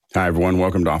Hi, everyone.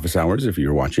 Welcome to Office Hours. If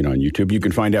you're watching on YouTube, you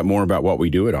can find out more about what we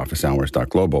do at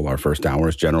officehours.global. Our first hour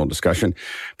is general discussion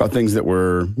about things that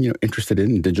we're interested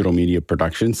in digital media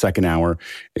production. Second hour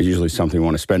is usually something we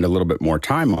want to spend a little bit more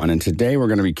time on. And today we're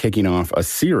going to be kicking off a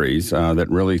series that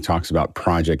really talks about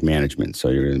project management. So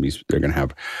they're going to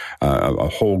have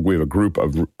we have a group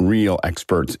of real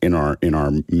experts in our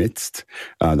midst.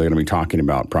 They're going to be talking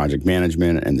about project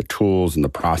management and the tools and the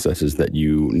processes that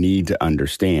you need to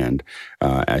understand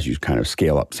as you kind of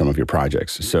scale up some of your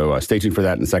projects. So stay tuned for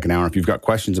that in the second hour. If you've got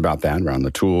questions about that around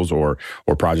the tools or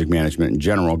project management in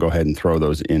general, go ahead and throw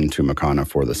those into Makana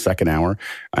for the second hour.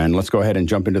 And let's go ahead and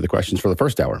jump into the questions for the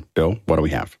first hour. Bill, what do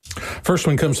we have? First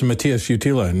one comes from Matthias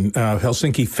Utila in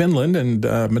Helsinki, Finland. And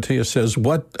Matthias says,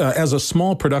 as a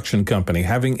small production company,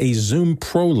 having a Zoom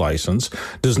Pro license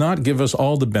does not give us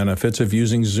all the benefits of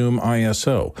using Zoom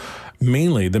ISO.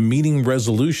 Mainly, the meeting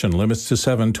resolution limits to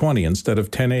 720 instead of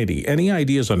 1080. Any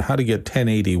ideas on how to get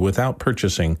 1080 without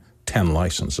purchasing 10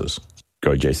 licenses?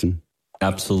 Go, Jason.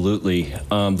 Absolutely.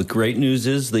 The great news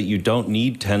is that you don't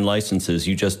need 10 licenses.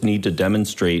 You just need to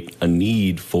demonstrate a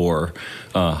need for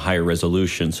higher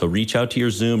resolution. So reach out to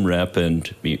your Zoom rep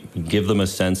and give them a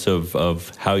sense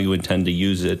of how you intend to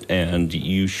use it, and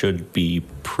you should be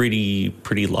pretty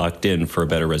locked in for a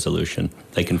better resolution.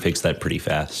 They can fix that pretty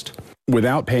fast.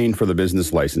 Without paying for the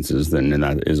business licenses, then and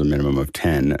that is a minimum of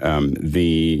 10.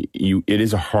 It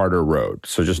is a harder road.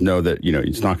 So just know that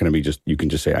it's not going to be you can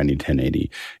just say I need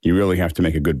 1080. You really have to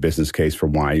make a good business case for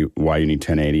why you need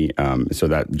 1080. So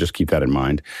that just keep that in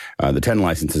mind. The 10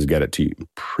 licenses get it to you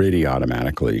pretty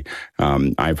automatically.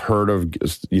 I've heard of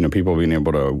people being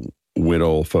able to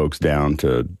whittle folks down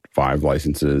to 5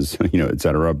 licenses, et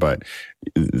cetera. But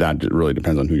that really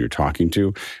depends on who you're talking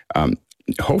to.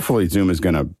 Hopefully, Zoom is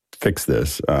going to fix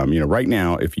this. Right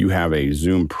now, if you have a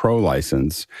Zoom Pro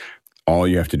license, all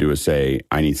you have to do is say,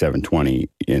 I need 720,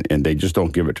 and they just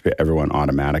don't give it to everyone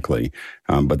automatically,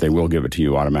 but they will give it to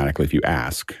you automatically if you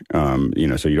ask. So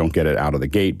you don't get it out of the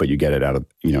gate, but you get it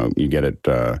you get it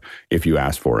if you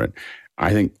ask for it.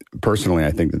 I think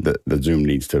that the Zoom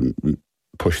needs to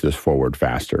push this forward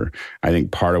faster. I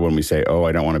think part of when we say,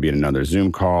 I don't want to be in another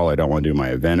Zoom call, I don't want to do my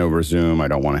event over Zoom, I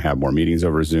don't want to have more meetings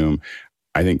over Zoom,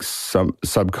 I think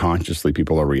subconsciously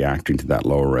people are reacting to that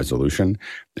lower resolution,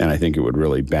 and I think it would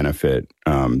really benefit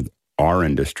our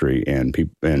industry and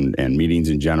meetings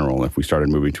in general if we started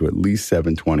moving to at least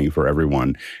 720 for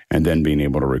everyone, and then being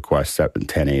able to request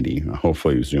 1080.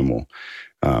 Hopefully, Zoom will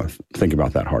think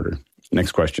about that harder.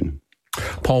 Next question.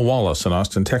 Paul Wallace in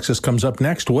Austin, Texas comes up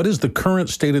next. What is the current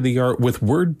state of the art with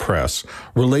WordPress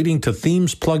relating to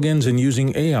themes, plugins, and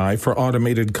using AI for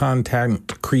automated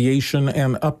content creation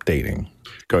and updating?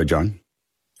 Go ahead, John.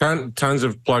 Tons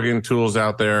of plugin tools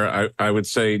out there. I would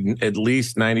say at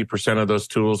least 90% of those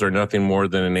tools are nothing more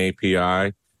than an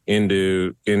API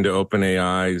into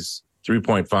OpenAI's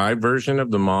 3.5 version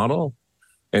of the model.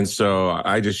 And so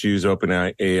I just use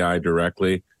OpenAI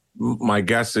directly. My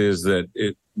guess is that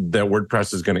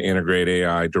WordPress is going to integrate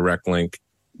AI direct link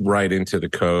right into the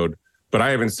code. But I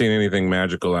haven't seen anything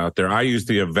magical out there. I use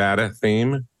the Avada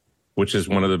theme, which is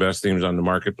one of the best themes on the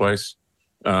marketplace.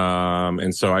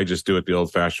 And so I just do it the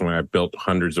old-fashioned way. I've built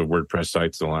hundreds of WordPress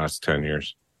sites in the last 10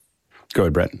 years. Go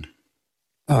ahead, Brett.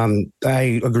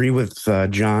 I agree with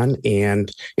John.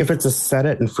 And if it's a set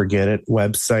it and forget it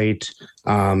website,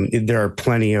 there are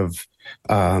plenty of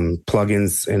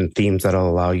plugins and themes that'll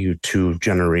allow you to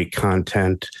generate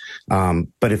content.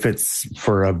 But if it's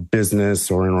for a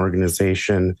business or an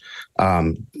organization,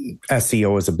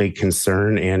 SEO is a big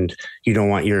concern, and you don't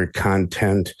want your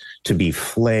content to be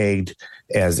flagged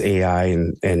as AI,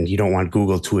 and you don't want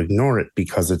Google to ignore it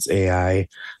because it's AI.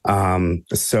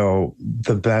 So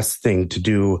the best thing to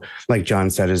do, like John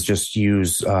said, is just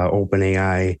use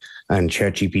OpenAI and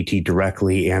ChatGPT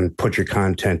directly and put your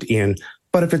content in.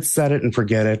 But if it's set it and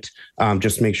forget it,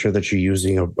 just make sure that you're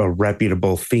using a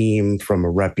reputable theme from a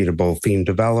reputable theme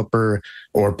developer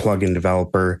or plugin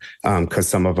developer, because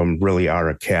some of them really are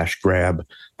a cash grab.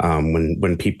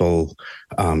 When people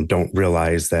don't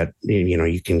realize that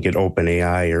you can get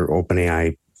OpenAI or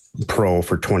OpenAI Pro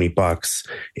for $20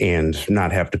 and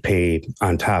not have to pay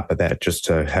on top of that just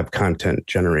to have content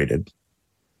generated.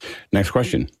 Next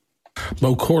question.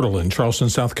 Bo Cordell in Charleston,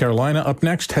 South Carolina. Up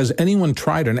next, has anyone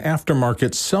tried an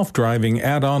aftermarket self-driving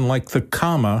add-on like the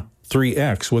Comma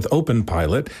 3X with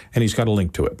OpenPilot? And he's got a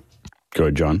link to it. Go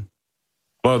ahead, John.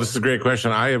 Well, this is a great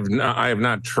question. I have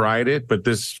not tried it, but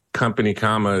this company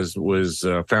Comma was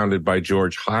founded by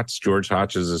George Hotz. George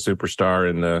Hotz is a superstar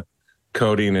in the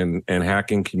coding and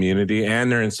hacking community,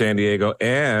 and they're in San Diego,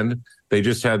 and they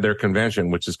just had their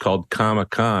convention, which is called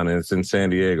Comic-Con, and it's in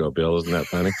San Diego. Bill, isn't that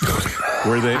funny?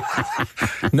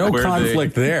 No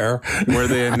conflict there. Where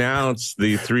they announced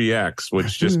the 3X,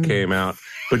 which just came out.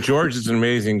 But George is an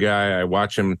amazing guy. I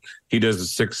watch him. He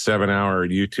does 6-7 hour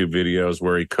YouTube videos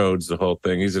where he codes the whole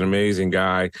thing. He's an amazing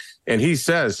guy. And he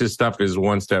says his stuff is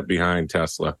one step behind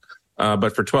Tesla.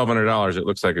 But for $1,200, it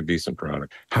looks like a decent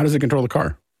product. How does it control the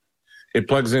car? It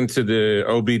plugs into the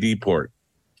OBD port.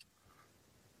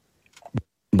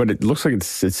 But it looks like it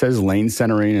says lane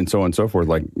centering and so on and so forth.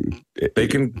 Like they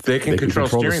can control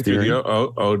steering through the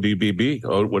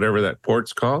ODBB, whatever that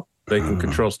port's called. They can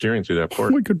control steering through that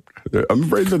port. I'm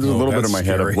afraid that there's a little bit in my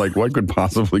head of like what could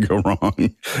possibly go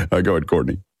wrong. Go ahead,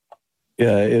 Courtney.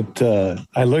 Yeah,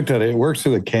 I looked at it. It works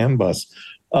through the CAN bus.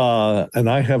 And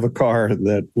I have a car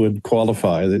that would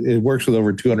qualify. It works with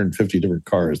over 250 different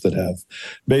cars that have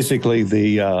basically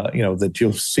the, that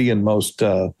you'll see in most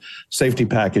safety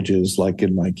packages, like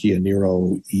in my Kia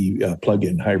Niro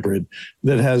plug-in hybrid,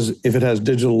 that if it has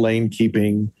digital lane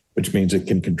keeping, which means it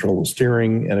can control the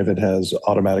steering, and if it has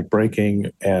automatic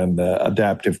braking and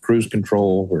adaptive cruise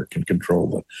control, where it can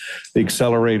control the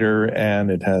accelerator, and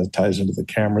it ties into the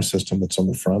camera system that's on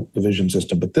the front, the vision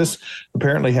system. But this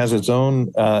apparently has its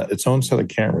own set of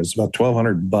cameras, about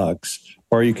 $1,200,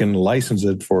 or you can license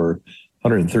it for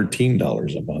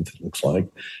 $113 a month, it looks like.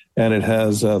 And it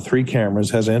has 3 cameras,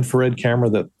 has an infrared camera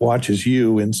that watches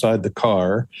you inside the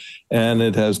car, and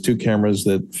it has 2 cameras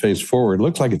that face forward. It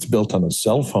looks like it's built on a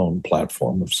cell phone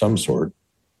platform of some sort.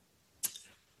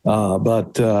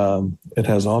 But it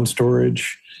has on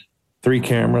storage, 3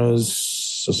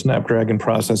 cameras, a Snapdragon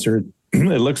processor.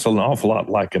 It looks an awful lot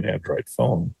like an Android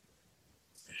phone.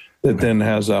 It then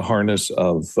has a harness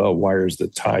of wires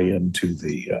that tie into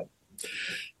the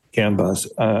CAN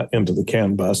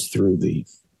bus through the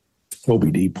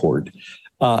OBD port.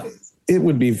 It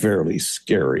would be fairly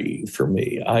scary for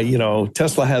me.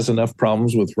 Tesla has enough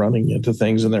problems with running into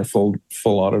things in their full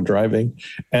auto driving,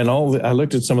 and I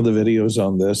looked at some of the videos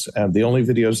on this, and the only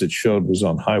videos it showed was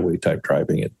on highway type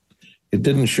driving. It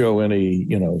didn't show any,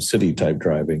 city type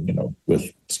driving,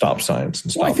 with stop signs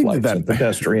and stoplights and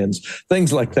pedestrians,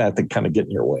 things like that kind of get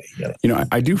in your way.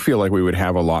 I do feel like we would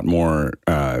have a lot more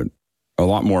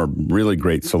really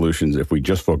great solutions if we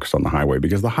just focused on the highway,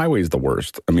 because the highway is the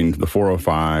worst. I mean, the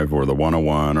 405 or the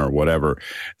 101 or whatever,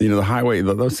 the highway,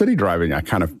 the city driving,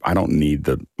 I don't need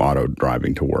the auto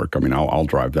driving to work. I mean, I'll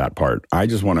drive that part. I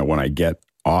just want to, when I get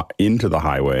into the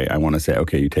highway, I want to say,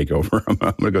 okay, you take over. I'm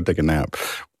going to go take a nap.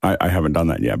 I haven't done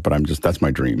that yet, but that's my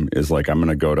dream is like, I'm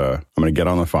going to get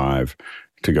on the 5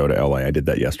 to go to LA. I did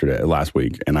that last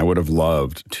week. And I would have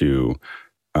loved to,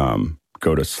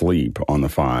 go to sleep on the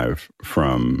 5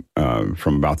 from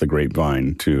about the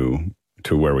Grapevine to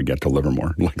where we get to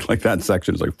Livermore. Like that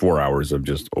section is like 4 hours of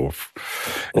just oof.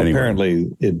 Well, anyway. Apparently,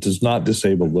 it does not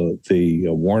disable the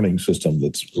warning system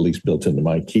that's at least built into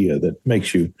my Kia that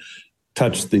makes you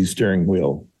touch the steering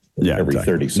wheel every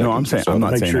 30 seconds. No, I'm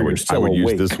not saying I would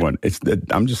use this one.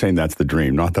 I'm just saying that's the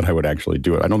dream, not that I would actually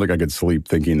do it. I don't think I could sleep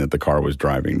thinking that the car was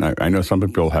driving. I know some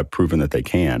people have proven that they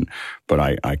can, but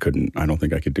I couldn't. I don't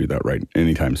think I could do that right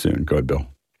anytime soon. Go ahead, Bill.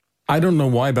 I don't know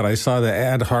why, but I saw the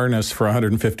ad harness for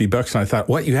 $150, and I thought,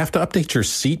 what, you have to update your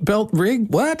seatbelt rig?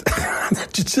 What?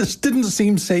 It just didn't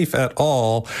seem safe at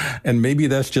all, and maybe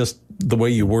that's just the way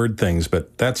you word things,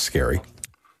 but that's scary.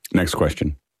 Next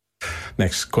question.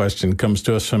 Next question comes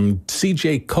to us from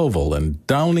CJ Koval in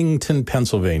Downingtown,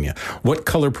 Pennsylvania. What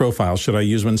color profile should I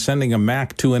use when sending a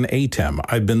Mac to an ATEM?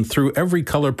 I've been through every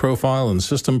color profile and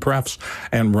system prefs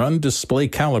and run display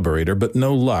calibrator, but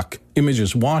no luck. Image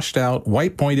is washed out.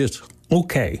 White point is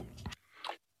okay.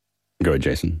 Go ahead,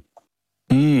 Jason.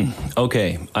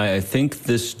 Okay. I think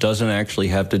this doesn't actually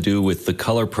have to do with the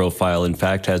color profile. In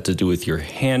fact, has to do with your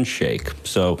handshake.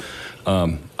 So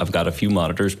I've got a few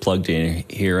monitors plugged in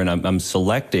here, and I'm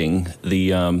selecting the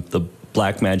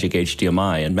Blackmagic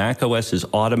HDMI, and macOS is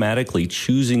automatically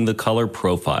choosing the color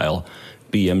profile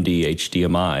BMD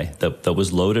HDMI that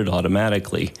was loaded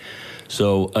automatically.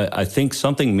 So I think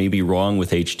something may be wrong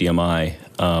with HDMI.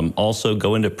 Also,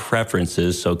 go into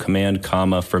preferences, so Command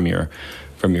comma from your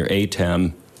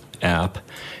ATEM app,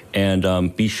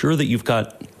 and be sure that you've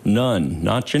got none,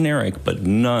 not generic, but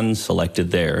none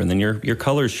selected there, and then your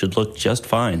colors should look just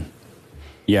fine.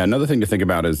 Yeah, another thing to think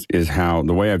about is how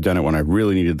the way I've done it when I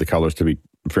really needed the colors to be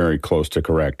very close to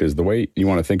correct is the way you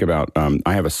want to think about.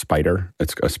 I have a Spider.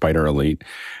 It's a Spider Elite,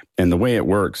 and the way it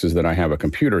works is that I have a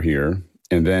computer here,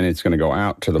 and then it's going to go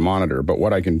out to the monitor. But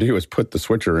what I can do is put the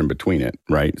switcher in between it,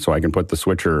 right? So I can put the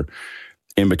switcher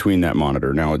in between that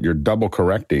monitor. Now, you're double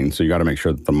correcting, so you got to make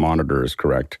sure that the monitor is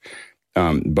correct.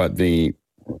 But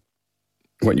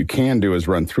what you can do is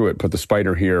run through it, put the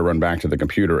spider here, run back to the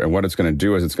computer, and what it's going to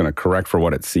do is it's going to correct for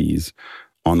what it sees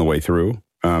on the way through.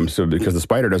 So because the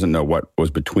spider doesn't know what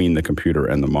was between the computer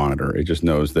and the monitor, it just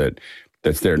knows that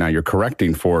that's there. Now you're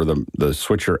correcting for the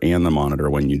switcher and the monitor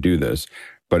when you do this,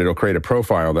 but it'll create a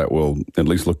profile that will at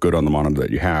least look good on the monitor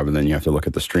that you have, and then you have to look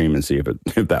at the stream and see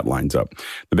if that lines up.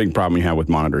 The big problem you have with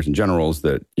monitors in general is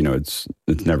that it's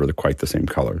never quite the same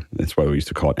color. That's why we used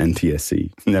to call it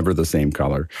NTSC, never the same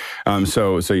color.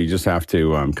 So you just have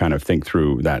to kind of think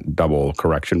through that double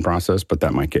correction process, but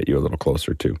that might get you a little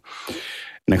closer too.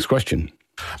 Next question.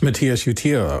 Matthias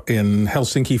Uttila in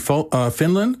Helsinki,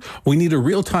 Finland. We need a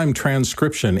real-time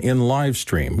transcription in live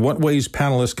stream. What ways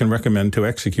panelists can recommend to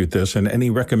execute this, and any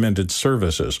recommended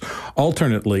services?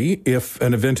 Alternately, if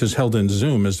an event is held in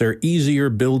Zoom, is there easier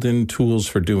built-in tools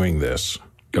for doing this?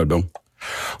 Go, Bill.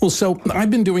 Well, so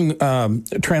I've been doing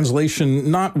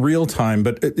translation, not real-time,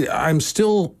 but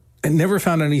I never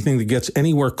found anything that gets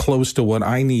anywhere close to what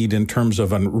I need in terms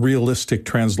of a realistic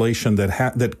translation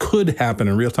that could happen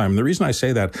in real time. And the reason I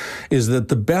say that is that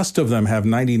the best of them have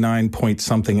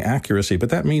 99-point-something accuracy,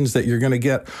 but that means that you're going to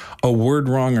get a word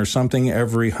wrong or something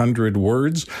every 100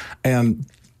 words. And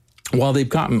while they've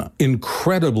gotten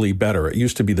incredibly better, it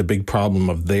used to be the big problem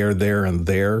of there, and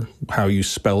there, how you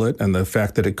spell it, and the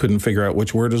fact that it couldn't figure out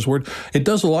which word is word. It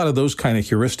does a lot of those kind of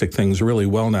heuristic things really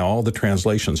well now, all the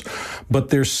translations, but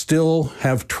they still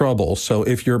have trouble. So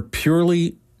if you're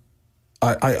purely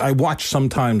I watch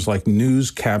sometimes like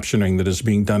news captioning that is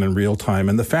being done in real time,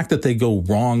 and the fact that they go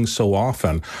wrong so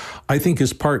often, I think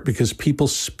is part because people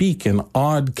speak in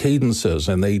odd cadences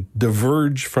and they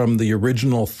diverge from the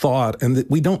original thought, and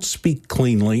that we don't speak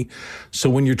cleanly. So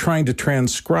when you're trying to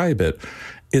transcribe it,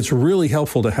 it's really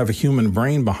helpful to have a human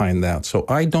brain behind that. So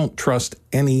I don't trust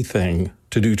anything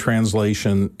to do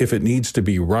translation if it needs to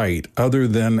be right, other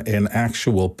than an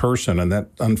actual person. And that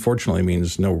unfortunately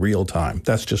means no real time.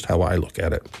 That's just how I look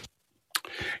at it.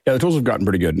 Yeah, the tools have gotten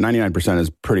pretty good. 99% is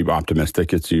pretty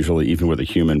optimistic. It's usually, even with a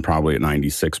human, probably at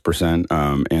 96%.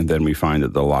 And then we find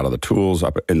that a lot of the tools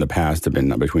up in the past have been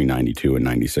between 92 and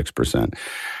 96%.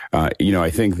 I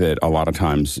think that a lot of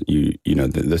times,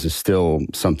 this is still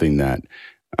something that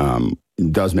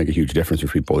does make a huge difference for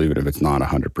people, even if it's not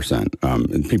 100%.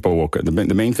 And people will.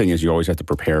 The main thing is you always have to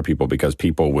prepare people, because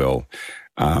people will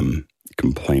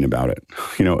complain about it.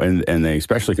 And they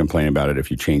especially complain about it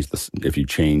if you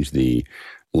change the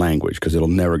language, because it'll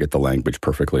never get the language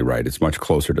perfectly right. It's much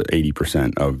closer to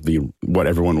 80% of what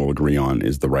everyone will agree on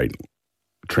is the right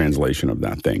translation of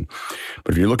that thing.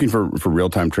 But if you're looking for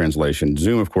real-time translation,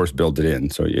 Zoom, of course, builds it in,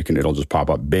 so it'll just pop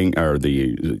up. Bing, or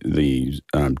the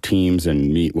Teams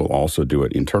and Meet will also do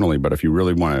it internally. But if you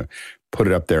really want to put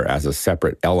it up there as a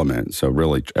separate element, so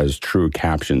really as true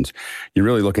captions, you're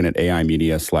really looking at AI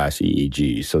Media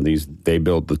 /EEG. So they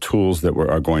build the tools that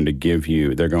are going to give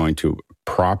you. They're going to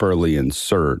properly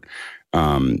insert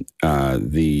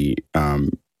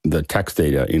the text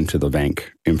data into the VANC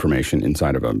information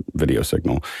inside of a video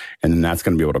signal, and then that's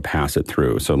going to be able to pass it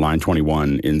through. So line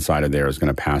 21 inside of there is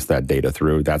going to pass that data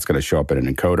through. That's going to show up in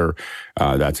an encoder.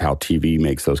 That's how TV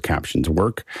makes those captions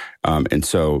work. And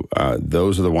so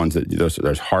those are the ones that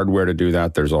there's hardware to do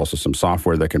that. There's also some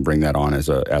software that can bring that on as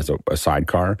a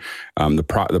sidecar.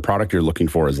 The product you're looking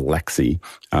for is Lexi.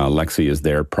 Lexi is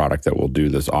their product that will do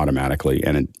this automatically,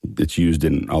 and it's used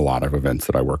in a lot of events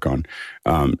that I work on.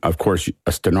 Of course,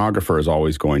 a stenographer is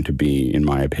always going to be, in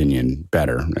my opinion,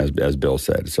 better, as Bill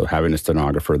said. So having a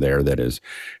stenographer there that is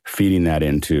feeding that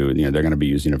into, they're going to be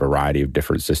using a variety of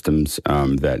different systems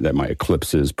that might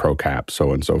Eclipses, ProCap, so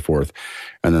on and so forth,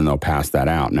 and then they'll pass that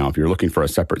out. Now, if you're looking for a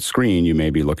separate screen, you may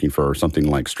be looking for something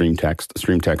like StreamText.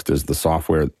 StreamText is the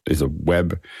software, is a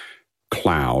web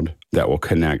cloud that will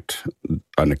connect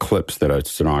an Eclipse that a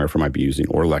stenographer might be using,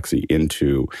 or Lexi,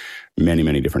 into many,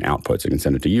 many different outputs. It can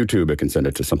send it to YouTube. It can send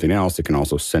it to something else. It can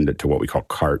also send it to what we call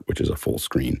CART, which is a full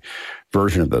screen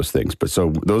version of those things. But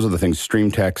so those are the things,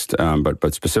 StreamText,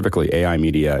 but specifically AI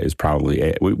Media is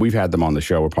probably, we've had them on the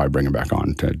show. We'll probably bring them back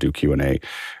on to do Q&A.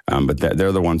 But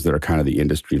they're the ones that are kind of the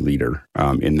industry leader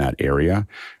in that area.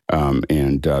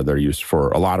 And they're used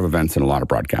for a lot of events and a lot of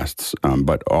broadcasts.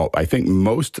 But I think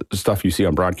most stuff you see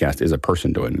on broadcast is a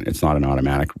person doing it. It's not an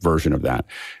automatic version of that.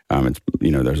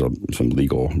 There's some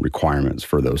legal requirements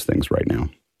for those things right now.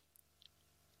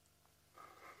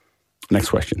 Next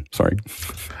question. Sorry.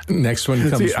 Next one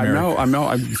comes from Eric.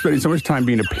 I'm spending so much time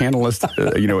being a panelist,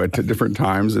 at different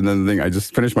times, and then I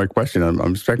just finished my question.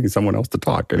 I'm expecting someone else to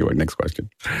talk. Anyway, next question.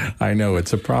 I know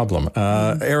it's a problem.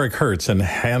 Eric Hertz in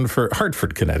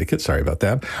Hartford, Connecticut. Sorry about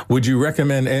that. Would you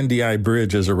recommend NDI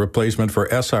Bridge as a replacement for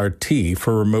SRT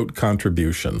for remote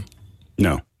contribution?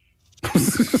 No.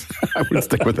 I would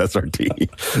stick with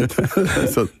SRT.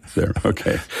 So there,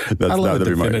 okay. I love a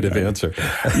definitive answer.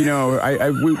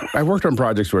 I worked on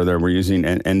projects where we're using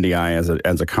NDI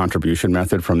as a contribution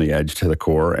method from the edge to the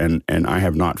core, and I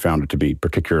have not found it to be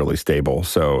particularly stable.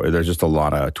 So there's just a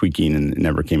lot of tweaking, and it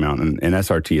never came out. And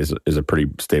SRT is a pretty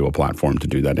stable platform to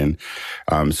do that in.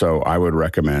 So I would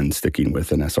recommend sticking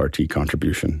with an SRT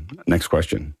contribution. Next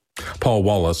question. Paul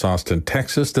Wallace, Austin,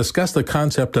 Texas, discussed the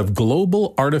concept of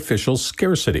global artificial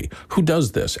scarcity. Who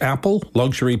does this? Apple,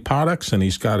 luxury products, and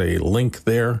he's got a link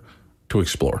there to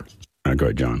explore. Go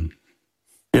ahead, John.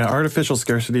 Yeah, artificial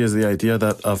scarcity is the idea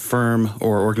that a firm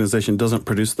or organization doesn't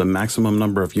produce the maximum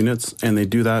number of units, and they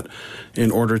do that in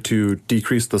order to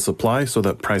decrease the supply so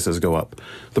that prices go up.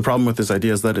 The problem with this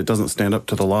idea is that it doesn't stand up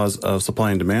to the laws of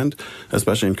supply and demand,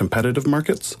 especially in competitive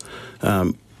markets.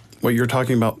 What you're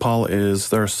talking about, Paul, is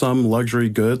there are some luxury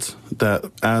goods that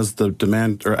as the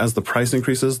demand or as the price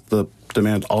increases, the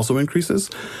demand also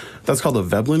increases. That's called a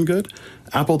Veblen good.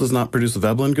 Apple does not produce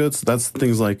Veblen goods. That's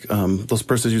things like those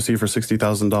purses you see for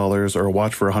 $60,000 or a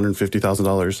watch for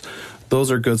 $150,000. Those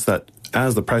are goods that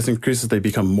as the price increases, they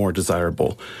become more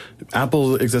desirable.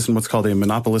 Apple exists in what's called a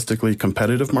monopolistically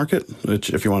competitive market,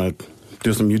 which if you want to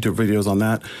do some YouTube videos on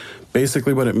that.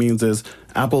 Basically what it means is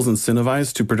Apple's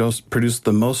incentivized to produce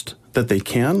the most that they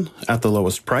can at the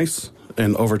lowest price.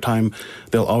 And over time,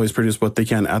 they'll always produce what they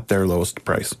can at their lowest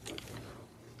price.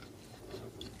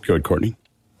 Go ahead, Courtney.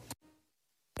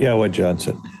 Yeah, what John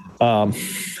said.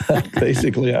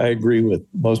 Basically, I agree with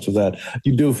most of that.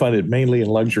 You do find it mainly in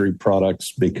luxury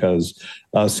products because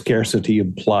scarcity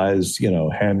implies,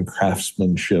 hand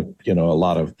craftsmanship, a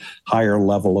lot of higher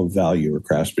level of value or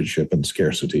craftsmanship, and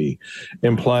scarcity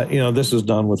imply, this is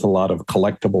done with a lot of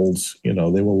collectibles.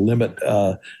 They will limit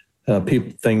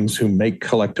things who make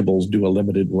collectibles do a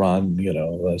limited run,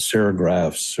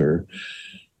 serigraphs or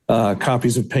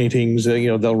copies of paintings,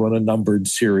 they'll run a numbered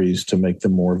series to make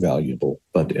them more valuable.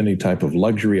 But any type of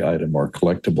luxury item or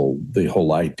collectible, the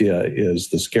whole idea is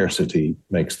the scarcity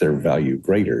makes their value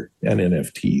greater. And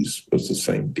NFTs was the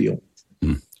same deal.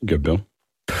 Good, Bill.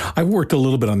 I've worked a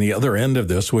little bit on the other end of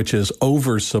this, which is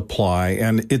oversupply,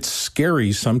 and it's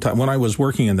scary sometimes. When I was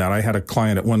working in that, I had a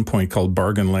client at one point called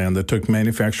Bargain Land that took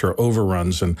manufacturer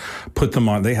overruns and put them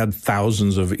on. They had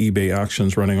thousands of eBay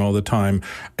auctions running all the time,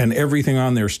 and everything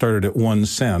on there started at 1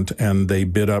 cent, and they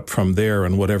bid up from there,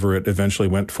 and whatever it eventually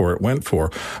went for, it went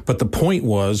for. But the point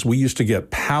was, we used to get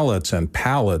pallets and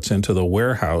pallets into the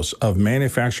warehouse of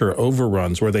manufacturer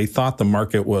overruns where they thought the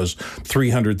market was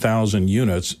 300,000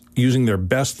 units, using their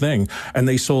best thing, and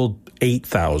they sold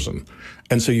 8,000.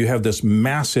 And so you have this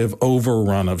massive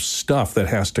overrun of stuff that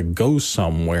has to go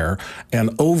somewhere.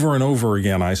 And over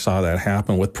again, I saw that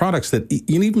happen with products that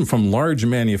even from large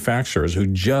manufacturers who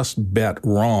just bet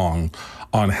wrong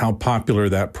on how popular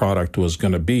that product was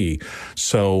going to be.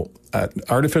 So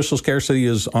artificial scarcity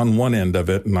is on one end of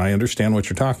it, and I understand what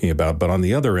you're talking about. But on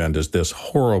the other end is this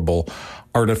horrible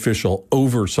artificial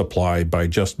oversupply by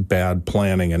just bad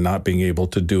planning and not being able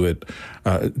to do it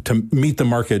to meet the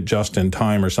market just in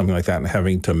time or something like that, and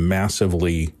having to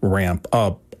massively ramp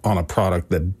up on a product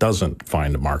that doesn't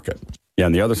find a market. Yeah,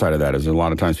 and the other side of that is a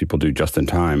lot of times people do just in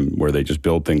time, where they just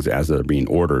build things as they're being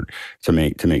ordered to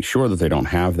make sure that they don't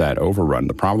have that overrun.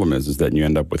 The problem is that you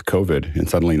end up with COVID, and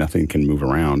suddenly nothing can move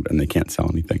around, and they can't sell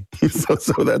anything.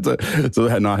 so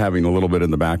that not having a little bit in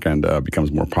the back end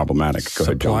becomes more problematic. Go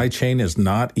ahead, John. Supply chain is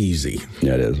not easy.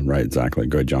 Yeah, it is. Right, exactly.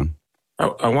 Go ahead, John.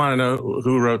 I want to know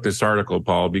who wrote this article,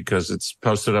 Paul, because it's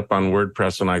posted up on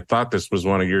WordPress, and I thought this was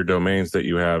one of your domains that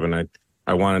you have, and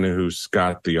I want to know who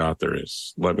Scott, the author,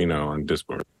 is. Let me know on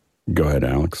Discord. Go ahead,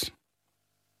 Alex.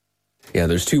 Yeah,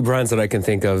 there's two brands that I can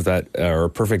think of that are a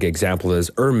perfect example. Is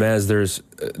Hermes.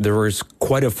 There was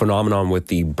quite a phenomenon with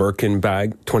the Birkin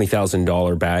bag,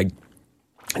 $20,000 bag.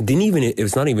 It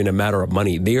was not even a matter of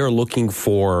money. They are looking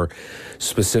for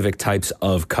specific types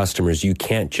of customers. You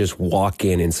can't just walk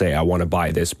in and say, I want to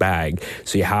buy this bag.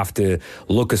 So you have to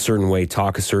look a certain way,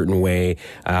 talk a certain way.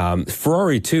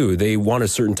 Ferrari too, they want a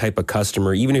certain type of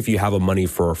customer. Even if you have a money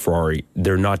for a Ferrari,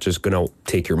 they're not just going to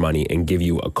take your money and give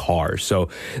you a car. So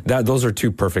those are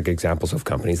two perfect examples of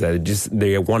companies that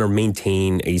they want to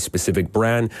maintain a specific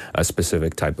brand, a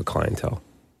specific type of clientele.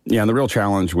 Yeah, and the real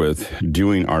challenge with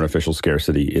doing artificial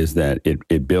scarcity is that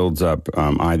it builds up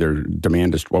either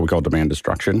what we call demand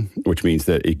destruction, which means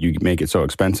that you make it so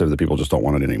expensive that people just don't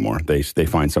want it anymore. They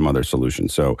find some other solution.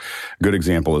 So, a good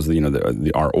example is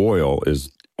our oil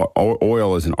is.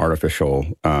 Oil is an artificial.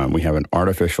 We have an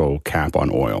artificial cap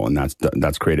on oil, and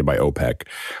that's created by OPEC.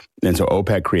 And so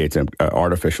OPEC creates an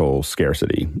artificial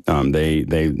scarcity.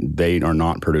 They are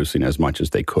not producing as much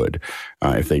as they could.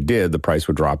 If they did, the price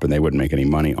would drop and they wouldn't make any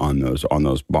money on those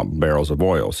barrels of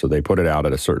oil. So they put it out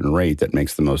at a certain rate that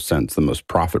makes the most sense, the most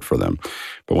profit for them.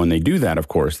 But when they do that, of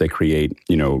course, they create,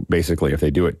 basically if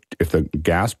the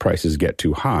gas prices get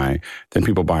too high, then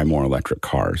people buy more electric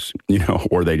cars,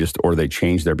 or they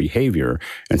change their behavior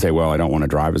and say, well, I don't want to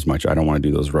drive as much. I don't want to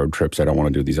do those road trips. I don't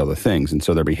want to do these other things. And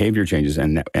so their behavior changes,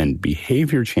 and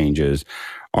behavior changes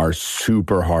are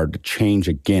super hard to change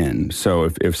again. So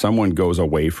if someone goes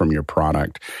away from your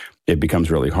product, it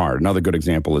becomes really hard. Another good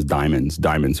example is diamonds.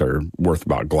 Diamonds are worth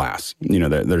about glass.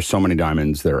 There's so many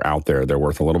diamonds that are out there. They're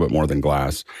worth a little bit more than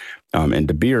glass. And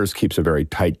De Beers keeps a very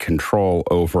tight control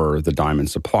over the diamond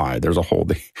supply. There's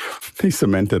they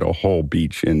cemented a whole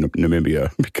beach in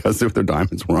Namibia because if their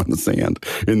diamonds were in the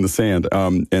sand.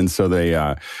 And so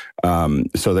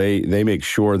they make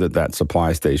sure that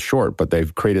supply stays short, but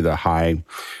they've created a high.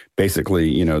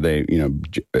 Basically, Bezos,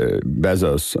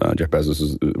 Jeff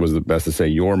Bezos was the best to say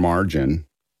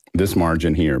this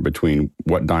margin here between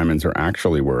what diamonds are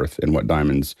actually worth and what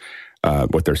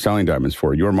they're selling diamonds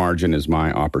for. Your margin is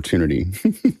my opportunity,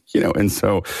 and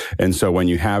so when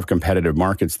you have competitive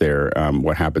markets there,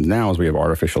 what happens now is we have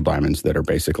artificial diamonds that are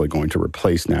basically going to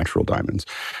replace natural diamonds.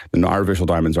 And the artificial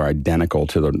diamonds are identical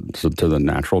to the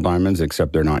natural diamonds,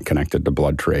 except they're not connected to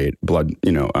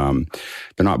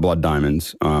they're not blood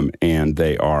diamonds, and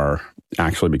they are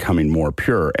actually becoming more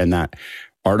pure. And that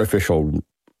artificial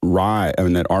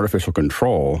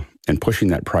control and pushing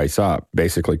that price up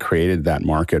basically created that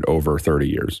market over 30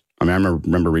 years. I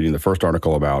remember reading the first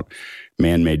article about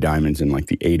man-made diamonds in like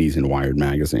the 80s in Wired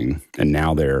magazine, and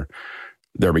now they're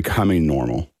becoming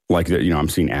normal. Like, I'm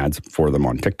seeing ads for them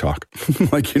on TikTok. That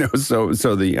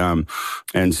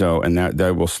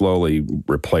will slowly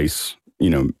replace,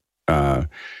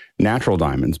 natural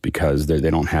diamonds because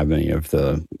they don't have any of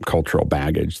the cultural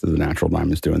baggage that the natural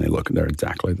diamonds do, and they're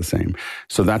exactly the same.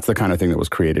 So that's the kind of thing that was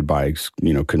created by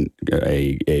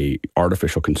a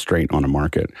artificial constraint on a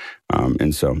market, and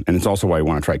it's also why we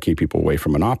want to try to keep people away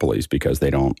from monopolies because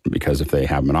if they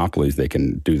have monopolies, they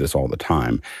can do this all the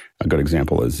time. A good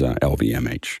example is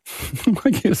LVMH.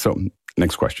 So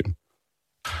next question.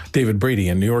 David Brady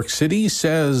in New York City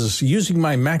says, using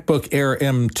my MacBook Air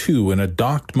M2 in a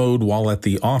docked mode while at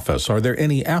the office, are there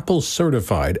any Apple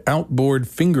certified outboard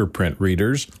fingerprint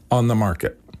readers on the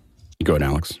market? Go ahead,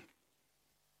 Alex.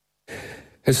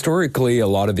 Historically, a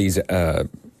lot of these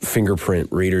fingerprint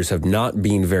readers have not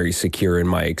been very secure in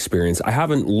my experience. I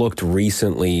haven't looked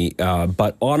recently,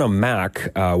 but on a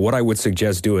Mac, what I would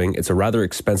suggest doing, it's a rather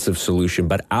expensive solution,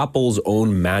 but Apple's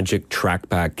own Magic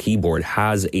Trackpad keyboard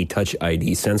has a Touch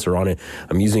ID sensor on it.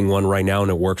 I'm using one right now, and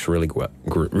it works really great.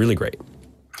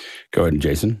 Go ahead,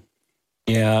 Jason.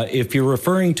 Yeah, if you're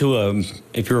referring to a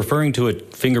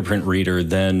fingerprint reader,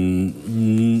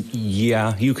 then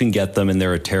yeah, you can get them, and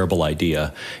they're a terrible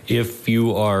idea. If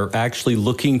you are actually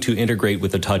looking to integrate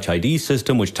with the Touch ID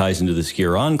system, which ties into the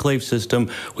Secure Enclave system,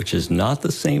 which is not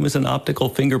the same as an optical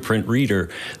fingerprint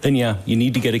reader, then yeah, you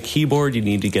need to get a keyboard, you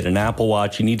need to get an Apple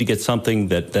Watch, you need to get something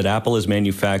that Apple has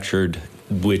manufactured,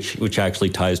 which actually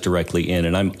ties directly in,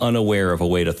 and I'm unaware of a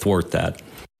way to thwart that.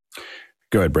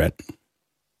 Go ahead, Brett.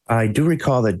 I do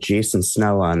recall that Jason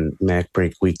Snell on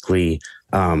MacBreak Weekly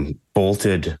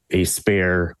bolted a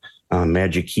spare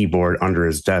Magic Keyboard under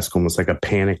his desk, almost like a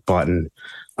panic button.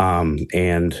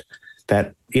 And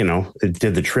that, it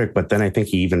did the trick. But then I think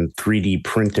he even 3D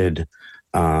printed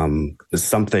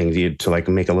something to like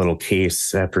make a little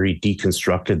case after he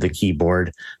deconstructed the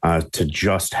keyboard to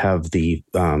just have the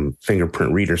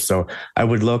fingerprint reader. So I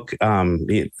would look,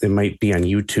 it might be on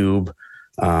YouTube.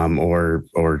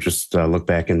 Or just look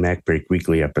back in MacBreak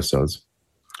Weekly episodes.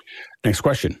 Next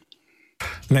question.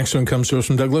 Next one comes to us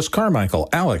from Douglas Carmichael.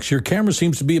 Alex, your camera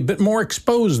seems to be a bit more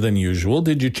exposed than usual.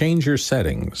 Did you change your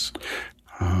settings?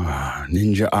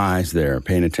 Ninja eyes there,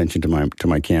 paying attention to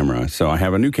my camera. So I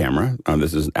have a new camera.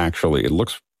 This is actually, it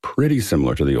looks pretty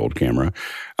similar to the old camera.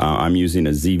 I'm using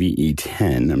a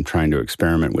ZVE10. I'm trying to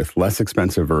experiment with less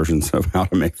expensive versions of how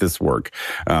to make this work.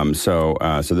 So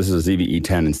this is a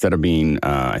ZVE10. Instead of being,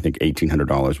 I think,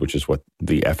 $1,800, which is what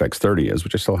the FX30 is,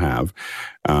 which I still have,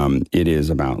 it is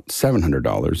about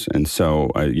 $700. And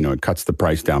so, it cuts the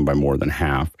price down by more than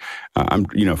half.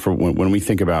 For when we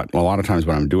think about, a lot of times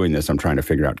when I'm doing this, I'm trying to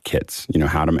figure out kits,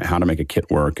 how to make a kit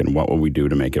work and what will we do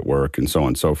to make it work and so on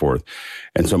and so forth.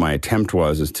 And so my attempt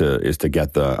is to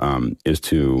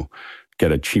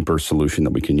get a cheaper solution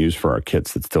that we can use for our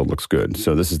kits that still looks good.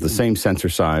 So this is the same sensor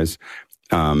size.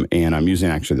 And I'm using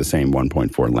actually the same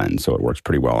 1.4 lens, so it works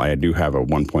pretty well. I do have a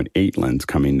 1.8 lens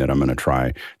coming that I'm going to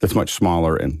try that's much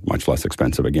smaller and much less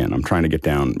expensive. Again, I'm trying to get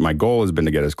down. My goal has been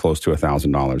to get as close to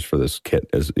 $1,000 for this kit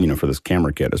for this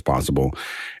camera kit as possible,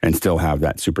 and still have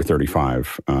that Super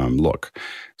 35 look.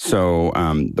 So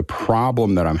the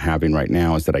problem that I'm having right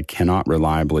now is that I cannot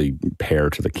reliably pair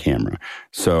to the camera.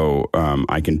 So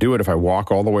I can do it if I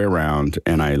walk all the way around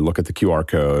and I look at the QR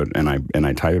code and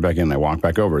I type it back in and I walk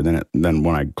back over. Then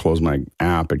when I close my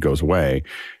app, it goes away,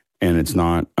 and it's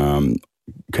not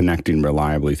connecting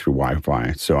reliably through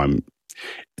Wi-Fi. So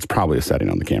it's probably a setting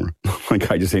on the camera. Like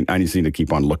I just need to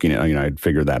keep on looking at. I'd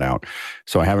figure that out.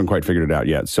 So I haven't quite figured it out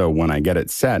yet. So when I get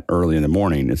it set early in the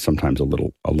morning, it's sometimes a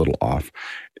little off.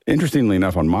 Interestingly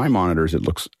enough, on my monitors, it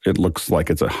looks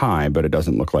like it's a high, but it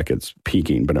doesn't look like it's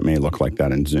peaking. But it may look like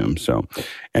that in Zoom. So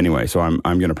anyway, I'm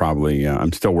going to probably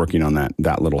I'm still working on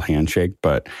that little handshake,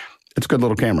 but it's a good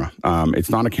little camera.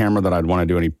 It's not a camera that I'd want to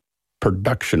do any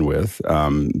production with.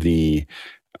 The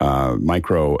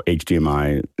micro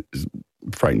HDMI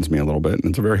frightens me a little bit.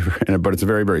 It's a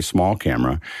very, very small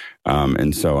camera.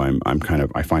 And so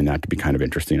I find that to be kind of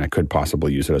interesting. I could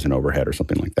possibly use it as an overhead or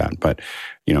something like that. But,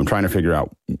 I'm trying to figure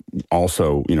out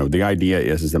also, the idea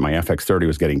is that my FX30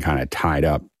 was getting kind of tied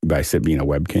up by being a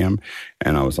webcam.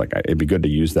 And I was like, it'd be good to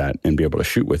use that and be able to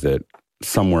shoot with it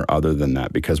somewhere other than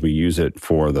that, because we use it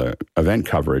for the event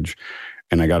coverage.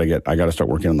 And I got to start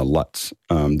working on the LUTs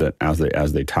that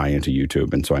as they tie into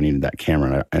YouTube. And so I needed that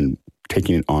camera, and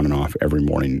taking it on and off every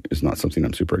morning is not something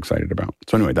I'm super excited about.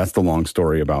 So anyway, that's the long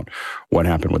story about what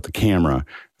happened with the camera.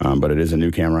 But it is a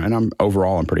new camera, and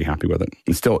I'm pretty happy with it.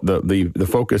 And still, the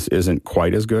focus isn't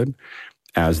quite as good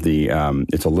as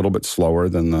it's a little bit slower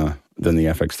than the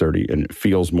FX30, and it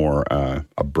feels more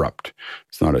abrupt.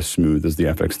 It's not as smooth as the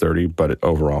FX30, but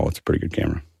overall, it's a pretty good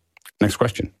camera. Next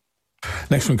question.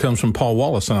 Next one comes from Paul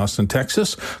Wallace in Austin,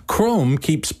 Texas. Chrome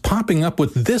keeps popping up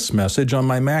with this message on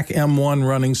my Mac M1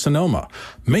 running Sonoma.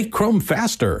 Make Chrome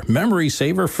faster. Memory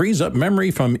Saver frees up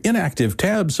memory from inactive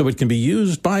tabs so it can be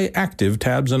used by active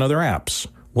tabs and other apps.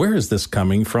 Where is this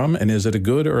coming from, and is it a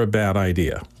good or a bad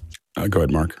idea? Go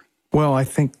ahead, Mark. Well, I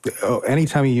think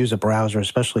anytime you use a browser,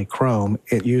 especially Chrome,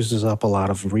 it uses up a lot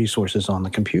of resources on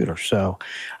the computer. So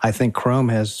I think Chrome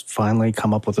has finally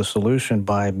come up with a solution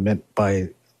by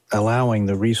allowing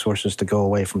the resources to go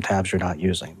away from tabs you're not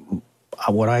using.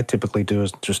 What I typically do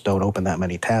is just don't open that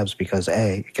many tabs because,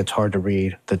 A, it gets hard to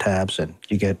read the tabs and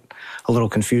you get a little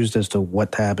confused as to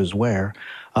what tab is where.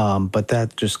 But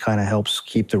that just kind of helps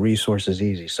keep the resources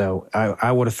easy. So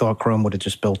I would have thought Chrome would have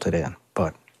just built it in,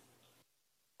 but...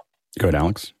 Go ahead,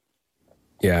 Alex.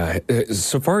 Yeah,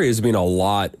 Safari has been a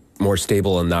lot more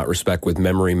stable in that respect with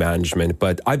memory management,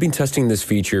 but I've been testing this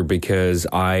feature because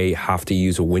I have to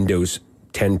use a Windows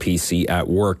 10 PC at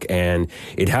work, and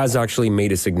it has actually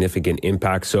made a significant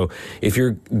impact. So if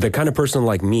you're the kind of person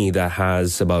like me that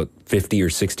has about 50 or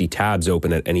 60 tabs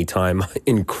open at any time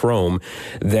in Chrome,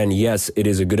 then yes, it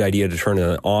is a good idea to turn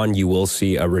it on. You will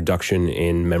see a reduction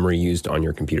in memory used on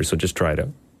your computer. So just try it out.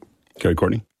 Okay,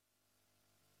 Courtney.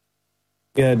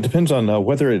 Yeah, it depends on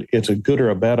whether it's a good or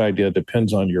a bad idea. It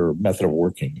depends on your method of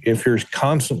working. If you're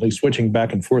constantly switching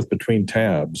back and forth between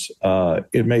tabs,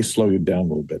 it may slow you down a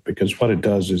little bit, because what it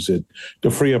does is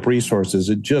to free up resources,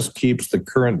 it just keeps the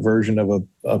current version of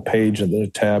a page that a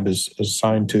tab is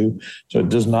assigned to. So it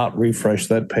does not refresh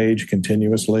that page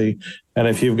continuously. And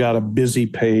if you've got a busy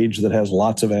page that has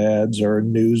lots of ads, or a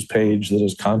news page that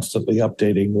is constantly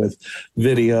updating with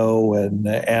video and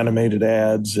animated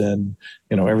ads and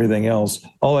everything else,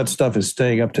 all that stuff is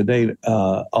staying up to date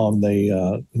on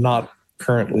the not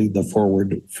currently the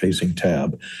forward-facing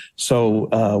tab. So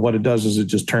what it does is it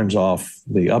just turns off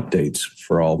the updates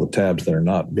for all the tabs that are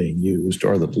not being used,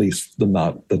 or at least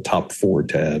the top 4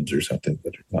 tabs or something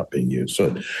that are not being used.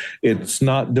 So it's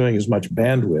not doing as much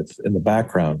bandwidth in the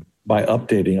background by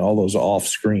updating all those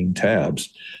off-screen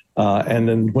tabs. And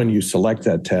then when you select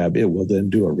that tab, it will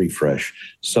then do a refresh.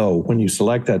 So when you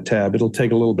select that tab, it'll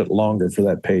take a little bit longer for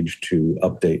that page to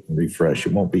update and refresh.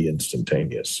 It won't be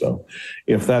instantaneous. So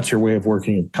if that's your way of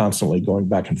working, constantly going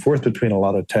back and forth between a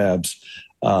lot of tabs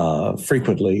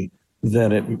frequently,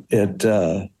 then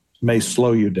it may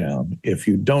slow you down. If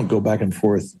you don't go back and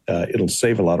forth, it'll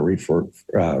save a lot of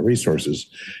resources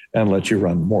and let you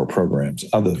run more programs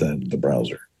other than the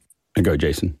browser. And go,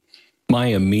 Jason. My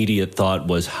immediate thought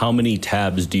was, how many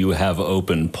tabs do you have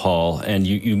open, Paul? And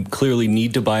you clearly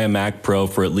need to buy a Mac Pro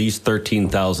for at least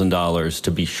 $13,000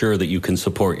 to be sure that you can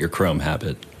support your Chrome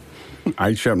habit.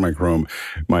 I shut my Chrome,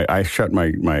 I shut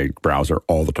my browser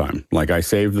all the time. Like I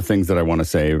save the things that I want to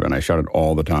save, and I shut it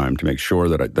all the time to make sure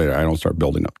that I don't start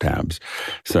building up tabs.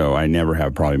 So I never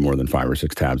have probably more than 5 or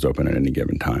 6 tabs open at any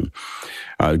given time.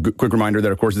 Quick reminder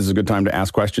that, of course, this is a good time to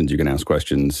ask questions. You can ask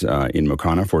questions in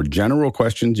Mokana. For general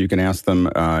questions, you can ask them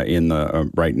in the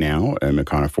right now in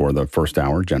Mokana for the first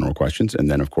hour, general questions.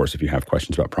 And then, of course, if you have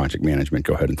questions about project management,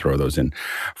 go ahead and throw those in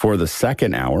for the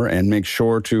second hour, and make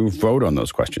sure to vote on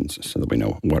those questions so that we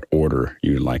know what order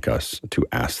you'd like us to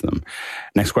ask them.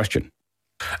 Next question.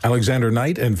 Alexander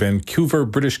Knight in Vancouver,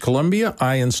 British Columbia.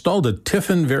 I installed a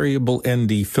Tiffin variable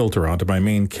ND filter onto my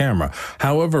main camera.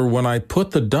 However, when I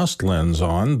put the dust lens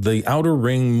on, the outer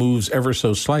ring moves ever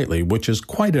so slightly, which is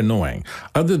quite annoying.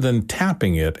 Other than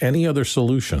tapping it, any other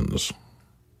solutions?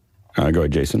 Go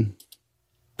ahead, Jason.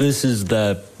 This is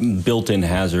the built-in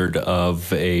hazard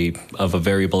of a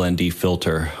variable ND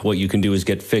filter. What you can do is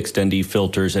get fixed ND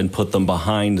filters and put them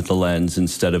behind the lens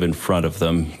instead of in front of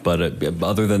them. But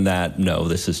other than that, no,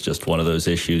 this is just one of those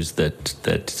issues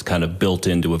that's kind of built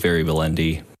into a variable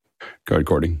ND. Go ahead,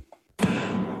 Cordy.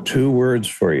 2 words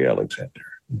for you, Alexander.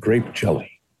 Grape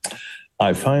jelly.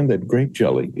 I find that grape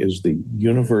jelly is the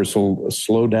universal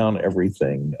slow down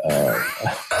everything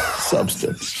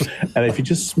substance. And if you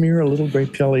just smear a little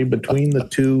grape jelly between the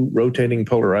 2 rotating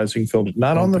polarizing filters,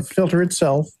 not on the filter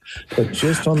itself, but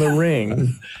just on the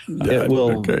ring, it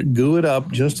will goo it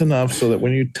up just enough so that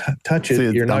when you touch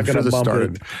it, you're not going to bump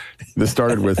it. This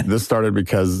started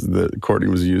because Courtney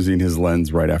was using his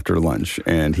lens right after lunch,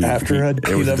 and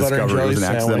it was an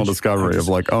accidental discovery of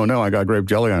like, oh no, I got grape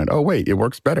jelly on it. Oh wait, it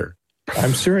works better.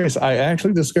 I'm serious. I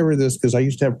actually discovered this because I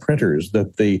used to have printers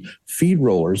that the feed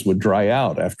rollers would dry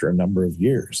out after a number of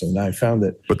years. And I found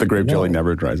that... But the grape jelly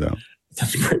never dries out.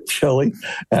 That's grape jelly.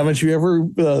 Haven't you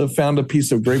ever found a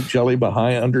piece of grape jelly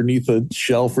underneath a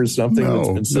shelf or something that's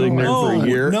been sitting there for a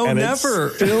year? No, and never.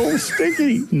 It's still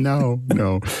sticky. No.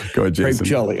 Go ahead, Jason. Grape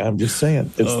jelly. I'm just saying.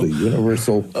 It's the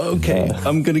universal. Okay.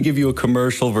 I'm going to give you a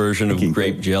commercial version of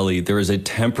grape jelly. There is a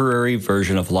temporary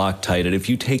version of Loctite. And if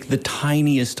you take the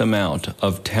tiniest amount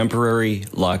of temporary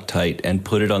Loctite and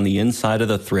put it on the inside of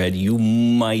the thread, you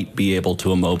might be able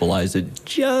to immobilize it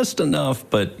just enough,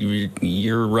 but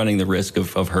you're running the risk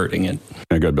of hurting it.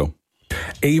 Yeah, good, Bill.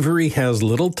 Avery has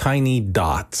little tiny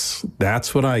dots.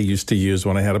 That's what I used to use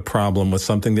when I had a problem with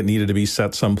something that needed to be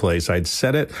set someplace. I'd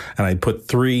set it, and I'd put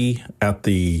 3 at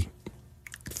the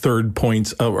third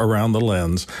points around the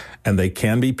lens, and they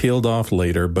can be peeled off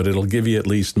later, but it'll give you at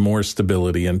least more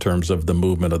stability in terms of the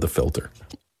movement of the filter.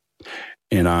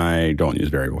 And I don't use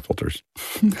variable filters.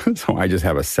 So I just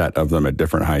have a set of them at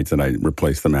different heights, and I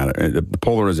replace them at it. The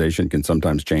polarization can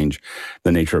sometimes change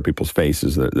the nature of people's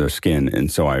faces, their skin.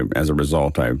 And so as a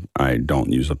result, I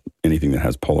don't use anything that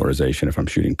has polarization if I'm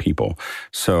shooting people.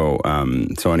 So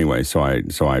anyway, I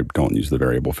don't use the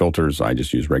variable filters. I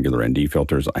just use regular ND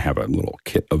filters. I have a little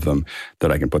kit of them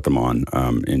that I can put them on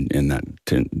in that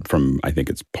from, I think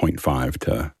it's 0.5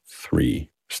 to 3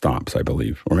 stops, I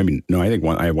believe, or maybe no. I think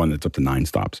I have one that's up to 9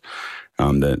 stops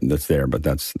that's there, but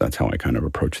that's how I kind of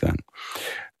approach that.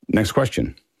 Next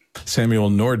question. Samuel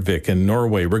Nordvik in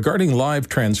Norway. Regarding live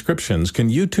transcriptions, can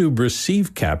YouTube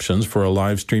receive captions for a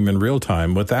live stream in real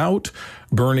time without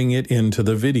burning it into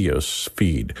the video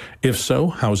feed? If so,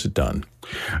 how's it done?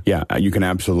 Yeah, you can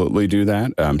absolutely do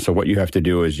that. So what you have to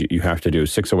do is you have to do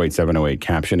 608, 708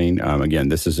 captioning. Again,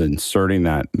 this is inserting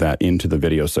that into the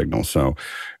video signal. So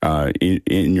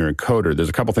in your encoder, there's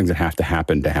a couple things that have to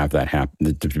happen to have that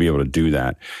happen, to be able to do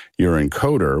that. Your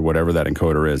encoder, whatever that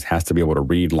encoder is, has to be able to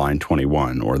read line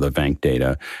 21 or the VANC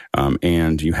data.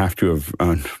 And you have to have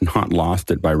not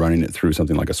lost it by running it through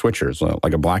something like a switcher. So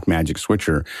like a Blackmagic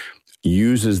switcher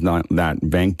uses that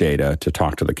VANC data to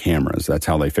talk to the cameras. That's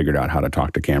how they figured out how to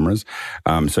talk to cameras.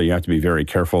 So you have to be very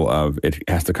careful of it.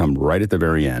 Has to come right at the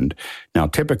very end. Now,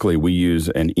 typically we use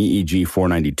an EEG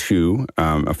 492.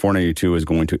 A 492 is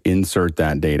going to insert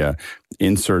that data,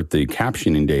 insert the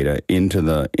captioning data into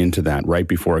that right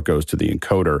before it goes to the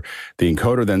encoder. The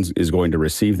encoder then is going to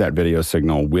receive that video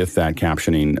signal with that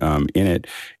captioning in it,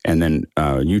 and then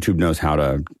YouTube knows how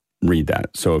to read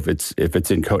that. So if your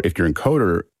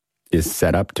encoder is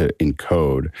set up to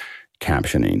encode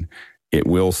captioning, it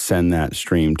will send that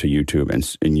stream to YouTube, and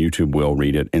YouTube will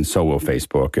read it, and so will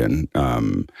Facebook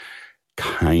and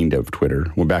kind of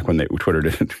Twitter. Well, back when Twitter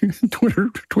did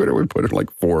Twitter would put it like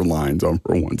 4 lines on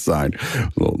for one side.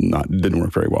 Didn't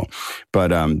work very well.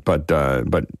 But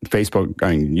Facebook,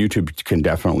 YouTube can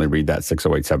definitely read that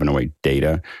 608, 708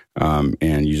 data,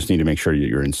 and you just need to make sure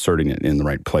you're inserting it in the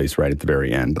right place right at the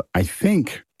very end. I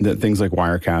think that things like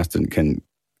Wirecast can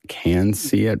can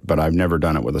see it, but I've never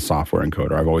done it with a software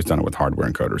encoder. I've always done it with hardware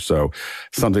encoders. So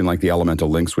something like the Elemental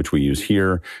links, which we use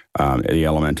here, the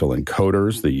Elemental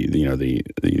encoders, the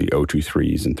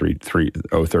 023s and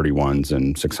 031s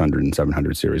and 600 and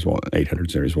 700 series, 800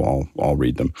 series will all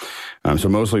read them. So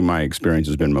mostly my experience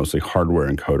has been mostly hardware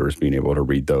encoders being able to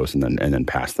read those and then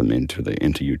pass them into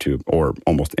YouTube or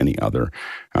almost any other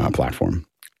platform.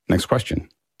 Next question.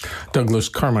 Douglas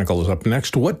Carmichael is up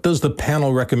next. What does the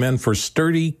panel recommend for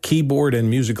sturdy keyboard and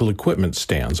musical equipment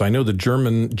stands? I know the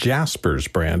German Jaspers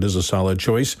brand is a solid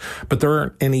choice, but there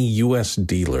aren't any U.S.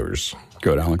 dealers.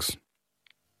 Go ahead, Alex.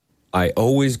 I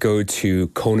always go to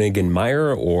Koenig and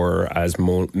Meyer, or as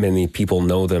many people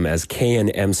know them as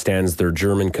K&M stands. They're a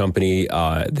German company.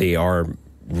 They are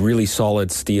really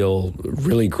solid steel,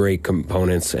 really great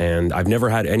components, and I've never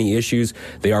had any issues.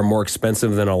 They are more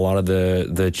expensive than a lot of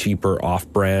the cheaper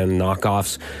off-brand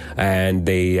knockoffs, and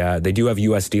they do have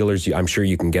U.S. dealers. I'm sure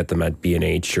you can get them at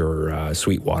B&H or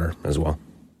Sweetwater as well.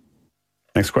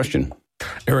 Next question.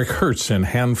 Eric Hertz in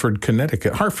Hartford,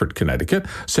 Connecticut,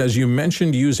 says you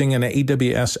mentioned using an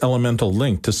AWS Elemental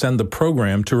link to send the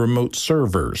program to remote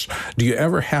servers. Do you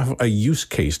ever have a use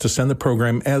case to send the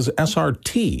program as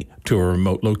SRT to a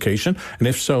remote location? And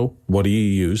if so, what do you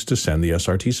use to send the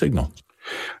SRT signal?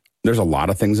 There's a lot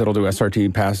of things that'll do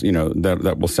SRT pass,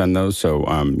 that will send those. So,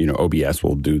 OBS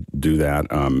will do that,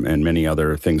 and many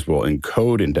other things will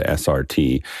encode into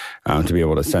SRT to be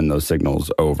able to send those signals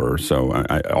over. So,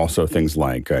 also things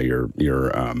like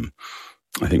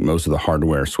I think most of the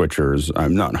hardware switchers,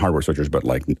 not hardware switchers, but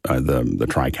like the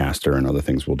TriCaster and other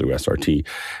things will do SRT.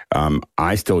 I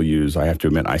have to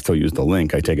admit, I still use the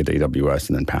link. I take it to AWS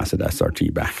and then pass it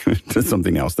SRT back to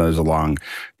something else. There's a long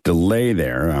delay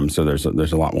there, so there's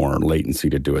a lot more latency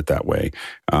to do it that way.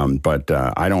 But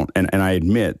I don't, and I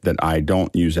admit that I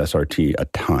don't use SRT a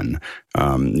ton.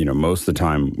 Most of the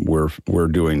time we're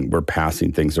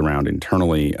passing things around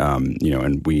internally,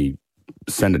 and we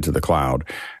send it to the cloud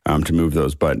to move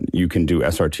those. But you can do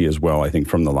SRT as well. I think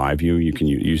from the LiveView, you can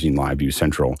using LiveView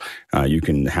Central, you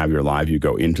can have your LiveView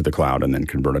go into the cloud and then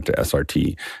convert it to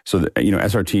SRT. So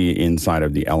SRT inside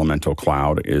of the Elemental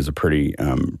cloud is a pretty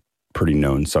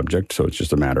known subject. So it's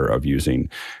just a matter of using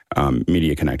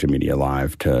Media Connect and Media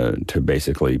Live to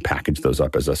basically package those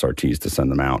up as SRTs to send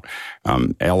them out.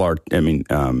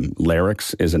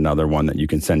 Larix is another one that you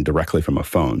can send directly from a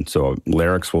phone. So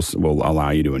Larix will allow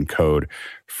you to encode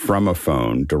from a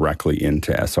phone directly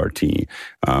into SRT.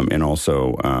 And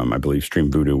also, I believe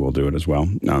Stream Voodoo will do it as well.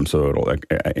 So it'll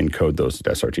encode those to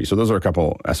SRT. So those are a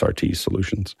couple SRT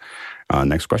solutions.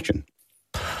 Next question.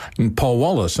 And Paul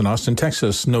Wallace in Austin,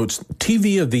 Texas notes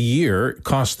TV of the year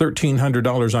costs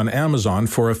 $1,300 on Amazon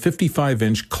for a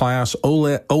 55-inch class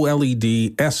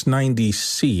OLED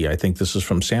S90C. I think this is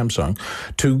from Samsung.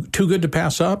 Too good to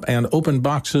pass up, and open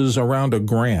boxes around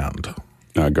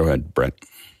 $1,000. Go ahead, Brett.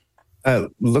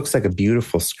 Looks like a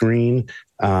beautiful screen,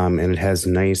 and it has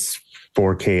nice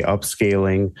 4K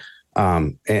upscaling,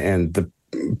 and the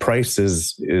price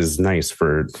is nice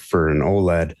for an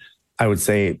OLED. I would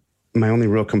say my only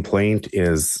real complaint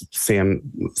is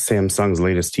Samsung's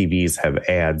latest TVs have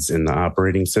ads in the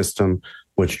operating system,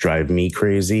 which drive me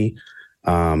crazy.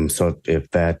 So if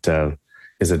that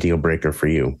is a deal breaker for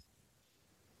you.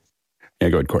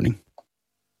 Yeah, go ahead, Courtney.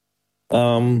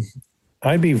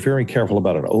 I'd be very careful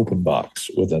about an open box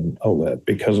with an OLED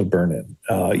because of burn-in.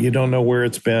 You don't know where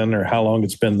it's been or how long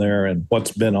it's been there and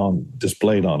what's been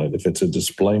displayed on it. If it's a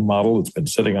display model, it's been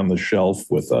sitting on the shelf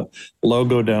with a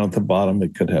logo down at the bottom.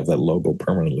 It could have that logo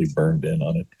permanently burned in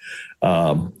on it.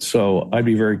 So I'd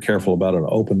be very careful about an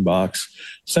open box.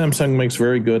 Samsung makes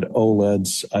very good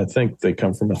OLEDs. I think they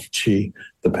come from LG,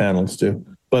 the panels do.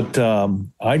 But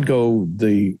I'd go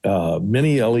the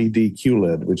mini LED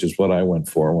QLED, which is what I went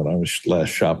for when I was last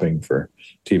shopping for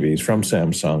TVs from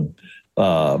Samsung,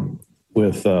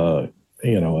 with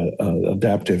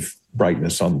adaptive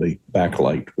brightness on the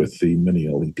backlight with the mini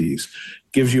LEDs.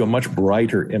 Gives you a much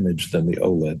brighter image than the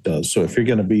OLED does. So if you're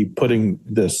going to be putting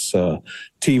this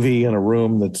TV in a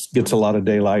room that gets a lot of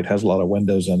daylight, has a lot of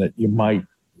windows in it, you might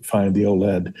find the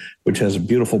OLED, which has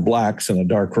beautiful blacks in a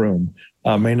dark room,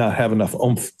 may not have enough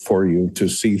oomph for you to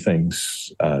see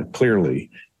things clearly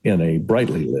in a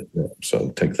brightly lit room. So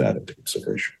take that into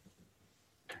consideration.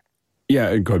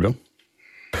 Yeah, go ahead, Bill.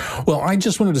 Well, I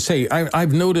just wanted to say,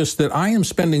 I've noticed that I am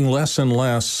spending less and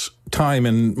less time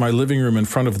in my living room in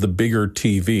front of the bigger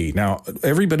TV. Now,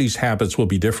 everybody's habits will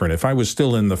be different. If I was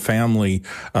still in the family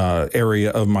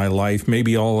area of my life,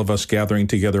 maybe all of us gathering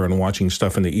together and watching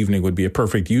stuff in the evening would be a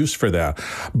perfect use for that.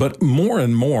 But more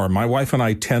and more, my wife and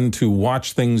I tend to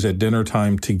watch things at dinner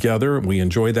time together. We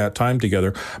enjoy that time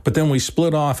together, but then we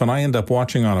split off and I end up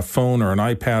watching on a phone or an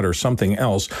iPad or something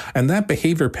else. And that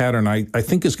behavior pattern, I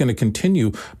think, is going to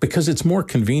continue because it's more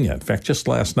convenient. In fact, just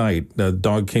last night, the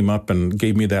dog came up and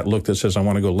gave me that look that says, I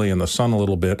want to go lay in the sun a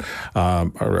little bit,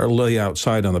 or lay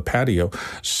outside on the patio.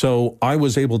 So I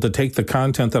was able to take the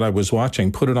content that I was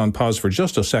watching, put it on pause for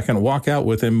just a second, walk out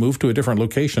with him, move to a different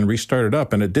location, restart it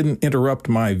up, and it didn't interrupt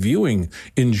my viewing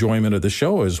enjoyment of the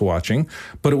show I was watching,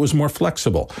 but it was more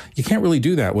flexible. You can't really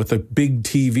do that with a big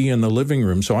TV in the living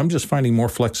room, so I'm just finding more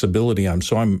flexibility. I'm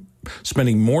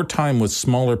spending more time with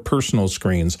smaller personal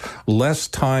screens, less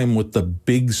time with the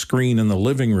big screen in the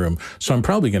living room. So I'm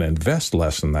probably going to invest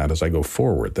less in that as I go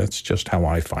forward. That's just how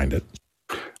I find it.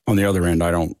 On the other end,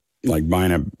 I don't like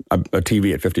buying a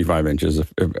TV at 55 inches.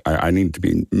 If I need to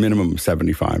be minimum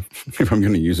 75 if I'm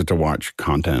going to use it to watch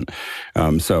content.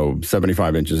 So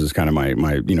 75 inches is kind of my,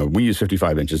 we use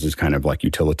 55 inches as kind of like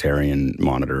utilitarian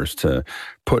monitors to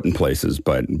put in places,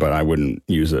 but I wouldn't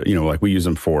use it, like we use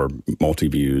them for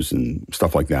multi-views and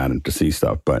stuff like that and to see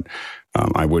stuff. But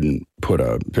I wouldn't put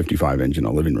a 55 inch in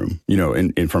a living room,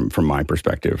 from my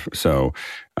perspective. So,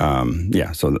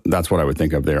 so that's what I would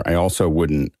think of there. I also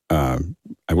wouldn't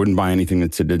buy anything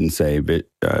that didn't say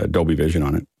Dolby Vision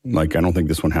on it. Like, I don't think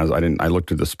this one has, I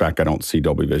looked at the spec, I don't see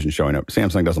Dolby Vision showing up.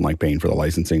 Samsung doesn't like paying for the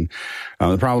licensing.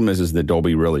 The problem is that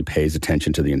Dolby really pays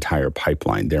attention to the entire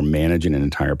pipeline. They're managing an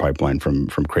entire pipeline from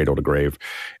cradle to grave.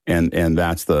 And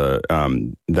that's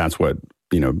what,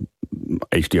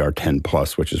 HDR10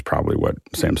 Plus, which is probably what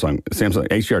Samsung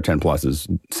HDR10 Plus is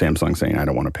Samsung saying, I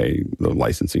don't want to pay the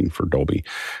licensing for Dolby.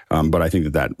 But I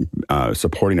think that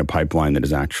supporting a pipeline that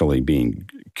is actually being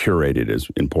curated is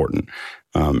important,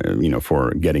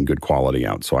 for getting good quality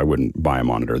out. So I wouldn't buy a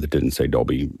monitor that didn't say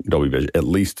Dolby Vision, at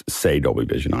least say Dolby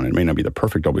Vision on it. It may not be the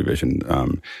perfect Dolby Vision.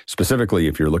 Specifically,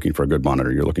 if you're looking for a good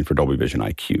monitor, you're looking for Dolby Vision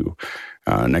IQ.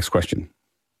 Next question.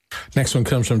 Next one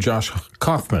comes from Josh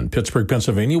Kaufman, Pittsburgh,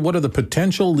 Pennsylvania. What are the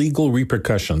potential legal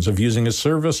repercussions of using a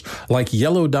service like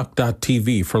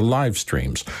YellowDuck.tv for live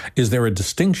streams? Is there a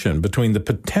distinction between the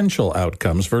potential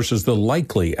outcomes versus the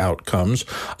likely outcomes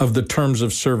of the terms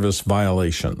of service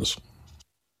violations?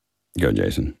 Go,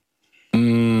 Jason.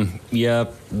 Yeah,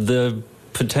 the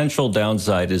potential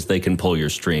downside is they can pull your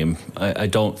stream. I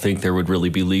don't think there would really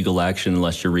be legal action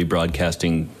unless you're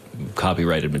rebroadcasting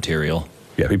copyrighted material.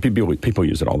 Yeah, people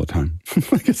use it all the time.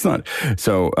 It's not.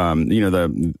 So,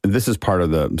 this is part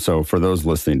of so for those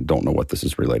listening don't know what this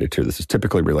is related to, this is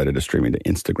typically related to streaming to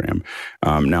Instagram.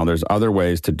 Now, there's other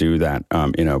ways to do that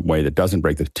in a way that doesn't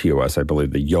break the TOS. I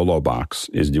believe the YOLO box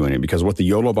is doing it, because what the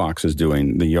YOLO box is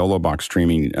doing, the YOLO box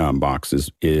streaming box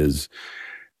is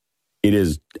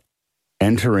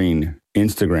entering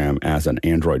Instagram as an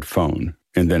Android phone.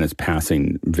 And then it's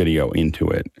passing video into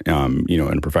it, in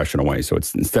a professional way. So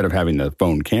it's, instead of having the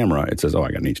phone camera, it says, oh,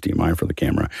 I got an HDMI for the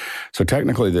camera. So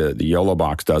technically the YOLO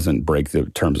box doesn't break the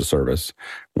terms of service.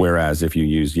 Whereas if you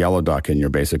use YellowDuck and you're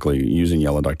basically using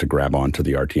YellowDuck to grab onto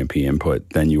the RTMP input,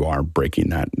 then you are breaking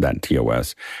that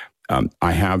TOS.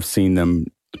 I have seen them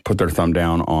put their thumb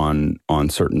down on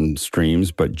certain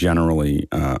streams, but generally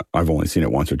I've only seen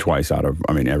it once or twice out of,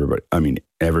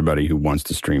 everybody who wants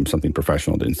to stream something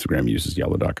professional to Instagram uses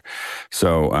YellowDuck.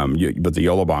 So, but the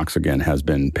YOLO box, again, has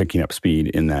been picking up speed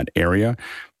in that area.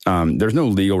 There's no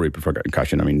legal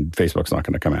repercussion. Facebook's not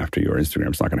going to come after you, or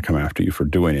Instagram's not going to come after you for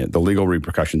doing it. The legal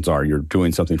repercussions are you're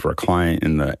doing something for a client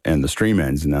and the stream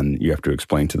ends, and then you have to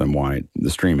explain to them why the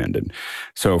stream ended.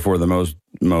 So for the most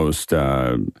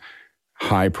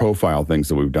high-profile things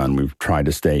that we've done, we've tried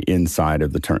to stay inside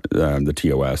of the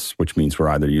TOS, which means we're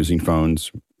either using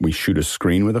phones. We shoot a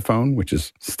screen with a phone, which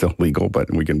is still legal,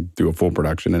 but we can do a full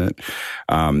production in it.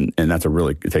 And that's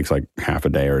it takes like half a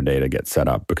day or a day to get set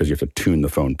up, because you have to tune the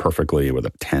phone perfectly with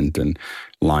a tent and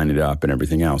line it up and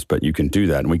everything else. But you can do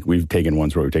that. And we've taken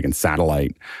ones where we've taken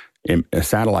satellite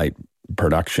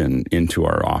production into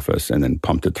our office and then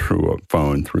pumped it through a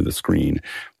phone through the screen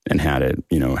and had it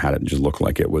just look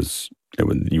like it was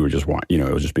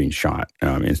just being shot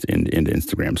into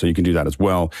Instagram. So you can do that as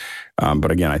well.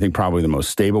 But again, I think probably the most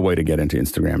stable way to get into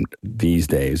Instagram these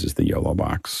days is the YOLO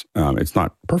box. It's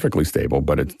not perfectly stable,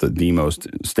 but it's the most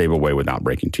stable way without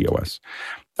breaking TOS.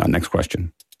 Next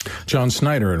question. John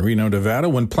Snyder in Reno, Nevada.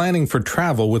 When planning for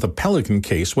travel with a Pelican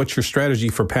case, what's your strategy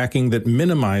for packing that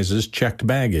minimizes checked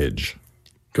baggage?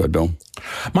 Go ahead, Bill.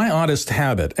 My oddest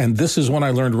habit, and this is one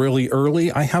I learned really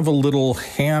early, I have a little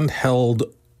handheld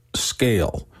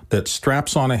scale that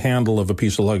straps on a handle of a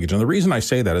piece of luggage. And the reason I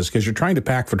say that is because you're trying to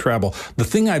pack for travel. The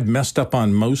thing I've messed up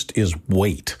on most is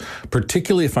weight,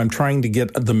 particularly if I'm trying to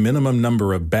get the minimum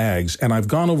number of bags. And I've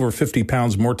gone over 50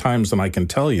 pounds more times than I can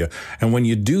tell you. And when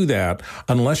you do that,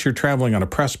 unless you're traveling on a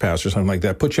press pass or something like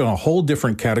that, puts you in a whole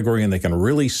different category, and they can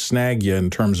really snag you in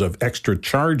terms of extra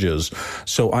charges.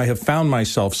 So I have found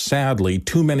myself, sadly,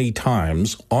 too many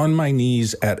times on my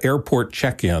knees at airport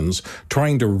check-ins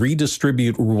trying to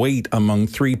redistribute weight among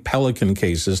 3 Pelican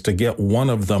cases to get one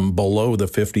of them below the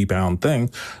 50-pound thing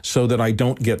so that I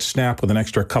don't get snapped with an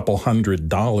extra couple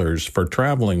 $100 for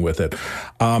traveling with it.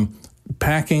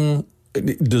 Packing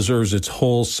deserves its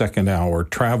whole second hour.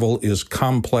 Travel is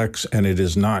complex, and it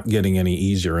is not getting any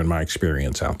easier in my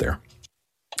experience out there.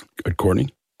 Good, Courtney?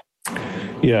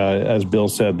 Yeah, as Bill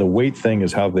said, the weight thing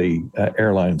is how the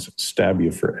airlines stab you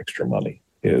for extra money.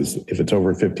 Is if it's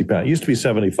over 50 pounds. It used to be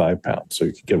 75 pounds, so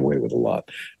you could get away with a lot.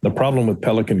 The problem with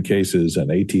Pelican cases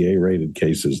and ATA-rated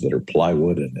cases that are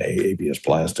plywood and ABS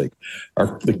plastic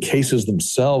are the cases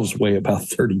themselves weigh about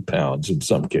 30 pounds in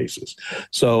some cases.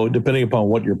 So depending upon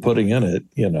what you're putting in it,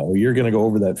 you're going to go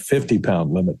over that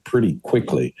 50-pound limit pretty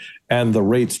quickly, and the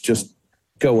rates just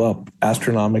go up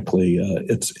astronomically.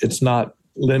 It's not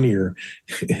linear.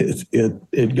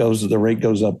 The rate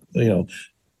goes up,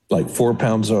 like 4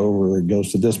 pounds over, it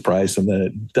goes to this price, and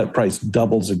then that price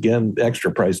doubles again, the extra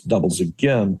price doubles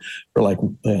again for like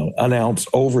an ounce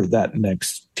over that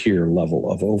next tier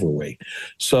level of overweight.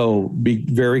 So be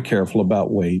very careful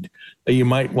about weight. You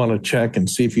might want to check and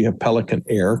see if you have Pelican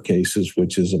Air cases,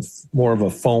 which is more of a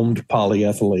foamed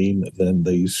polyethylene than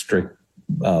the strict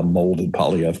molded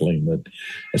polyethylene.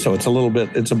 So it's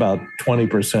it's about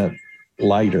 20%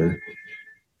 lighter.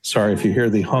 Sorry if you hear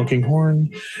the honking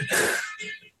horn.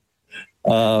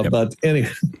 Yep. But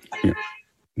anyway,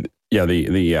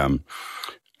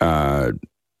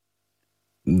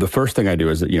 the first thing I do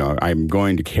is that, I'm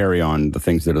going to carry on the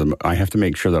things that I have to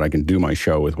make sure that I can do my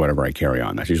show with whatever I carry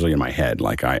on. That's usually in my head.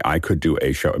 Like I could do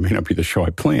a show. It may not be the show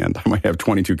I planned. I might have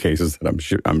 22 cases that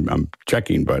I'm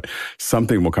checking, but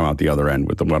something will come out the other end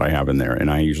with what I have in there.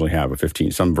 And I usually have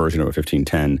some version of a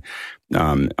 1510.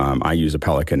 I use a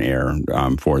Pelican Air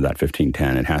for that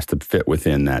 1510. It has to fit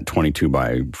within that 22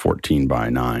 by 14 by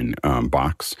 9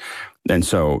 box. And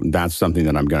so that's something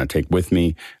that I'm going to take with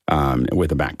me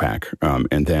with a backpack.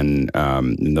 And then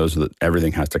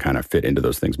everything has to kind of fit into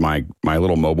those things. My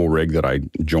little mobile rig that I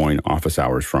join office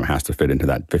hours from has to fit into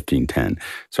that 1510.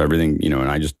 So everything,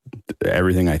 and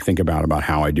everything I think about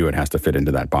how I do it has to fit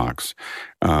into that box.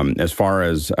 As far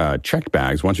as check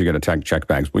bags, once you get a check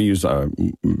bags, we use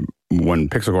when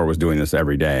Pixelcore was doing this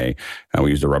every day, we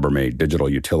used a Rubbermaid digital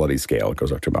utility scale. It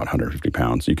goes up to about 150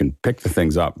 pounds. So you can pick the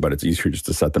things up, but it's easier just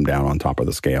to set them down on top of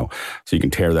the scale. So you can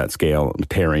tear that scale.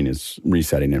 Tearing is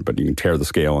resetting it, but you can tear the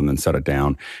scale and then set it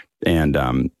down. And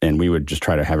we would just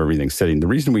try to have everything sitting. The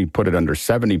reason we put it under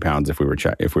 70 pounds if we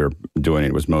were doing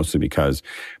it was mostly because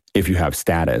if you have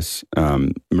status,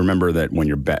 remember that when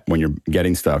you're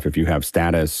getting stuff, if you have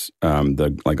status,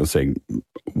 let's say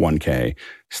 1K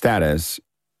status,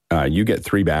 you get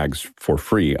 3 bags for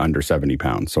free under 70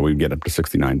 pounds. So we get up to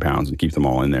 69 pounds and keep them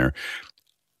all in there.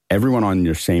 Everyone on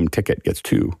your same ticket gets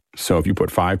 2. So if you put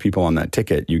 5 people on that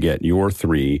ticket, you get your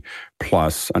 3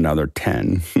 plus another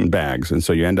 10 bags. And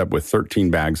so you end up with 13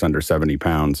 bags under 70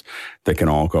 pounds that can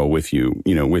all go with you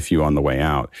on the way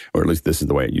out, or at least this is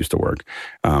the way it used to work.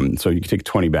 So you could take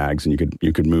 20 bags and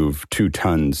you could move 2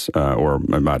 tons or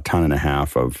about a ton and a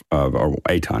half or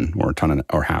a ton or a ton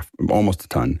or half, almost a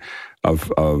ton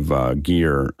of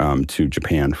gear to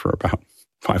Japan for about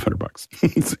 $500.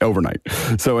 It's overnight.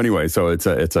 So anyway,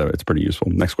 it's pretty useful.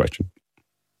 Next question.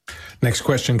 Next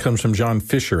question comes from John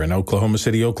Fisher in Oklahoma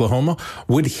City, Oklahoma.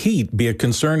 Would heat be a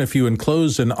concern if you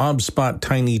enclose an OBSBOT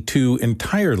Tiny 2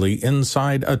 entirely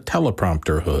inside a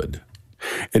teleprompter hood?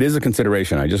 It is a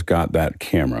consideration. I just got that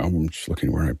camera. I'm just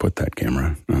looking where I put that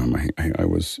camera. We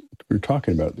were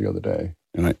talking about it the other day.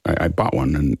 And I bought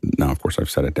one, and now, of course, I've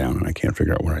set it down, and I can't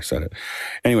figure out where I set it.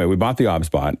 Anyway, we bought the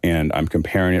OBSBOT, and I'm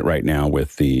comparing it right now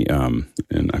with the, and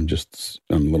I'm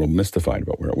a little mystified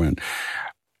about where it went.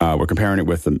 We're comparing it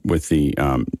with the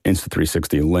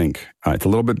Insta360 Link. It's a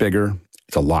little bit bigger.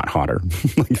 It's a lot hotter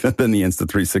than the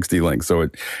Insta360 Link. So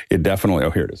it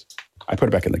definitely, here it is. I put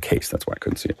it back in the case. That's why I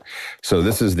couldn't see it. So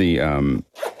this is the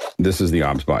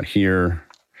OBSBOT here.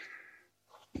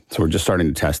 So we're just starting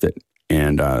to test it.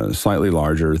 and slightly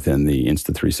larger than the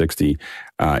Insta360.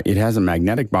 It has a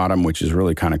magnetic bottom, which is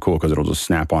really kind of cool because it'll just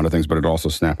snap onto things, but it'll also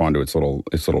snap onto its little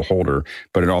holder.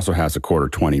 But it also has a quarter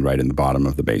 20 right in the bottom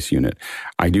of the base unit.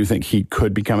 I do think heat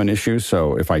could become an issue.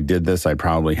 So if I did this, I'd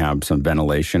probably have some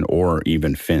ventilation or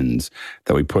even fins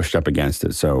that we pushed up against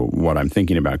it. So what I'm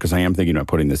thinking about, because I am thinking about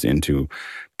putting this into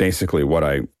basically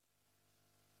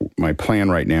my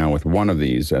plan right now with one of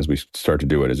these as we start to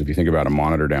do it is, if you think about a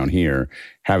monitor down here,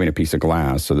 having a piece of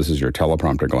glass, so this is your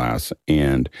teleprompter glass,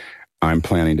 and I'm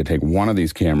planning to take one of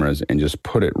these cameras and just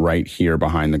put it right here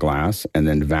behind the glass and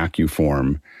then vacuum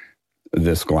form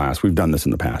this glass. We've done this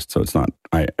in the past, so it's not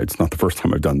the first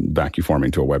time I've done vacuum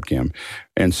forming to a webcam.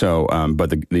 And so,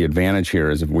 but the advantage here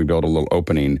is if we build a little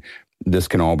opening, this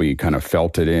can all be kind of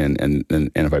felted in, and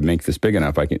if I make this big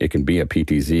enough, it can be a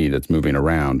PTZ that's moving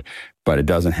around, but it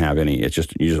doesn't have any. It's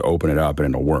just, you just open it up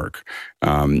and it'll work.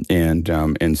 And then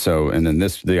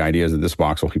the idea is that this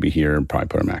box will be here, and probably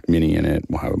put a Mac Mini in it.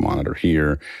 We'll have a monitor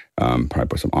here, probably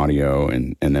put some audio,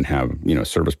 and then have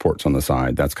service ports on the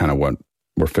side. That's kind of what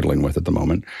we're fiddling with at the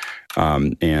moment.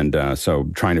 So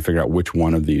trying to figure out which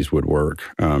one of these would work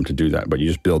to do that. But you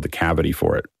just build the cavity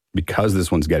for it. Because this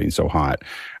one's getting so hot,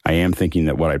 I am thinking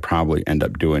that what I probably end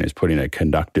up doing is putting a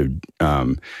conductive,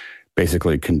 not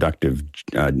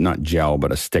gel,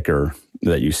 but a sticker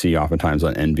that you see oftentimes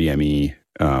on NVMe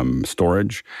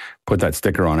storage. Put that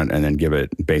sticker on it and then give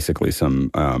it basically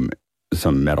some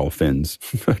metal fins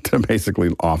to basically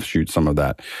offshoot some of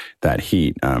that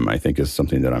heat. I think is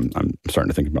something that I'm starting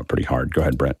to think about pretty hard. Go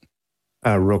ahead, Brett.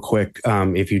 Real quick,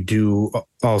 if you do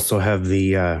also have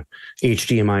the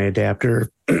HDMI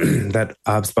adapter that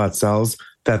OBSBot sells,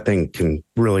 that thing can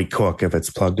really cook if it's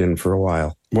plugged in for a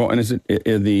while. Well, and but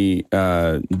the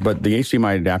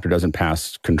HDMI adapter doesn't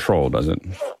pass control, does it?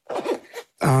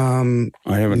 I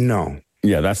haven't. No.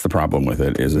 Yeah, that's the problem with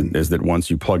it. Is that once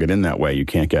you plug it in that way, you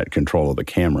can't get control of the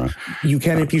camera. You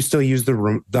can if you still use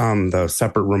the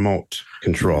separate remote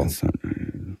control,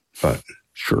 but.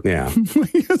 Sure. Yeah.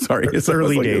 Sorry. It's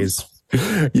early days.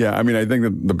 Yeah. I mean, I think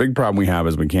that the big problem we have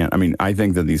is I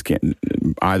think that these can't,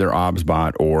 either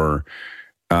OBSBot or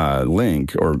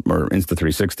Link or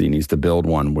Insta360 needs to build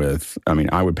one with,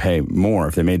 I would pay more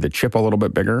if they made the chip a little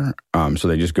bit bigger. So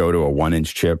they just go to a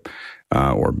 1-inch chip,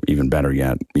 or even better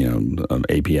yet, an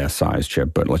APS size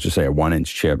chip, but let's just say a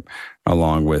 1-inch chip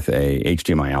along with a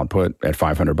HDMI output at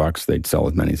 $500, they'd sell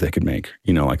as many as they could make,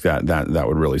 like that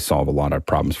would really solve a lot of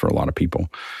problems for a lot of people.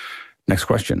 Next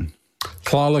question.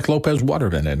 Tlaloc Lopez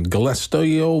Waterman in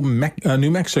Galestoyo,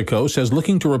 New Mexico says,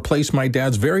 looking to replace my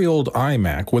dad's very old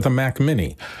iMac with a Mac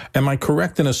Mini. Am I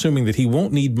correct in assuming that he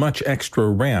won't need much extra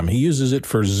RAM? He uses it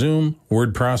for Zoom,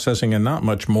 word processing, and not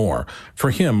much more. For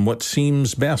him, what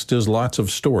seems best is lots of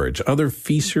storage. Other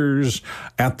features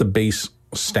at the base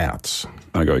stats.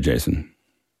 I'll go with Jason.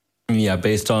 Yeah,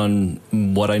 based on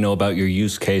what I know about your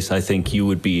use case, I think you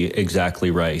would be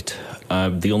exactly right.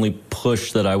 The only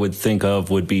push that I would think of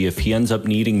would be if he ends up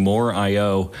needing more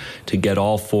I/O to get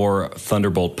all 4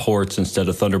 Thunderbolt ports instead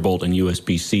of Thunderbolt and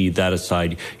USB-C. That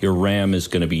aside, your RAM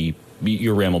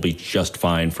will be just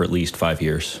fine for at least 5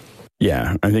 years.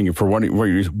 Yeah, I think for what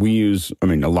we use, a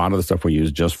lot of the stuff we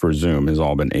use just for Zoom has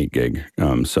all been 8 gig.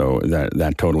 So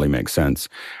that totally makes sense.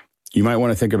 You might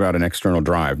want to think about an external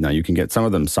drive. Now, you can get some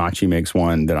of them. Saatchi makes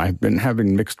one that I've been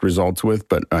having mixed results with,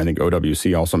 but I think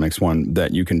OWC also makes one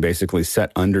that you can basically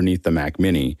set underneath the Mac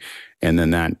Mini, and then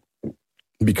that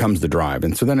becomes the drive.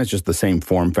 And so then it's just the same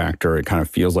form factor. It kind of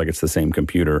feels like it's the same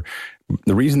computer.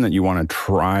 The reason that you want to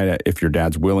try to, if your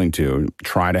dad's willing to,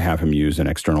 try to have him use an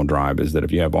external drive is that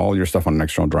if you have all your stuff on an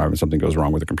external drive and something goes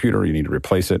wrong with the computer, you need to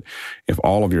replace it. If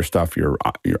all of your stuff, your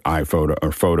iPhoto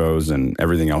or photos and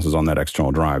everything else is on that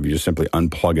external drive, you just simply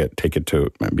unplug it, take it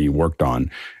to be worked on,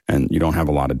 and you don't have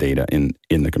a lot of data in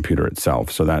the computer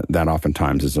itself. So that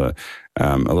oftentimes is a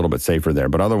little bit safer there.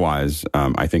 But otherwise,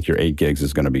 I think your 8 gigs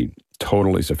is going to be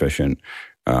totally sufficient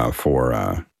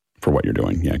for what you're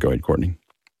doing. Yeah, go ahead, Courtney.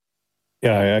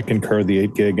 Yeah, I concur the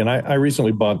 8 gig. And I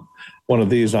recently bought one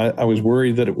of these. I was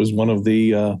worried that it was one of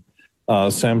the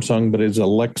Samsung, but it's a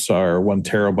Lexar 1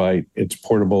 terabyte. It's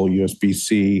portable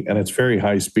USB-C, and it's very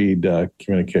high-speed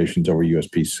communications over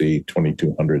USB-C,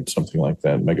 2200, something like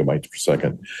that, megabytes per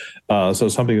second. So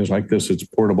something that's like this, it's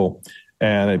portable,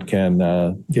 and it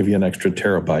can give you an extra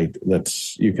terabyte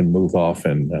that's you can move off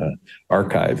and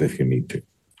archive if you need to.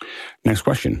 Next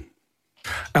question.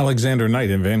 Alexander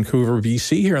Knight in Vancouver,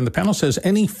 BC here on the panel says,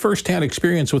 any first-hand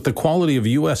experience with the quality of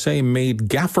USA-made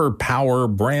Gaffer Power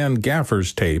brand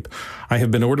gaffer's tape? I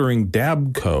have been ordering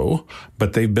Dabco,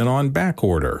 but they've been on back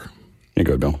order. Here you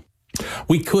go, Bill.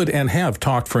 We could and have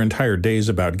talked for entire days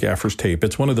about gaffer's tape.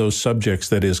 It's one of those subjects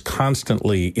that is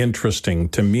constantly interesting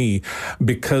to me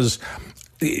because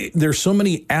there's so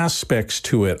many aspects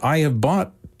to it. I have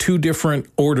bought 2 different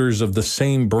orders of the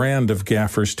same brand of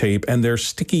gaffer's tape, and their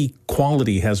sticky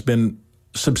quality has been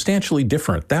substantially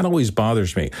different. That always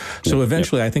bothers me. So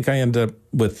eventually I think I end up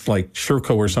with like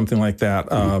Sherco or something like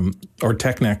that, or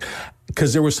Technic,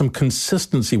 because there was some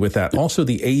consistency with that. Also,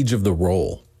 the age of the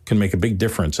roll can make a big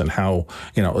difference in how,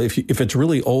 if it's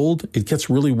really old, it gets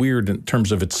really weird in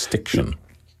terms of its stiction.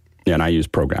 Yeah, and I use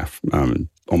ProGraph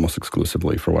almost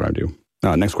exclusively for what I do.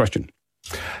 Next question.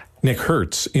 Nick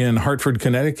Hertz in Hartford,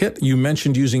 Connecticut. You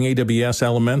mentioned using AWS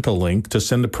Elemental Link to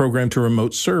send a program to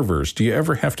remote servers. Do you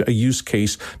ever have a use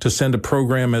case to send a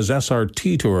program as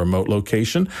SRT to a remote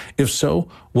location? If so,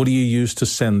 what do you use to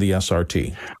send the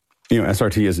SRT?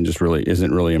 SRT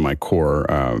isn't really in my core,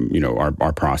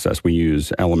 our process. We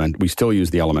still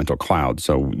use the Elemental Cloud.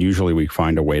 So usually we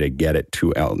find a way to get it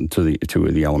to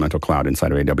the Elemental Cloud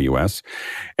inside of AWS.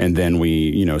 And then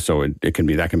that can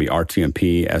be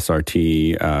RTMP,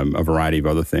 SRT, a variety of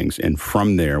other things. And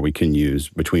from there we can use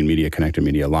between Media Connect and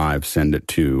Media Live, send it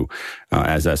to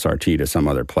as SRT to some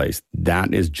other place.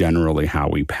 That is generally how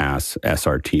we pass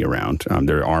SRT around.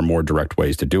 There are more direct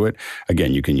ways to do it.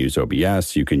 Again, you can use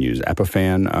OBS, you can use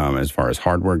Epiphan. As far as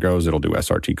hardware goes, it'll do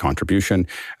SRT contribution.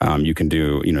 You can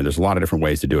do, there's a lot of different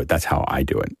ways to do it. That's how I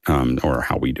do it, or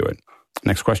how we do it.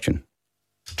 Next question.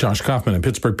 Josh Kaufman in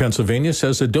Pittsburgh, Pennsylvania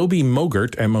says Adobe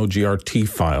Mogart, M-O-G-R-T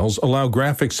files allow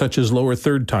graphics such as lower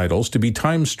third titles to be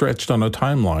time stretched on a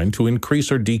timeline to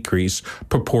increase or decrease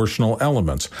proportional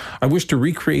elements. I wish to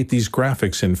recreate these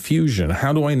graphics in Fusion.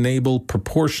 How do I enable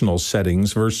proportional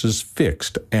settings versus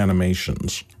fixed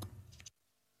animations?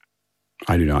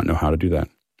 I do not know how to do that.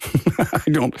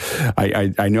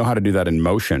 I know how to do that in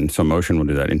Motion. So Motion will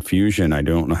do that. In Fusion, I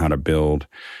don't know how to build.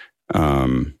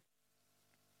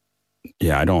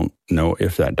 I don't know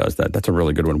if that does that. That's a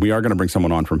really good one. We are going to bring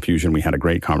someone on from Fusion. We had a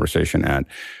great conversation at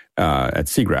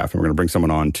SIGGRAPH, and we're going to bring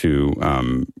someone on to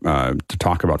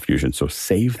talk about Fusion. So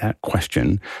save that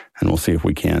question, and we'll see if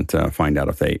we can't find out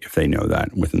if they know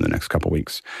that within the next couple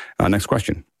weeks. Next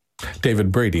question.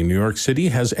 David Brady, New York City.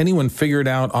 Has anyone figured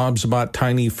out OBSBot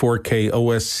Tiny 4K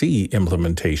OSC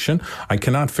implementation? I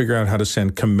cannot figure out how to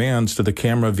send commands to the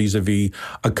camera vis-a-vis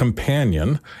a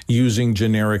companion using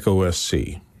generic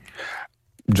OSC.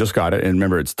 Just got it. And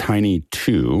remember, it's Tiny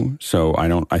 2. So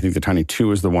I think the Tiny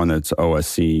 2 is the one that's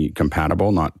OSC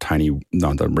compatible, not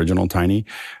the original Tiny.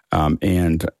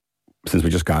 And since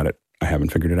we just got it, I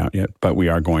haven't figured it out yet, but we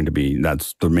are going to be.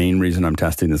 That's the main reason I'm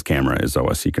testing this camera is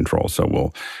OSC control. So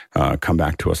we'll come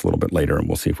back to us a little bit later and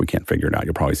we'll see if we can't figure it out.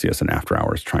 You'll probably see us in after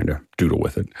hours trying to doodle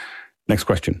with it. Next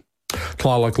question.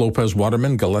 Tlaloc Lopez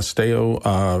Waterman,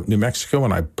 Galisteo, New Mexico,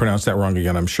 and I pronounced that wrong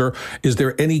again, I'm sure. Is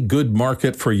there any good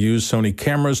market for used Sony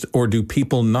cameras, or do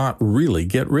people not really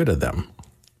get rid of them?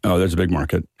 Oh, there's a big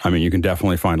market. I mean, you can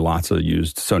definitely find lots of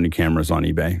used Sony cameras on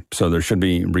eBay. So there should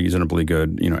be reasonably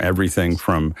good, everything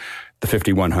from the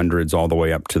 5100s all the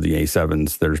way up to the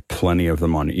A7s. There's plenty of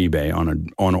them on eBay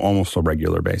on almost a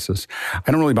regular basis.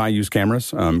 I don't really buy used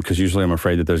cameras because usually I'm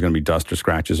afraid that there's going to be dust or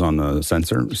scratches on the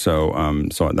sensor. So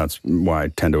that's why I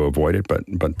tend to avoid it.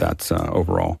 But that's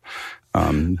overall,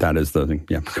 that is the thing.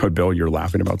 Yeah. Go, Bill, you're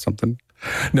laughing about something.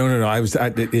 No.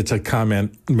 It's a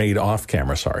comment made off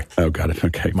camera. Sorry. Oh, got it.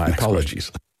 Okay. My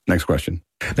apologies. Next question.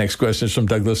 Next question is from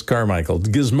Douglas Carmichael.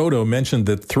 Gizmodo mentioned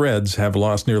that Threads have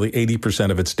lost nearly 80%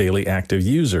 of its daily active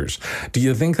users. Do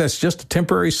you think that's just a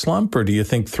temporary slump, or do you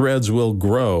think Threads will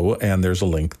grow? And there's a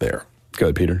link there. Go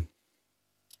ahead, Peter.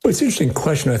 Well, it's an interesting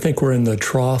question. I think we're in the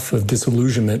trough of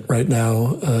disillusionment right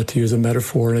now, to use a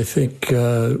metaphor. And I think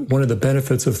one of the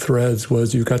benefits of Threads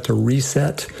was you got to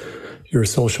reset your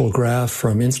social graph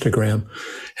from Instagram.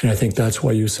 And I think that's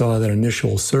why you saw that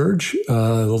initial surge.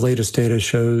 The latest data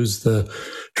shows the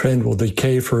trend will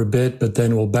decay for a bit, but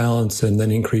then will balance and then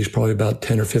increase probably about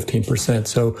 10 or 15%.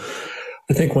 So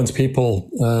I think once people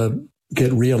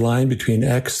get realigned between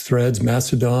X, Threads,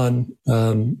 Mastodon,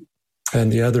 and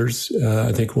the others,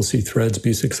 I think we'll see Threads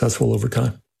be successful over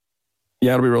time.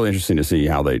 Yeah, it'll be really interesting to see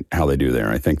how they do there.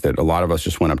 I think that a lot of us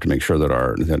just went up to make sure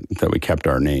that we kept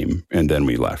our name, and then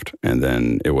we left, and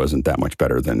then it wasn't that much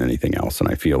better than anything else.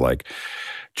 And I feel like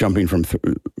jumping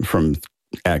from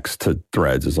X to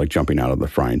Threads is like jumping out of the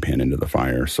frying pan into the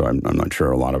fire. So I'm not sure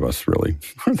a lot of us really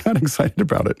are that excited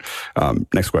about it.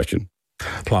 Next question.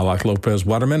 Tlaloc Lopez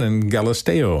Waterman in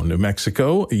Galisteo, New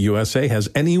Mexico, USA. Has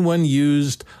anyone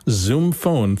used Zoom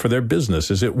Phone for their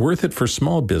business? Is it worth it for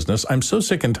small business? I'm so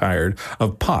sick and tired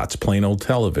of POTS, plain old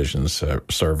television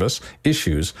service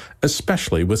issues,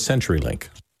 especially with CenturyLink.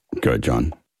 Go ahead,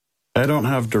 John. I don't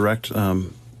have direct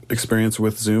experience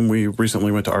with Zoom. We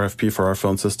recently went to RFP for our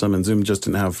phone system, and Zoom just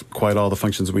didn't have quite all the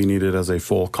functions we needed as a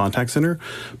full contact center.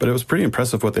 But it was pretty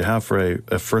impressive what they have for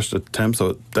a first attempt, so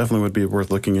it definitely would be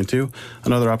worth looking into.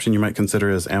 Another option you might consider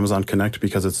is Amazon Connect,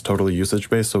 because it's totally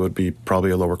usage-based, so it would be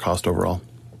probably a lower cost overall.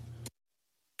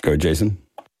 Go ahead, Jason.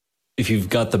 If you've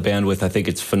got the bandwidth, I think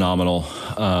it's phenomenal.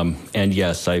 And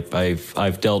yes,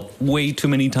 I've dealt way too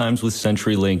many times with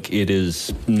CenturyLink. It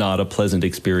is not a pleasant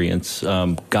experience.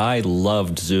 Guy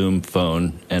loved Zoom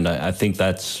Phone, and I think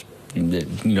that's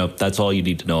all you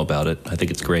need to know about it. I think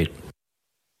it's great.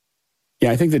 Yeah,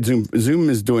 I think that Zoom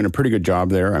is doing a pretty good job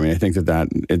there. I mean, I think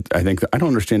I don't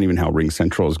understand even how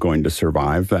RingCentral is going to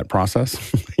survive that process.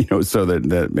 So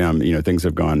that things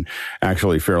have gone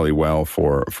actually fairly well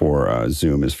for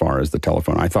Zoom as far as the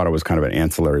telephone. I thought it was kind of an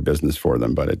ancillary business for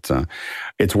them, but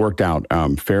it's worked out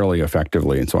fairly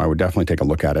effectively, and so I would definitely take a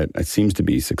look at it. It seems to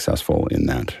be successful in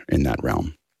that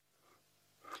realm.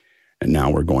 And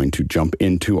now we're going to jump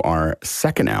into our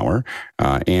second hour,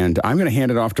 and I'm going to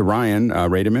hand it off to Ryan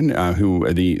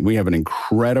Rademan, we have an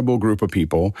incredible group of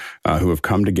people who have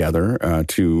come together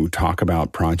to talk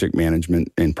about project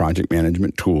management and project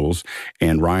management tools,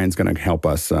 and Ryan's going to help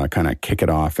us kind of kick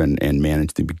it off and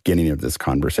manage the beginning of this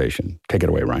conversation. Take it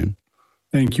away, Ryan.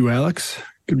 Thank you, Alex.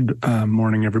 Good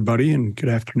morning, everybody, and good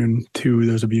afternoon to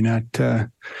those of you not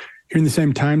here in the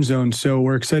same time zone. So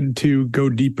we're excited to go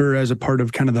deeper as a part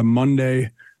of kind of the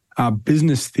Monday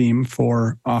business theme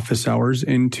for office hours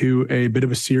into a bit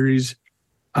of a series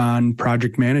on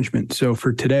project management. So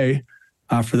for today,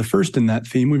 for the first in that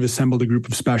theme, we've assembled a group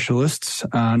of specialists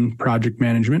on project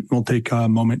management. We'll take a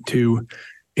moment to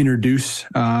introduce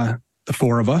the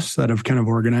four of us that have kind of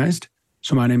organized.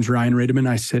 So my name's Ryan Rademan.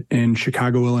 I sit in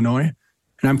Chicago, Illinois,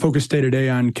 and I'm focused day-to-day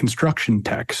on construction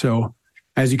tech. So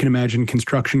as you can imagine,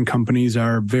 construction companies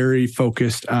are very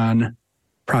focused on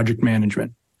project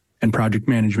management and project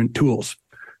management tools.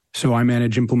 So I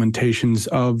manage implementations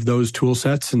of those tool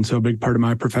sets. And so a big part of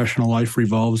my professional life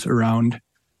revolves around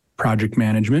project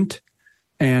management.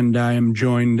 And I am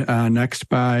joined next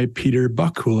by Peter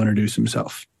Buck, who will introduce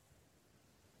himself.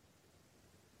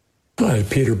 Hi,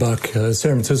 Peter Buck, San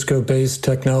Francisco-based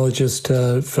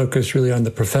technologist, focused really on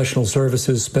the professional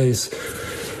services space.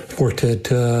 Worked at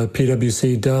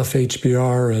PwC, Duff,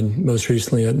 HBR, and most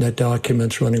recently at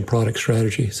NetDocuments running product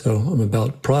strategy. So I'm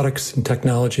about products and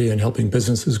technology and helping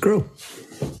businesses grow.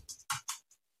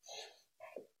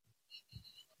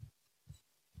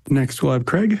 Next, we'll have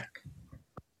Craig.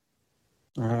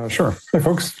 Sure. Hey,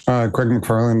 folks. Craig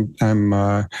McFarland. I'm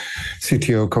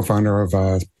CTO, co-founder of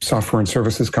a software and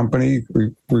services company.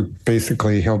 We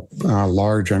basically help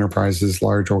large enterprises,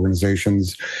 large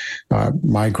organizations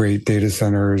migrate data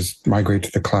centers, migrate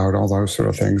to the cloud, all those sort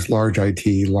of things, large IT,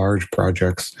 large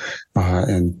projects.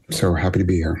 And so happy to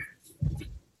be here.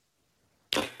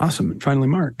 Awesome. And finally,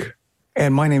 Mark.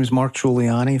 And my name is Mark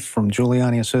Giuliani from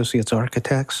Giuliani Associates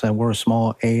Architects. We're a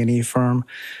small A&E firm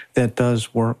that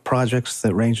does work projects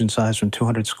that range in size from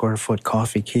 200 square foot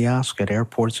coffee kiosk at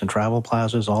airports and travel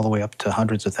plazas all the way up to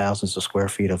hundreds of thousands of square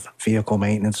feet of vehicle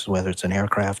maintenance, whether it's an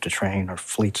aircraft, a train, or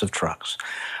fleets of trucks.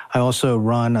 I also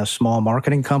run a small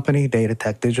marketing company, Data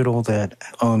Tech Digital, that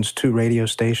owns 2 radio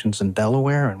stations in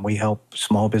Delaware, and we help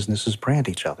small businesses brand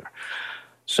each other.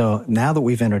 So now that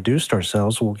we've introduced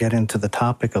ourselves, we'll get into the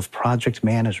topic of project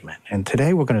management. And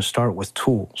today we're going to start with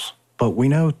tools. But we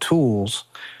know tools,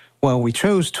 well, we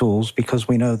chose tools because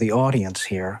we know the audience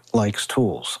here likes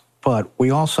tools. But we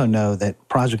also know that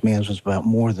project management is about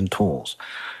more than tools.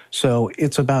 So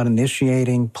it's about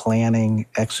initiating, planning,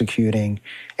 executing,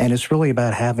 and it's really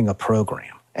about having a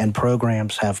program. And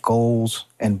programs have goals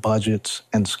and budgets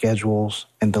and schedules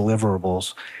and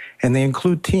deliverables. And they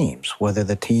include teams, whether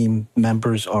the team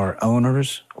members are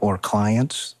owners or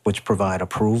clients, which provide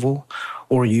approval,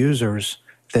 or users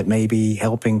that may be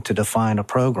helping to define a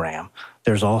program.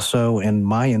 There's also, in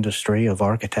my industry of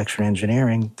architecture and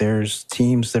engineering, there's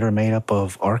teams that are made up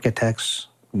of architects,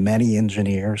 many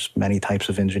engineers, many types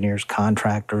of engineers,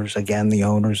 contractors, again, the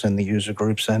owners and the user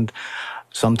groups, and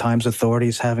sometimes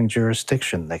authorities having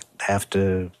jurisdiction. They have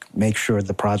to make sure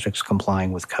the project's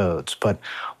complying with codes. But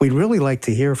we'd really like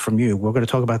to hear from you. We're going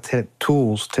to talk about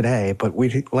tools today, but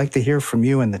we'd like to hear from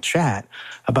you in the chat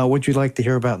about what you'd like to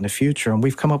hear about in the future. And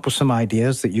we've come up with some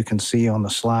ideas that you can see on the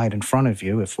slide in front of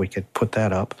you, if we could put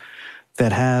that up,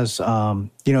 that has,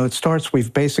 it starts,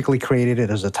 we've basically created it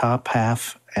as a top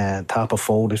half and top of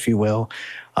fold, if you will.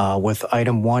 with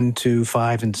item 1, 2,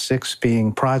 5, and 6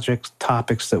 being project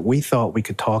topics that we thought we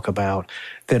could talk about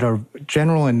that are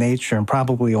general in nature and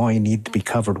probably only need to be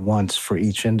covered once for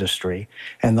each industry.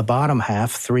 And the bottom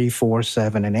half, 3, 4,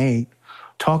 7, and 8,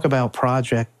 talk about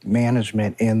project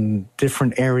management in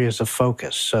different areas of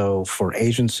focus. So for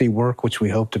agency work, which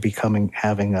we hope to be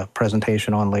having a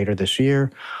presentation on later this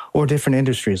year, or different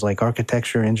industries like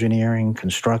architecture, engineering,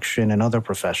 construction, and other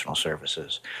professional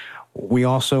services. We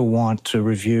also want to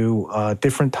review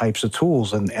different types of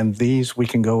tools, and these we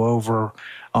can go over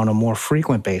on a more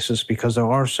frequent basis because there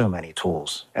are so many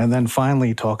tools. And then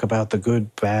finally, talk about the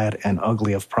good, bad, and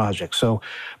ugly of projects. So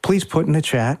please put in the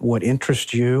chat what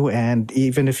interests you, and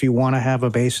even if you want to have a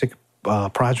basic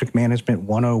Project Management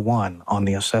 101 on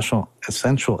the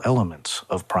essential elements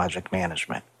of project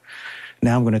management.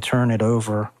 Now I'm going to turn it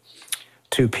over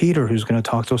to Peter, who's going to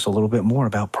talk to us a little bit more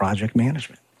about project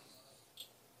management.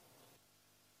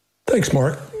 Thanks,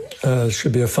 Mark.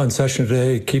 Should be a fun session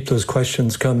today. Keep those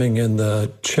questions coming in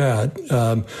the chat.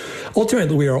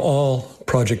 Ultimately, we are all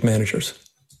project managers.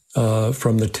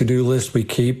 From the to-do list we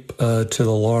keep to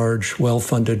the large,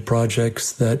 well-funded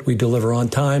projects that we deliver on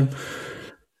time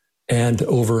and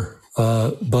over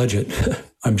budget.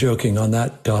 I'm joking on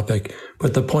that topic.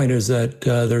 But the point is that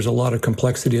there's a lot of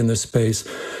complexity in this space,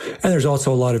 and there's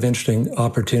also a lot of interesting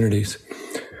opportunities.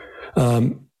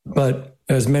 But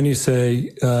as many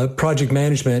say, project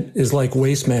management is like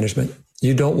waste management.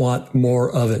 You don't want more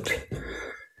of it.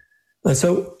 And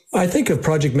so I think of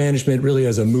project management really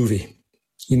as a movie.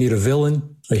 You need a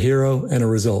villain, a hero, and a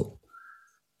result.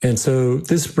 And so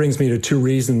this brings me to two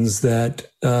reasons that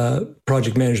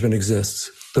project management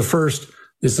exists. The first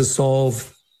is to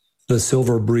solve the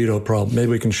silver burrito problem.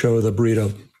 Maybe we can show the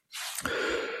burrito.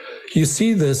 You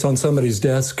see this on somebody's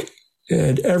desk,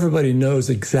 and everybody knows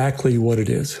exactly what it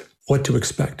is, what to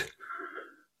expect.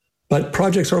 But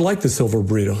projects are like the silver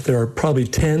burrito. There are probably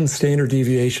 10 standard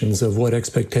deviations of what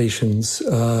expectations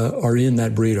are in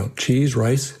that burrito. Cheese,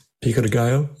 rice, pico de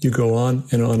gallo, you go on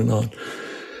and on and on.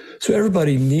 So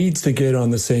everybody needs to get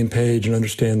on the same page and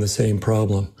understand the same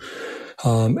problem.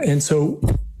 And so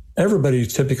everybody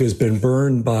typically has been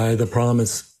burned by the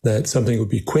promise that something would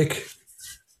be quick,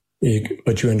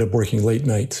 but you end up working late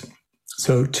nights.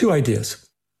 So two ideas.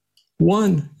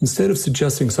 One, instead of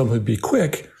suggesting something would be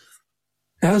quick,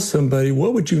 ask somebody,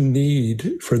 what would you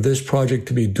need for this project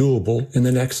to be doable in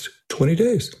the next 20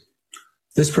 days?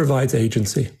 This provides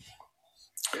agency.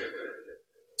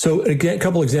 So again, a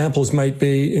couple examples might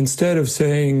be, instead of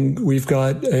saying we've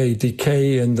got a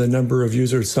decay in the number of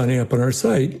users signing up on our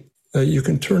site, you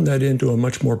can turn that into a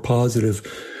much more positive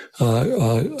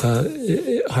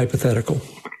hypothetical.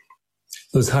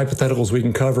 Those hypotheticals we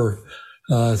can cover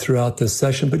throughout this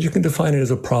session, but you can define it as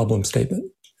a problem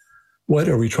statement. What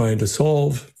are we trying to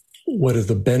solve? What are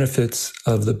the benefits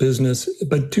of the business?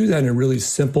 But do that in a really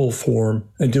simple form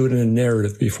and do it in a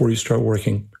narrative before you start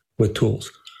working with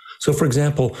tools. So for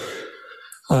example,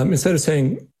 instead of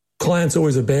saying clients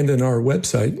always abandon our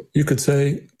website, you could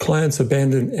say clients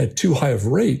abandon at too high of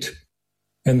rate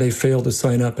and they fail to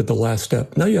sign up at the last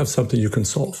step. Now you have something you can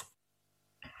solve.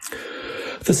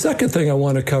 The second thing I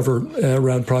want to cover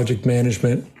around project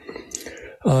management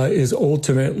is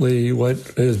ultimately what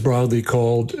is broadly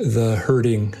called the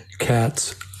herding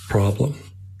cats problem.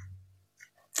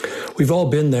 We've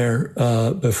all been there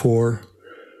before.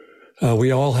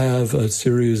 We all have a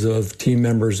series of team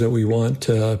members that we want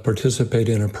to participate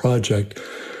in a project,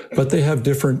 but they have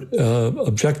different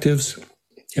objectives,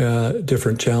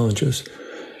 different challenges.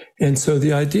 And so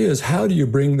the idea is, how do you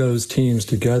bring those teams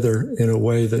together in a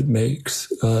way that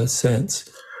makes sense?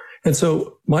 And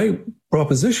so my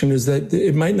proposition is that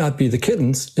it might not be the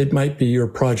kittens, it might be your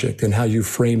project and how you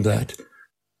frame that.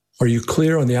 Are you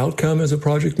clear on the outcome as a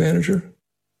project manager?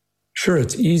 Sure,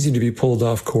 it's easy to be pulled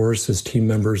off course as team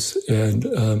members and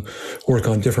work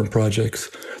on different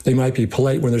projects. They might be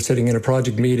polite when they're sitting in a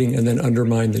project meeting and then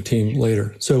undermine the team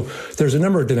later. So there's a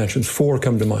number of dimensions. 4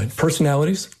 come to mind.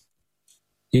 Personalities.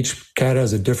 Each cat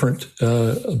has a different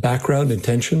background,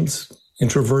 intentions,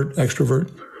 introvert,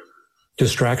 extrovert.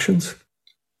 Distractions.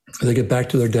 They get back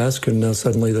to their desk and now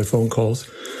suddenly their phone calls.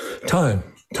 Time.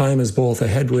 Time is both a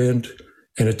headwind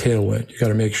and a tailwind. You got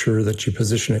to make sure that you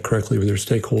position it correctly with your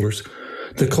stakeholders.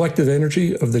 The collective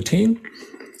energy of the team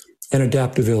and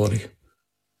adaptability.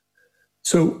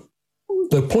 So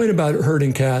the point about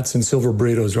herding cats and silver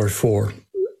burritos are 4.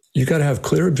 You got to have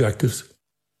clear objectives.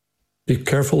 Be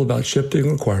careful about shifting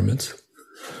requirements.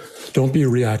 Don't be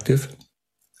reactive.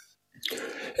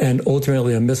 And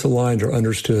ultimately a misaligned or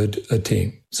understood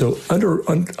team. So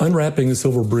unwrapping the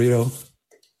silver burrito,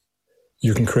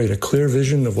 you can create a clear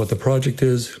vision of what the project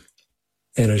is.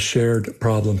 and a shared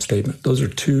problem statement. Those are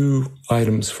 2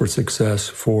 items for success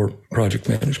for project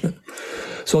management.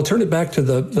 So I'll turn it back to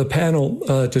the panel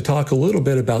to talk a little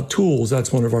bit about tools.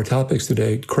 That's one of our topics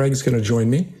today. Craig's going to join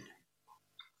me.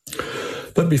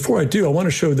 But before I do, I want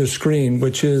to show this screen,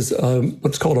 which is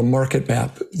what's called a market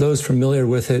map. Those familiar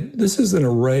with it, this is an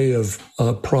array of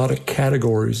product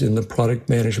categories in the product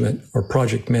management or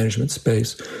project management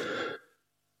space.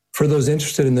 For those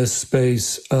interested in this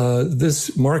space,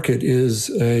 this market is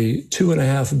a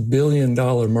 $2.5 billion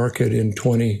market in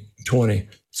 2020.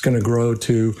 It's going to grow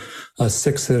to a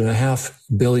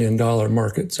 $6.5 billion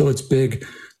market. So it's a big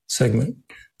segment.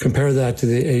 Compare that to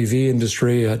the AV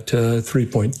industry at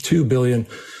 $3.2 billion.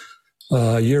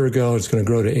 A year ago, it's going to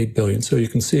grow to $8 billion. So you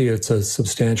can see it's a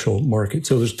substantial market.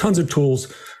 So there's tons of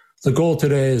tools. The goal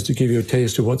today is to give you a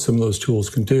taste of what some of those tools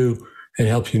can do and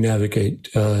help you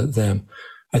navigate them.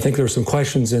 I think there are some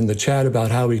questions in the chat about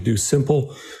how we do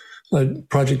simple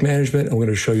project management. I'm going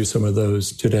to show you some of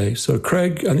those today. So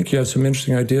Craig, I think you have some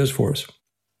interesting ideas for us.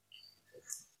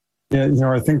 Yeah,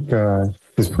 I think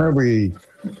there's probably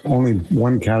only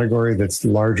one category that's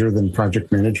larger than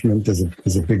project management is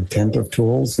a big tent of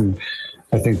tools. And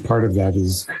I think part of that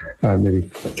is maybe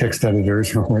text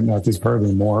editors or whatnot. There's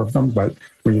probably more of them. But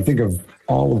when you think of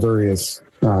all the various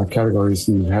categories,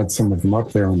 and you had some of them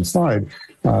up there on the slide,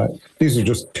 these are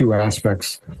just 2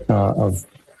 aspects of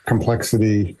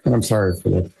complexity. And I'm sorry for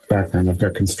the background. I've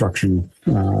got construction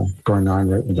going on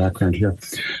right in the background here.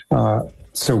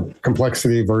 So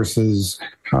complexity versus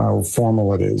how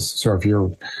formal it is. So if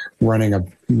you're running a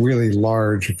really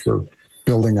large, if you're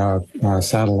building a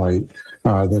satellite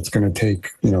that's going to take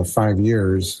 5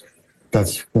 years,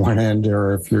 that's one end.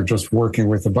 Or if you're just working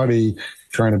with a buddy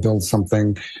trying to build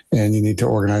something and you need to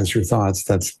organize your thoughts,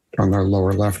 that's on the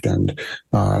lower left end.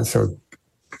 So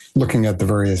looking at the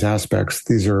various aspects,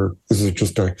 this is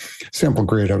just a sample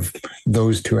grid of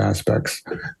those 2 aspects.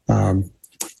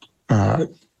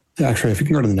 Actually, if you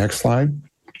can go to the next slide.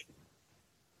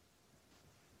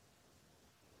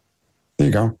 There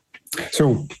you go.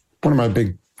 So one of my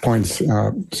big points,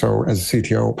 so as a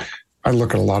CTO, I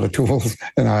look at a lot of tools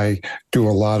and I do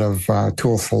a lot of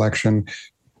tool selection.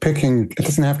 Picking, it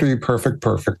doesn't have to be perfect,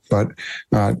 but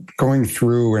going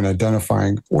through and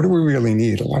identifying what do we really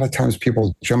need. A lot of times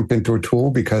people jump into a tool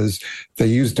because they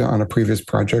used it on a previous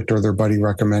project or their buddy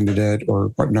recommended it or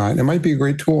whatnot. It might be a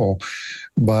great tool,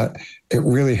 but it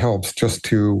really helps just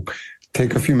to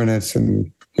take a few minutes,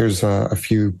 and here's a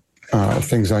few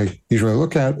things I usually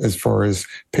look at as far as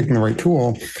picking the right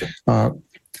tool.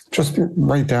 Just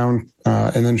write down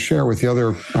and then share with the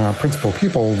other principal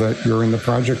people that you're in the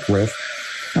project with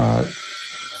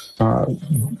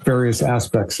various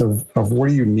aspects of what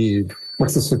do you need?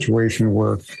 What's the situation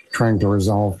we're trying to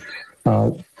resolve?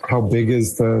 How big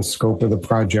is the scope of the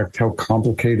project? How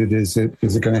complicated is it?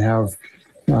 Is it going to have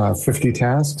 50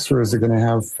 tasks or is it going to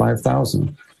have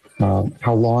 5,000?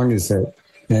 How long is it?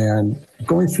 And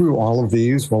going through all of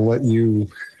these will let you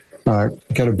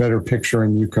get a better picture,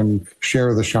 and you can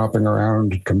share the shopping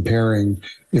around comparing.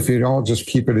 If you all just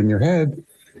keep it in your head,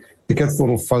 it gets a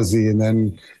little fuzzy, and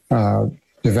then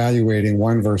evaluating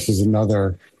one versus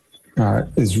another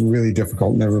is really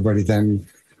difficult, and everybody then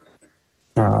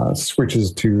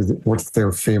switches to what's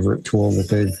their favorite tool that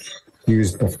they've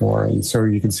used before. And so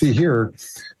you can see here,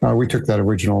 we took that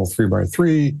original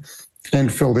 3x3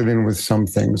 and filled it in with some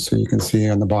things. So you can see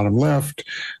on the bottom left,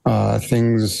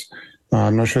 things,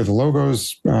 I'm not sure the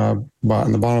logos, but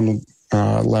on the bottom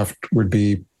left would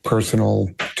be personal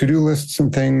to-do lists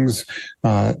and things,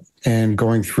 and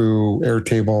going through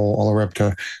Airtable all the way up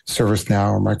to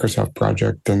ServiceNow, Microsoft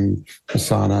Project, and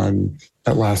Asana, and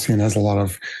Atlassian has a lot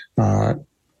of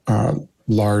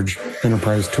large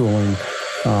enterprise tooling.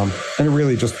 And it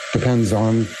really just depends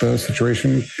on the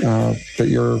situation that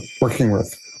you're working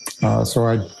with. So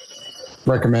I'd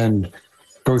recommend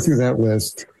go through that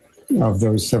list of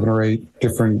those 7 or 8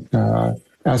 different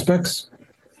aspects,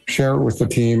 share it with the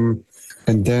team,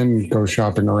 and then go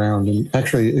shopping around. And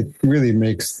actually, it really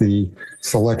makes the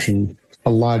selection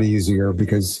a lot easier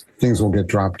because things will get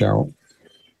dropped out.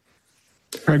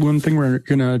 Craig, one thing we're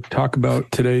going to talk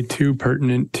about today, too,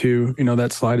 pertinent to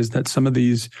that slide, is that some of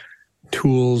these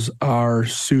tools are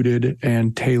suited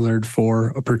and tailored for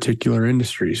a particular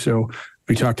industry. So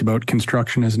we talked about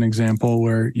construction as an example,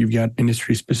 where you've got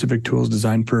industry-specific tools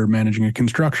designed for managing a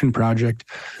construction project.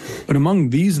 But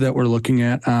among these that we're looking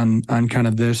at on kind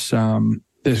of this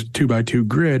 2x2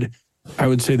 grid, I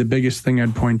would say the biggest thing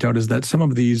I'd point out is that some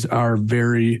of these are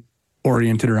very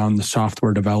oriented around the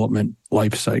software development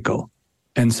lifecycle.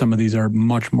 And some of these are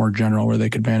much more general, where they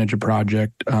could manage a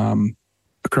project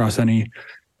across any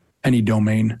any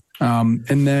domain.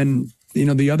 And then,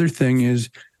 the other thing is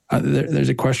there's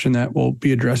a question that we'll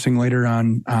be addressing later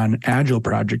on agile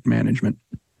project management.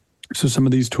 So some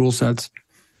of these tool sets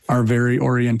are very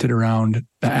oriented around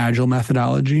the agile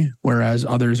methodology, whereas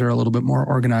others are a little bit more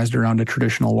organized around a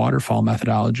traditional waterfall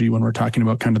methodology when we're talking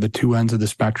about kind of the two ends of the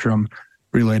spectrum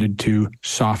related to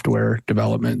software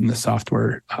development and the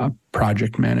software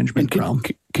project management realm.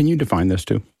 Can you define this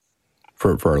too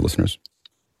for our listeners?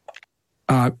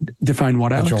 Define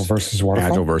what, Alex? Agile versus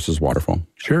waterfall? Agile versus waterfall.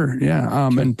 Sure, yeah.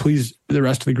 And please, the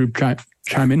rest of the group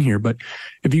chime in here. But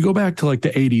if you go back to like the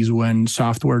 80s when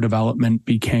software development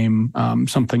became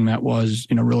something that was,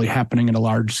 really happening at a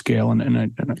large scale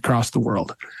and across the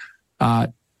world,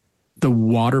 the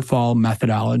waterfall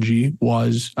methodology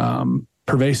was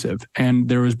pervasive. And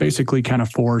there was basically kind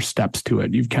of 4 steps to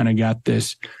it. You've kind of got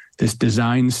this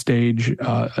design stage,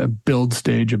 a build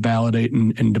stage, a validate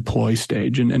and deploy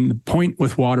stage. And the point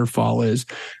with waterfall is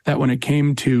that when it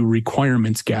came to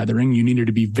requirements gathering, you needed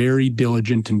to be very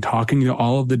diligent in talking to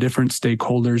all of the different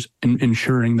stakeholders and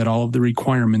ensuring that all of the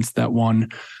requirements that one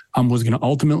was going to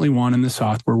ultimately want in the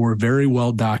software were very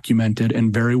well documented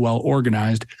and very well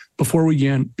organized before we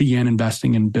began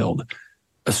investing in build.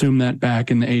 Assume that back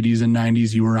in the 80s and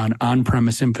 90s, you were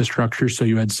on-premise infrastructure, so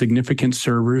you had significant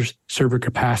server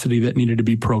capacity that needed to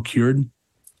be procured.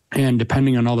 And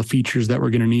depending on all the features that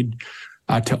we're going to need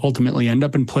to ultimately end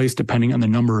up in place, depending on the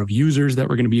number of users that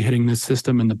were going to be hitting this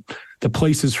system and the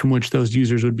places from which those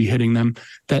users would be hitting them,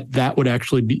 that would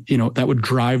actually be, that would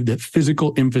drive the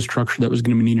physical infrastructure that was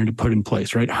going to be needed to put in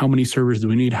place, right? How many servers do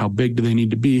we need? How big do they need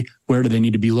to be? Where do they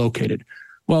need to be located?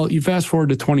 Well, you fast forward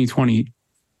to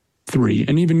 2023,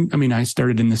 and even, I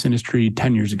started in this industry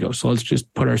 10 years ago, so let's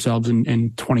just put ourselves in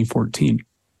 2014.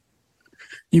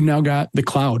 You've now got the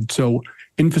cloud. So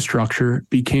infrastructure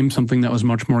became something that was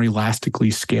much more elastically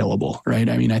scalable, right?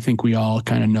 I think we all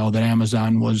kind of know that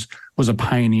Amazon was a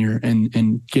pioneer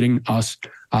in getting us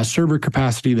server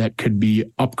capacity that could be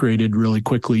upgraded really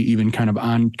quickly, even kind of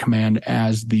on command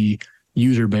as the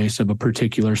user base of a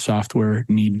particular software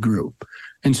need group.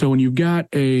 And so when you've got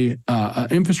a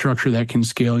infrastructure that can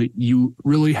scale, you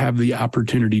really have the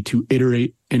opportunity to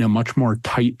iterate in a much more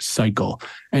tight cycle.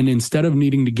 And instead of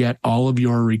needing to get all of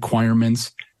your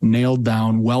requirements nailed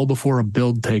down well before a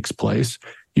build takes place,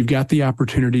 you've got the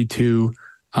opportunity to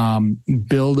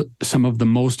build some of the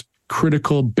most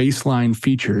critical baseline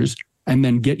features and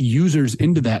then get users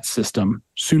into that system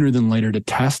sooner than later to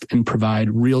test and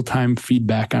provide real-time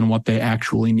feedback on what they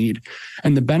actually need.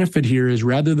 And the benefit here is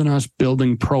rather than us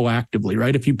building proactively,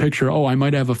 right? If you picture, I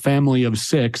might have a family of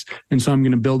 6, and so I'm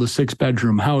going to build a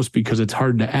 6-bedroom house because it's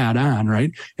hard to add on,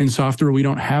 right? In software, we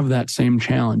don't have that same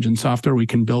challenge. In software, we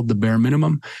can build the bare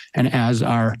minimum. And as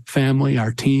our family,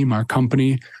 our team, our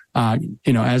company,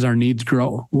 as our needs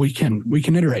grow, we can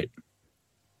iterate.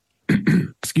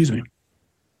 Excuse me.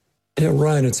 Yeah,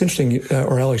 Ryan, it's interesting,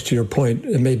 or Alex, to your point,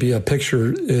 maybe a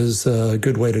picture is a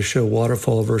good way to show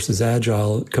waterfall versus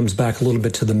agile. It comes back a little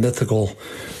bit to the mythical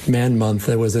man month.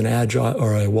 That was an agile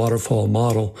or a waterfall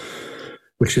model,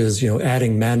 which is,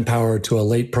 adding manpower to a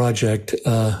late project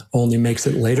only makes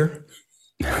it later.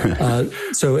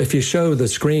 So if you show the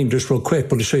screen just real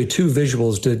quick, we'll just show you 2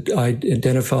 visuals to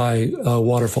identify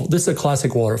waterfall. This is a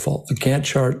classic waterfall, a Gantt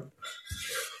chart,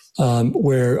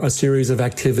 where a series of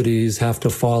activities have to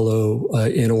follow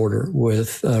in order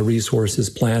with resources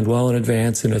planned well in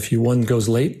advance. And if one goes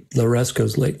late, the rest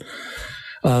goes late.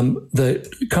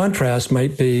 The contrast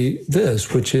might be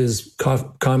this, which is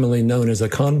commonly known as a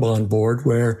Kanban board,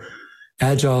 where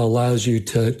Agile allows you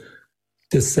to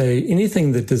say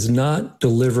anything that does not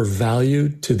deliver value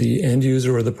to the end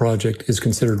user or the project is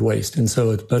considered waste. And so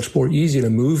it's much more easy to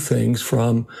move things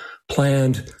from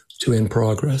planned to in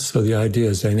progress. So the idea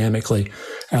is dynamically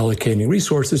allocating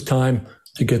resources, time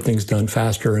to get things done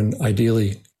faster and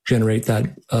ideally generate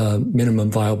that minimum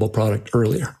viable product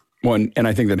earlier. Well, and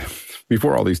I think that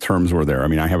before all these terms were there,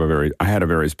 I had a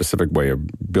very specific way of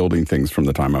building things from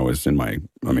the time I was in my,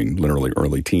 literally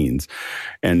early teens.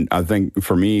 And I think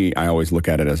for me, I always look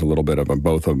at it as a little bit of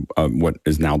both of what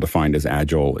is now defined as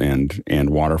agile and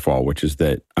waterfall, which is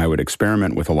that I would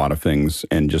experiment with a lot of things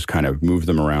and just kind of move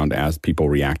them around as people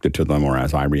reacted to them or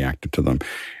as I reacted to them.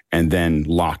 And then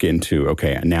lock into,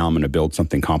 okay, now I'm going to build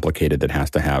something complicated that has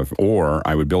to have, or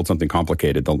I would build something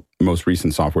complicated. The most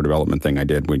recent software development thing I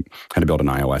did, we had to build an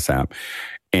iOS app.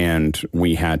 And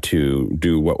we had to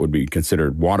do what would be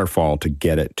considered waterfall to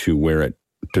get it to where it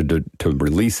to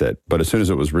release it. But as soon as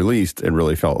it was released, it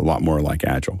really felt a lot more like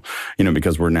Agile,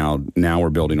 because we're now we're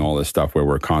building all this stuff where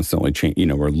we're constantly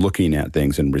we're looking at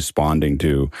things and responding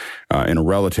to in a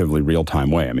relatively real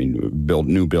time way. I mean, build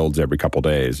new builds every couple of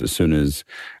days as soon as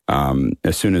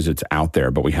it's out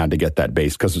there. But we had to get that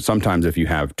base, because sometimes if you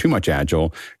have too much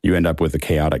Agile, you end up with a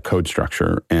chaotic code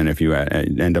structure, and if you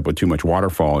end up with too much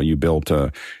waterfall, you built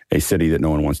a city that no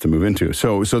one wants to move into.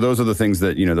 So those are the things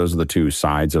that those are the two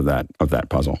sides of that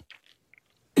puzzle.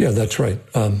 Yeah, that's right.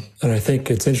 And I think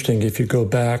it's interesting if you go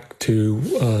back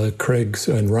to Craig's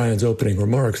and Ryan's opening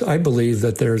remarks. I believe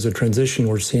that there's a transition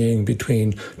we're seeing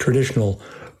between traditional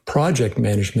project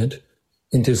management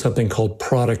into something called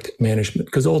product management,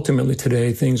 because ultimately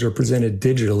today things are presented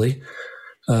digitally.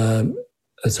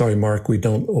 Sorry, Mark, we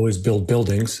don't always build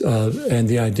buildings. And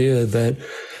the idea that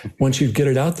once you get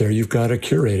it out there, you've got to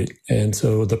curate it. And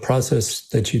so the process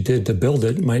that you did to build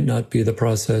it might not be the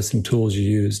process and tools you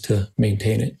use to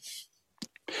maintain it.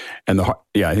 And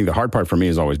I think the hard part for me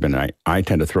has always been I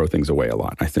tend to throw things away a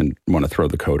lot. I want to throw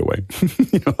the code away,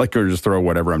 or just throw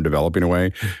whatever I'm developing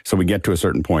away. So we get to a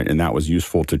certain point, and that was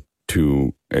useful to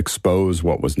expose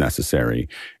what was necessary,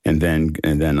 and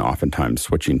then oftentimes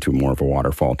switching to more of a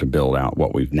waterfall to build out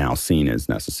what we've now seen as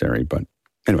necessary. But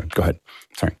anyway, go ahead.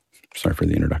 Sorry for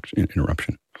the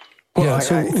interruption. Well,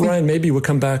 Ryan, maybe we'll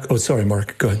come back. Oh, sorry,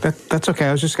 Mark. Go ahead. That's okay.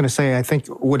 I was just going to say, I think,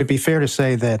 would it be fair to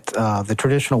say that the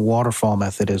traditional waterfall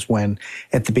method is when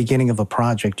at the beginning of a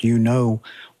project, you know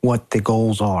what the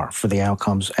goals are for the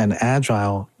outcomes, and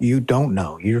Agile, you don't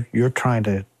know. You're trying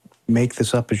to make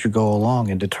this up as you go along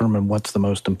and determine what's the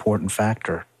most important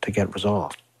factor to get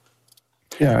resolved.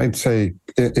 Yeah, I'd say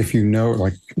if you know,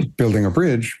 like building a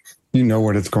bridge, you know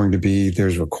what it's going to be.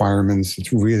 There's requirements.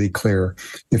 It's really clear.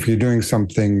 If you're doing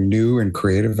something new and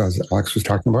creative, as Alex was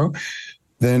talking about,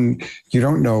 then you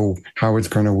don't know how it's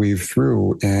going to weave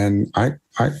through. And I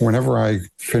whenever I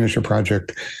finish a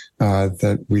project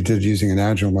that we did using an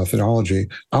Agile methodology,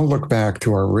 I'll look back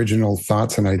to our original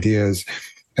thoughts and ideas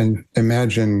and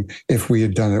imagine if we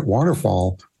had done it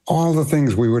waterfall, all the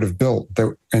things we would have built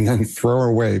and then throw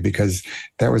away because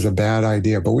that was a bad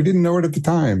idea, but we didn't know it at the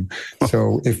time.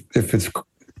 So if it's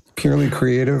purely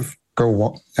creative,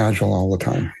 go Agile all the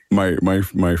time.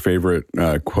 My favorite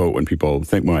quote when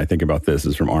I think about this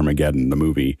is from Armageddon, the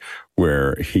movie,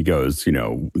 where he goes,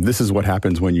 this is what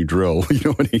happens when you drill,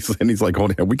 and he's like,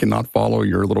 we cannot follow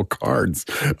your little cards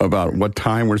about what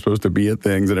time we're supposed to be at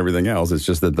things and everything else. It's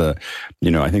just that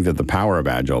I think that the power of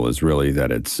Agile is really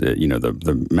that it's,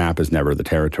 the map is never the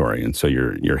territory. And so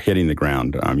you're hitting the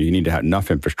ground. You need to have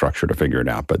enough infrastructure to figure it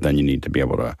out, but then you need to be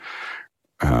able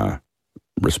to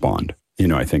respond.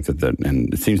 I think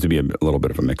and it seems to be a little bit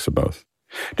of a mix of both.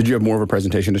 Did you have more of a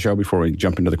presentation to show before we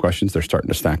jump into the questions? They're starting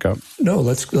to stack up. No,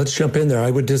 let's jump in there. I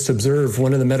would just observe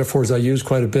one of the metaphors I use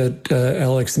quite a bit,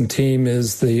 Alex and team,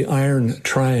 is the iron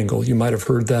triangle. You might have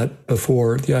heard that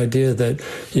before. The idea that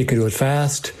you can do it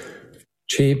fast,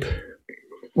 cheap,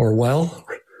 or well.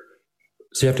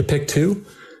 So you have to pick two.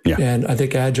 Yeah. And I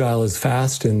think Agile is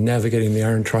fast in navigating the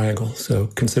iron triangle. So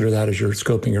consider that as you're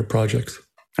scoping your projects.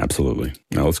 Absolutely.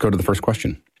 Now let's go to the first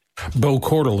question. Bo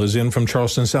Cordell is in from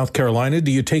Charleston, South Carolina.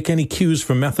 Do you take any cues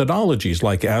from methodologies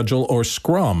like Agile or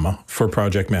Scrum for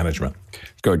project management?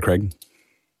 Go ahead, Craig.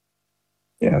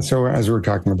 Yeah, so as we're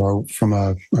talking about from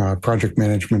a project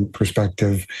management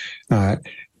perspective,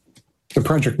 the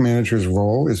project manager's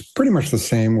role is pretty much the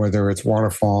same, whether it's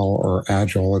waterfall or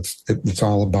Agile. It's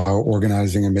all about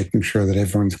organizing and making sure that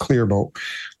everyone's clear about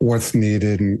what's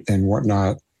needed and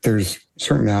whatnot. There's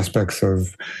certain aspects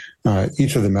of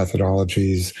each of the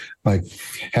methodologies, like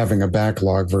having a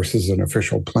backlog versus an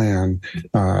official plan.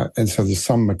 And so there's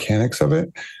some mechanics of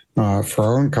it. For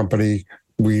our own company,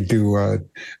 we do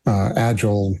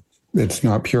Agile. It's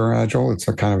not pure Agile. It's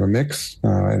a kind of a mix.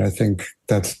 And I think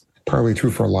that's probably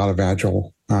true for a lot of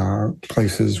Agile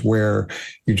places where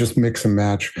you just mix and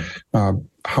match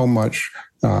how much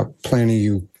planning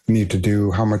you need to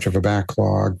do, how much of a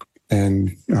backlog,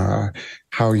 and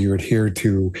how you adhere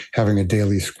to having a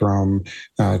daily Scrum,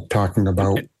 talking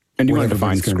about. And you want to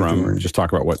define Scrum, just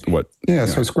talk about what. Yeah,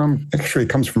 so Scrum actually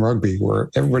comes from rugby, where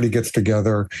everybody gets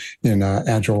together in an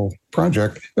Agile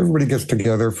project. Everybody gets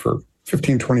together for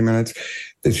 15, 20 minutes.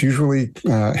 It's usually,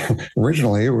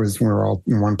 originally it was when we were all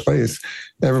in one place,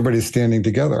 everybody's standing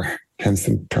together, hence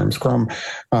the term Scrum.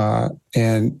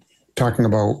 And talking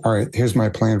about, all right, here's my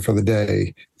plan for the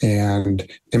day, and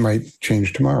it might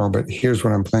change tomorrow, but here's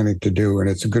what I'm planning to do. And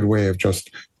it's a good way of just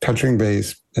touching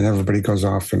base, and everybody goes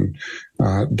off and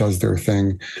does their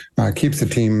thing, keeps the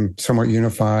team somewhat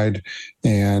unified,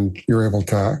 and you're able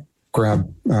to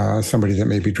grab somebody that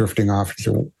may be drifting off.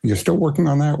 So you're still working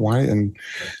on that? Why? And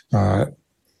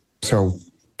so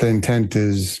the intent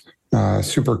is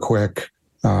super quick,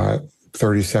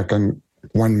 30-second,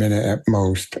 1 minute at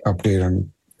most update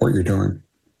on what you're doing.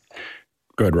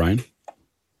 Go ahead, Ryan.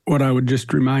 What I would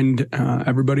just remind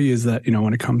everybody is that,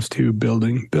 when it comes to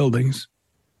building buildings,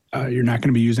 you're not going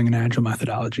to be using an agile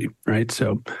methodology, right?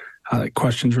 So that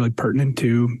question's really pertinent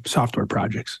to software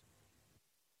projects.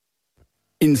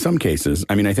 In some cases,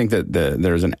 I think that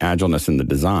there's an agileness in the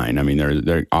design.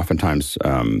 There oftentimes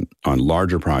on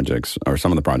larger projects, or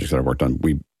some of the projects that I've worked on,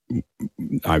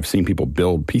 I've seen people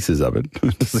build pieces of it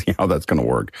to see how that's going to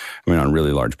work. On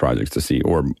really large projects to see,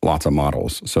 or lots of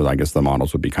models. So I guess the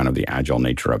models would be kind of the agile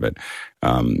nature of it.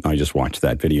 I just watched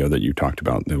that video that you talked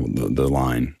about, the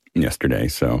line yesterday.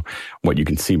 So what you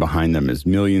can see behind them is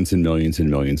millions and millions and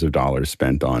millions of dollars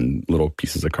spent on little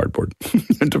pieces of cardboard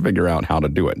to figure out how to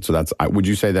do it. So would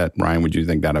you say that, Ryan, would you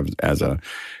think that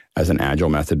as an agile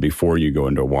method before you go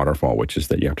into a waterfall, which is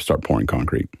that you have to start pouring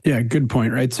concrete? Yeah, good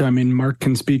point, right? So, Mark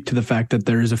can speak to the fact that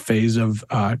there is a phase of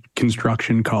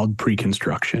construction called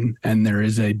pre-construction, and there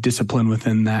is a discipline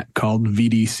within that called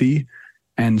VDC.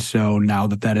 And so now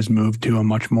that has moved to a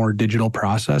much more digital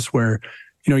process where,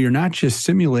 you're not just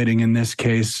simulating, in this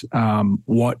case,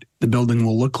 what the building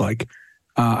will look like.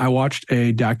 I watched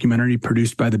a documentary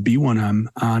produced by the B1M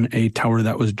on a tower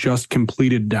that was just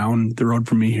completed down the road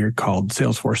from me here called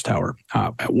Salesforce Tower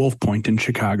at Wolf Point in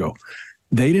Chicago.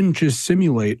 They didn't just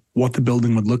simulate what the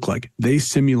building would look like. They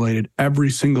simulated every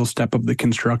single step of the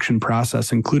construction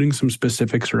process, including some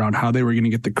specifics around how they were going to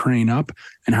get the crane up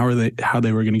and how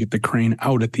they were going to get the crane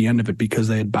out at the end of it, because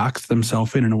they had boxed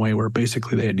themselves in a way where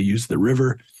basically they had to use the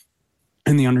river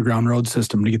and the underground road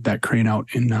system to get that crane out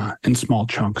in small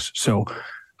chunks. So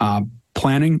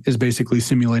planning is basically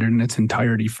simulated in its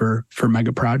entirety for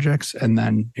mega projects, and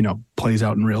then plays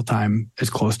out in real time as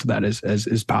close to that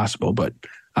as possible. But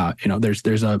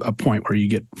there's a point where you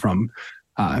get from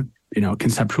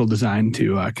conceptual design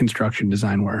to construction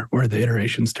design where the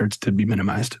iteration starts to be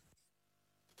minimized.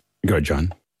 Go ahead,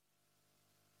 John.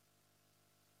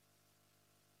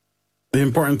 The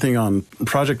important thing on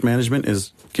project management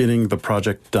is getting the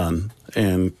project done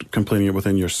and completing it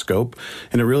within your scope.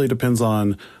 And it really depends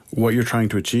on what you're trying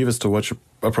to achieve as to which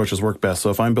approaches work best. So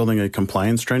if I'm building a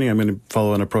compliance training, I'm going to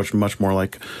follow an approach much more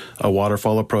like a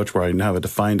waterfall approach where I have a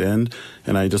defined end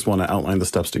and I just want to outline the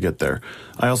steps to get there.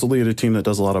 I also lead a team that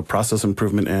does a lot of process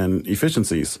improvement and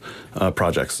efficiencies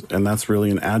projects. And that's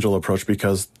really an agile approach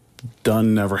because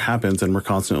done never happens, and we're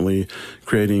constantly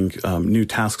creating new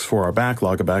tasks for our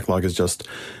backlog. A backlog is just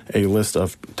a list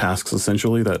of tasks,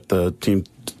 essentially, that the team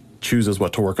chooses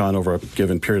what to work on over a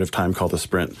given period of time called a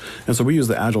sprint. And so we use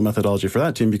the agile methodology for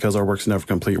that team because our work's never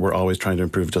complete. We're always trying to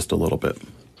improve just a little bit.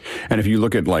 And if you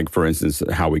look at, for instance,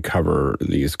 how we cover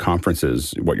these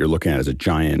conferences, what you're looking at is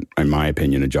in my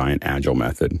opinion, a giant agile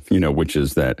method, which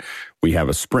is that we have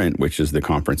a sprint, which is the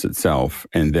conference itself,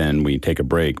 and then we take a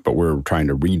break, but we're trying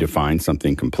to redefine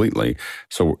something completely.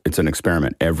 So it's an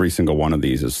experiment. Every single one of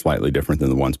these is slightly different than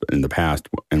the ones in the past,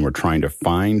 and we're trying to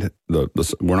find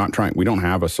we don't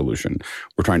have a solution.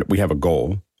 We have a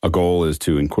goal. A goal is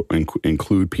to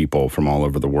include people from all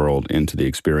over the world into the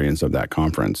experience of that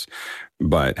conference.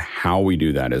 But how we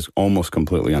do that is almost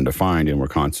completely undefined, and we're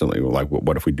constantly like, well,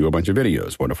 what if we do a bunch of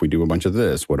videos? What if we do a bunch of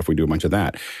this? What if we do a bunch of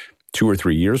that? 2 or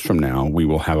 3 years from now, we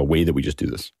will have a way that we just do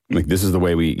this. This is the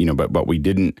way but we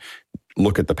didn't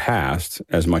look at the past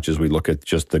as much as we look at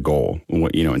just the goal,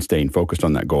 and staying focused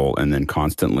on that goal and then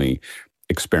constantly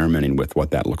experimenting with what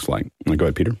that looks like. Go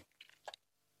ahead, Peter.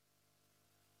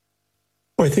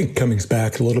 Well, I think it comes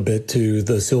back a little bit to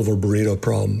the silver burrito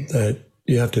problem that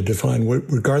you have to define,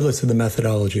 regardless of the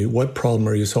methodology, what problem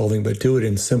are you solving, but do it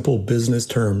in simple business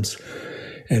terms.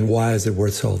 And why is it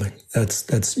worth solving?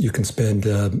 That's you can spend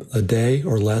a day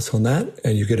or less on that,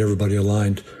 and you get everybody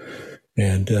aligned,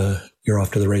 and you're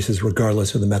off to the races,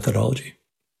 regardless of the methodology.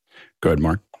 Go ahead,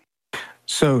 Mark.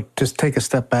 So just take a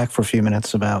step back for a few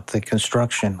minutes about the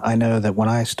construction. I know that when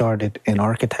I started in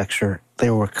architecture,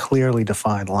 there were clearly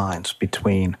defined lines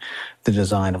between the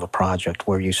design of a project,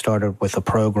 where you started with a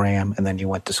program and then you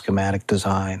went to schematic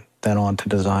design, then on to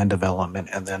design development,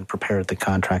 and then prepared the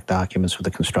contract documents for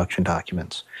the construction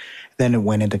documents. Then it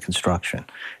went into construction.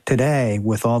 Today,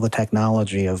 with all the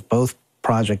technology of both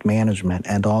project management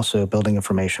and also building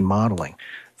information modeling,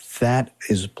 that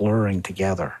is blurring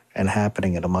together and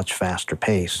happening at a much faster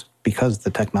pace because the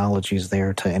technology is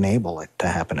there to enable it to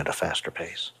happen at a faster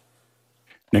pace.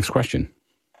 Next question.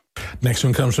 Next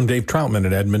one comes from Dave Troutman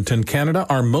at Edmonton, Canada.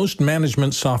 Are most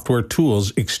management software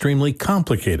tools extremely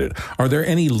complicated? Are there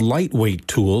any lightweight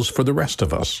tools for the rest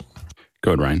of us?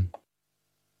 Go ahead, Ryan.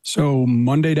 So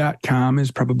Monday.com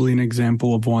is probably an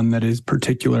example of one that is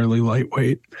particularly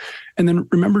lightweight. And then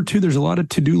remember, too, there's a lot of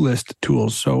to-do list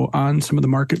tools. So on some of the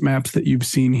market maps that you've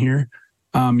seen here,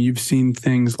 you've seen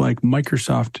things like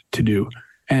Microsoft To-Do.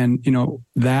 And,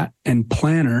 that and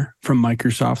Planner from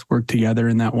Microsoft work together.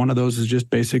 And that one of those is just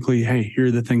basically, hey, here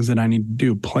are the things that I need to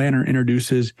do. Planner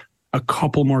introduces a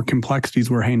couple more complexities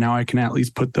where, hey, now I can at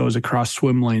least put those across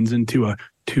swim lanes into a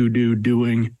to-do,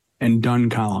 doing, and done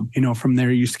column. From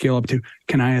there you scale up to,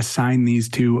 can I assign these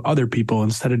to other people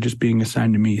instead of just being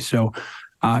assigned to me? So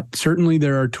certainly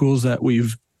there are tools that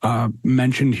we've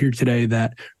mentioned here today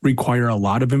that require a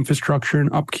lot of infrastructure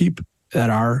and upkeep that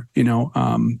are,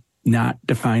 not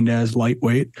defined as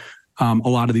lightweight. A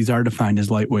lot of these are defined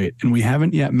as lightweight. And we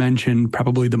haven't yet mentioned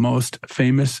probably the most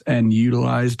famous and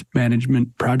utilized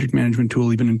project management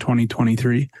tool, even in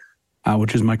 2023,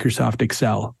 which is Microsoft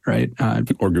Excel, right?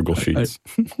 Or Google Sheets.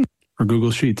 Or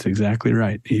Google Sheets, exactly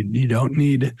right. You don't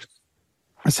need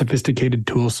a sophisticated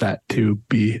tool set to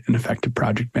be an effective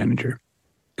project manager.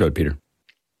 Go ahead, Peter.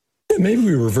 Maybe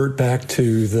we revert back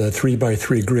to the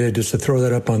 3x3 grid just to throw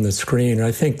that up on the screen.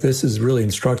 I think this is really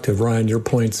instructive, Ryan, your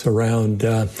points around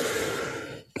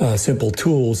simple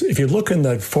tools. If you look in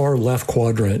that far left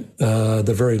quadrant,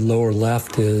 the very lower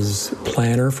left is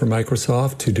Planner from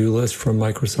Microsoft, To-Do List from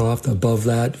Microsoft. Above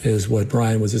that is what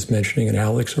Ryan was just mentioning and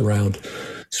Alex around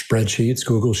spreadsheets,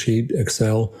 Google Sheet,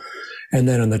 Excel. And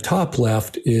then on the top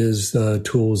left is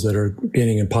tools that are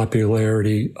gaining in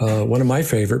popularity. One of my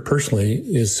favorite personally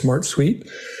is Smart Suite.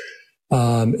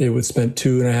 It was spent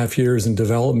 2.5 years in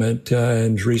development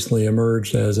and recently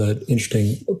emerged as an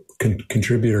interesting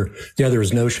contributor. The other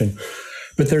is Notion.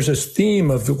 But there's this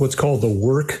theme of what's called the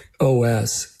Work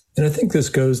OS. And I think this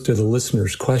goes to the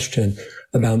listener's question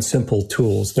about simple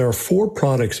tools. There are 4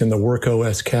 products in the Work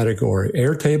OS category: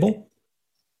 Airtable,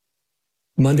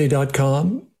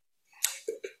 Monday.com,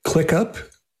 ClickUp,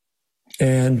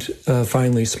 and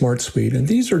finally Smart Suite. And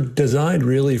these are designed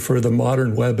really for the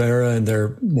modern web era, and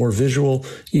they're more visual,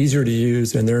 easier to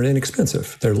use, and they're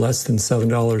inexpensive. They're less than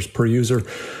 $7 per user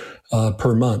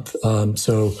per month.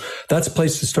 So that's a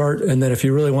place to start. And then if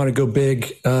you really want to go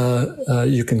big,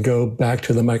 you can go back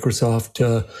to the Microsoft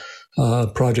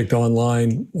Project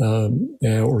Online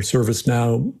or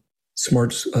ServiceNow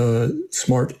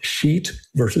Smart Sheet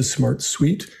versus Smart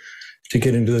Suite to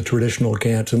get into the traditional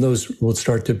Gantt. And those will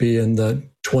start to be in the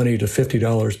 $20 to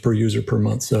 $50 per user per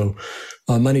month. So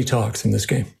money talks in this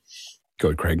game. Go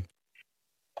ahead, Craig.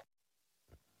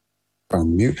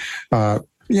 On mute. Yeah,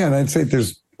 and I'd say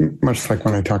there's much like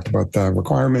when I talked about the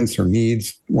requirements or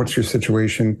needs. What's your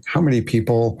situation? How many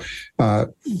people? But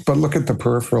look at the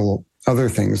peripheral other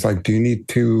things, like do you need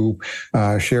to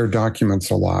share documents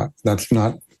a lot? That's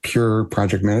not pure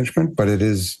project management, but it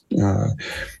is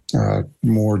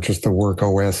more just the Work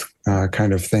OS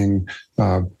kind of thing.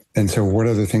 And so what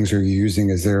other things are you using?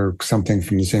 Is there something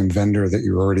from the same vendor that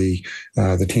you're already,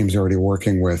 the team's already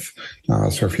working with?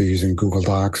 So if you're using Google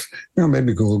Docs,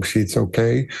 maybe Google Sheets,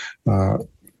 okay.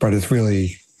 But it's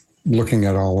really looking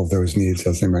at all of those needs,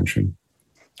 as I mentioned.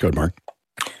 Go ahead, Mark.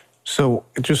 So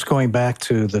just going back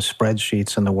to the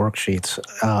spreadsheets and the worksheets,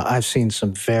 I've seen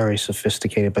some very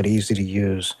sophisticated but easy to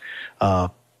use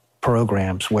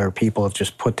programs where people have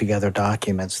just put together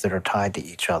documents that are tied to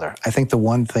each other. I think the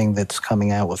one thing that's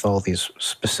coming out with all these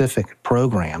specific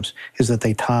programs is that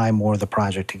they tie more of the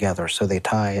project together. So they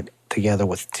tie it together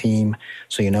with team,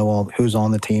 so you know who's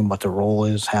on the team, what the role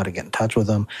is, how to get in touch with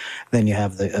them. Then you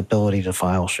have the ability to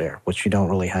file share, which you don't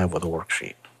really have with a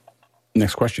worksheet.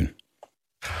 Next question.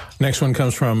 Next one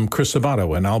comes from Chris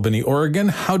Sabato in Albany, Oregon.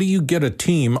 How do you get a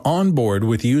team on board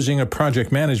with using a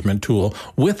project management tool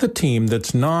with a team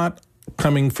that's not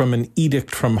coming from an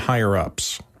edict from higher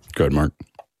ups? Go ahead, Mark.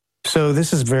 So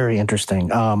this is very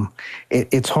interesting.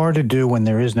 It's hard to do when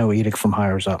there is no edict from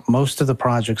higher up. Most of the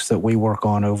projects that we work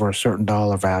on over a certain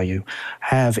dollar value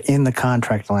have in the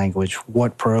contract language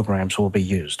what programs will be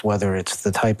used, whether it's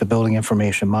the type of building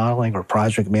information modeling or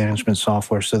project management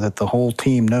software, so that the whole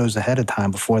team knows ahead of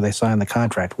time before they sign the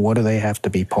contract, what do they have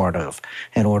to be part of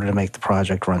in order to make the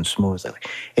project run smoothly.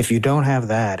 If you don't have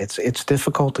that, it's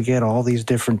difficult to get all these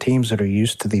different teams that are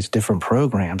used to these different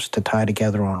programs to tie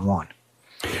together on one.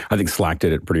 I think Slack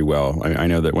did it pretty well. I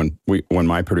know that when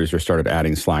my producer started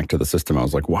adding Slack to the system, I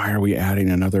was like, why are we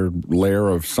adding another layer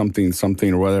of something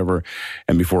or whatever?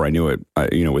 And before I knew it,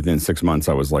 within 6 months,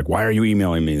 I was like, why are you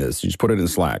emailing me this? You just put it in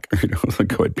Slack.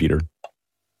 Go ahead, Peter.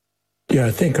 Yeah,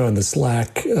 I think on the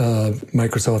Slack,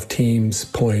 Microsoft Teams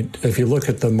point, if you look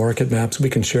at the market maps, we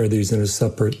can share these in a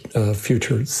separate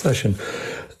future session.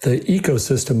 The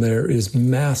ecosystem there is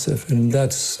massive, and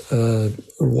that's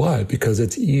why, because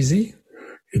it's easy,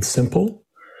 it's simple.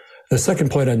 The second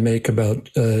point I'd make about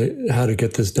how to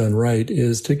get this done right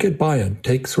is to get buy-in.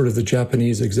 Take sort of the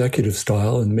Japanese executive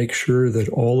style and make sure that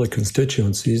all the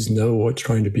constituencies know what's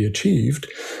trying to be achieved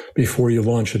before you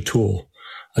launch a tool.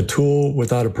 A tool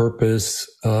without a purpose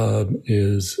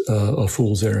is a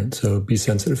fool's errand, so be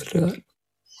sensitive to that.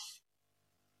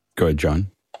 Go ahead,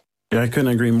 John. Yeah, I couldn't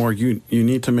agree more. You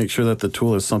need to make sure that the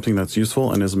tool is something that's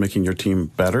useful and is making your team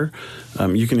better.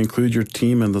 You can include your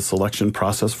team in the selection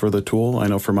process for the tool. I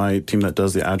know for my team that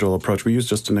does the Agile approach, we use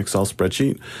just an Excel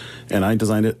spreadsheet, and I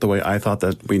designed it the way I thought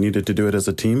that we needed to do it as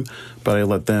a team, but I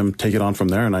let them take it on from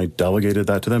there, and I delegated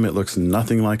that to them. It looks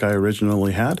nothing like I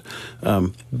originally had,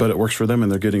 but it works for them, and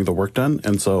they're getting the work done.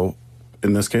 And so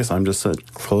in this case, I'm just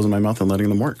closing my mouth and letting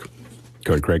them work.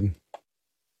 Go ahead, Craig.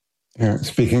 Yeah,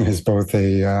 speaking as both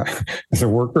as a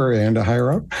worker and a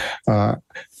higher up,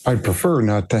 I'd prefer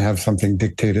not to have something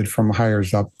dictated from higher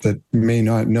up that may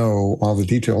not know all the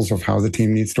details of how the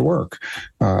team needs to work.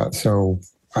 So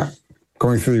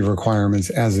going through the requirements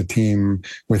as a team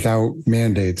without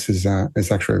mandates is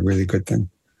actually a really good thing.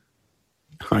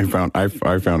 I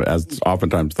found as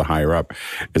oftentimes the higher up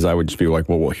is I would just be like,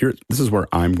 well, here, this is where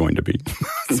I'm going to be.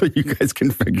 So you guys can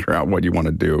figure out what you want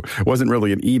to do. It wasn't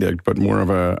really an edict, but more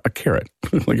of a carrot.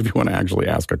 Like if you want to actually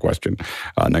ask a question.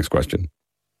 Next question.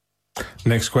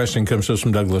 Next question comes to us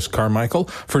from Douglas Carmichael.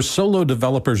 For solo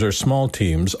developers or small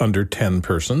teams under 10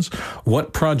 persons,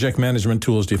 what project management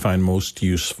tools do you find most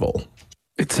useful?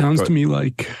 It sounds to me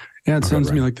like... Yeah, it sounds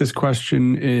to me like this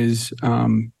question is,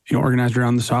 organized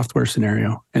around the software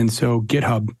scenario. And so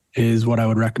GitHub is what I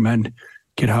would recommend.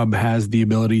 GitHub has the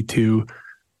ability to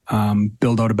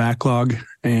build out a backlog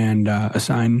and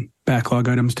assign backlog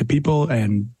items to people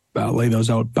and lay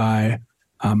those out by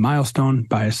milestone,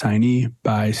 by assignee,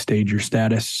 by stage or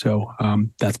status. So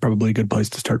that's probably a good place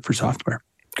to start for software.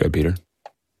 Good, Peter.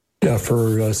 Yeah,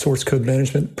 for source code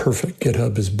management, perfect.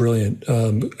 GitHub is brilliant.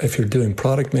 If you're doing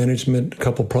product management, a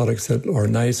couple products that are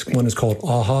nice. One is called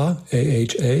AHA,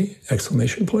 A-H-A,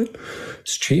 exclamation point.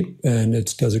 It's cheap, and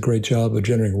it does a great job of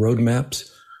generating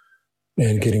roadmaps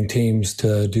and getting teams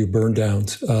to do burn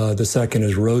downs. The second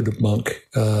is RoadMonk,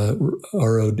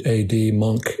 R-O-A-D,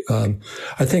 Monk.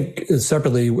 I think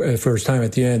separately, first time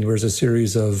at the end, there's a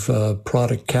series of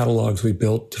product catalogs we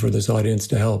built for this audience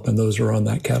to help, and those are on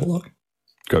that catalog.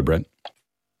 Go ahead, Brett.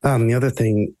 The other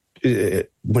thing,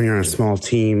 when you're on a small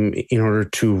team, in order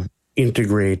to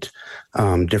integrate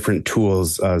different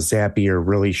tools, Zapier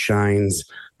really shines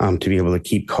to be able to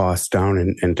keep costs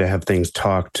down and to have things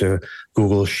talk to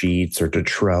Google Sheets or to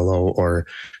Trello or,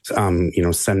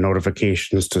 send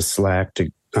notifications to Slack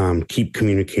to keep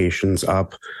communications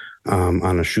up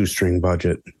on a shoestring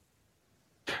budget.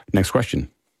 Next question.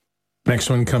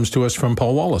 Next one comes to us from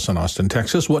Paul Wallace in Austin,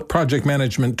 Texas. What project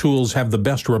management tools have the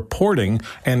best reporting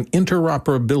and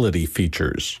interoperability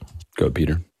features? Go,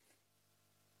 Peter.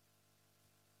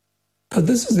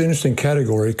 This is an interesting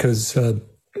category because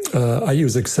I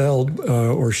use Excel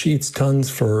or Sheets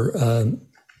tons for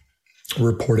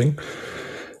reporting.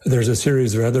 There's a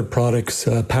series of other products,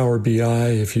 Power BI,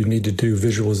 if you need to do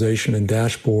visualization and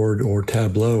dashboard, or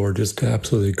Tableau are just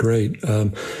absolutely great.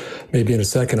 Maybe in a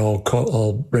second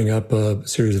I'll bring up a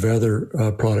series of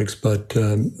other products, but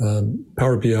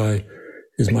Power BI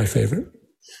is my favorite.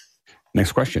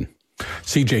 Next question.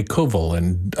 C.J. Koval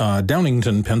in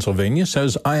Downington, Pennsylvania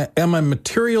says,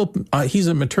 he's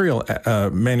a material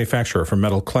manufacturer for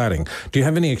metal cladding. Do you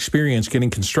have any experience getting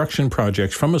construction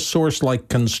projects from a source like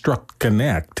Construct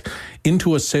Connect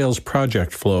into a sales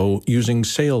project flow using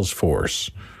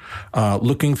Salesforce?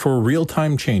 Looking for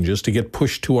real-time changes to get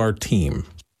pushed to our team.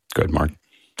 Good, Mark.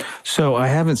 So I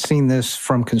haven't seen this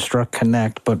from Construct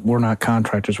Connect, but we're not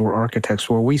contractors, we're architects.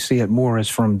 Where we see it more is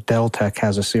from Deltek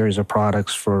has a series of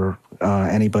products for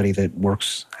anybody that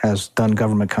has done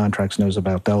government contracts knows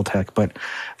about Deltek, but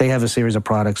they have a series of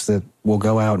products that will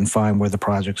go out and find where the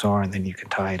projects are, and then you can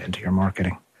tie it into your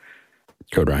marketing.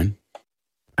 Go, Ryan.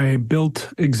 I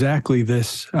built exactly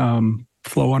this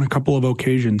flow on a couple of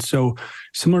occasions. So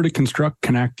similar to Construct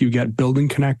Connect, you get Building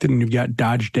Connected and you've got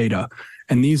Dodge Data.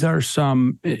 And these are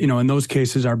some, in those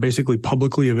cases are basically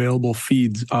publicly available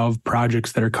feeds of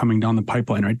projects that are coming down the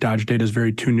pipeline, right? Dodge Data is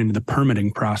very tuned into the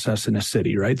permitting process in a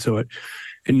city, right? So it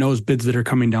knows bids that are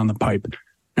coming down the pipe.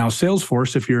 Now,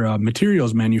 Salesforce, if you're a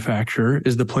materials manufacturer,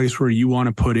 is the place where you want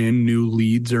to put in new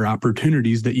leads or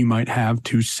opportunities that you might have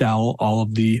to sell all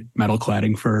of the metal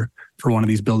cladding for one of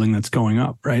these buildings that's going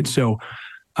up, right? So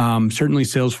certainly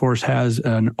Salesforce has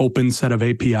an open set of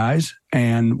APIs,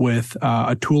 and with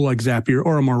a tool like Zapier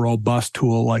or a more robust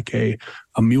tool like a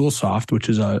MuleSoft, which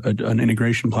is an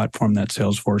integration platform that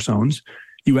Salesforce owns,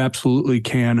 you absolutely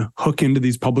can hook into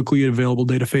these publicly available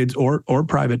data feeds or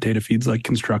private data feeds like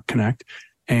Construct Connect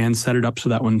and set it up so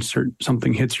that when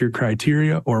something hits your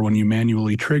criteria or when you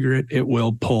manually trigger it, it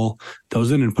will pull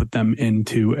those in and put them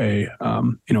into a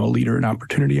leader and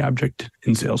opportunity object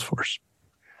in Salesforce.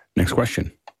 Next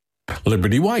question.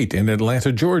 Liberty White in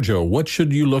Atlanta, Georgia. What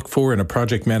should you look for in a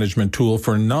project management tool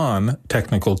for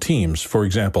non-technical teams? For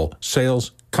example,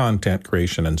 sales, content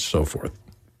creation, and so forth.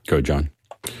 Go, John.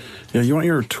 Yeah, you want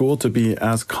your tool to be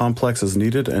as complex as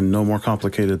needed and no more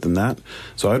complicated than that.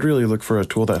 So I'd really look for a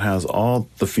tool that has all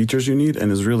the features you need and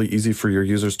is really easy for your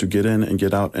users to get in and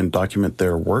get out and document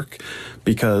their work.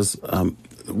 Because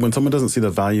when someone doesn't see the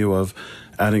value of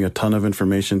adding a ton of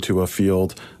information to a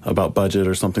field about budget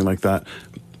or something like that,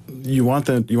 you want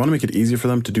to make it easy for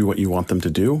them to do what you want them to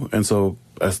do. And so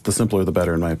the simpler, the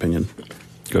better, in my opinion.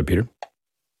 Go ahead, Peter.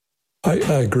 I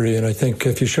agree, and I think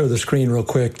if you show the screen real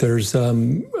quick, there's a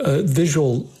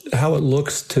visual, how it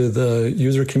looks to the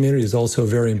user community is also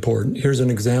very important. Here's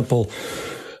an example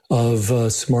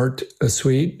of Smart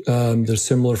Suite. They're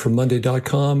similar from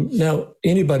Monday.com. Now,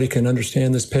 anybody can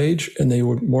understand this page, and they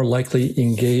would more likely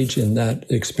engage in that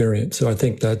experience. So I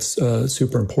think that's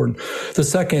super important. The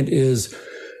second is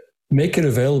make it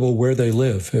available where they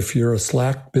live. If you're a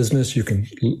Slack business, you can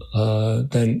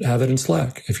then have it in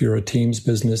Slack. If you're a Teams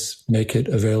business, make it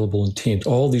available in Teams.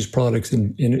 All these products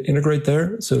integrate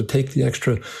there. So take the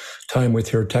extra time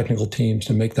with your technical teams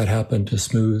to make that happen, to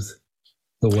smooth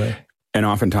the way. And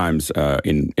oftentimes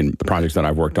in the projects that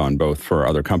I've worked on, both for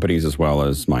other companies as well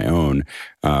as my own,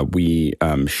 we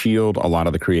shield a lot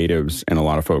of the creatives and a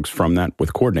lot of folks from that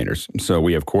with coordinators. So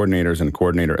we have coordinators and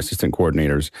assistant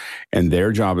coordinators, and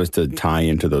their job is to tie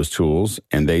into those tools,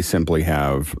 and they simply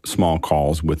have small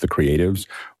calls with the creatives.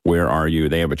 Where are you?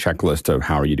 They have a checklist of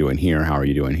how are you doing here? How are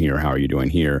you doing here? How are you doing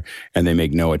here? And we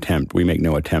make no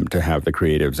attempt to have the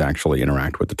creatives actually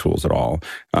interact with the tools at all.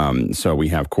 So we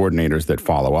have coordinators that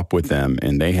follow up with them,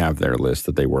 and they have their list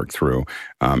that they work through.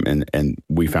 And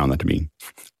we found that to be,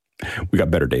 we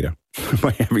got better data by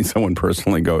having someone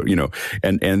personally go,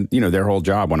 and their whole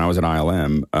job. When I was at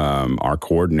ILM, our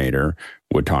coordinator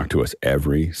would talk to us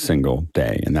every single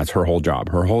day, and that's her whole job.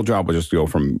 Her whole job was just to go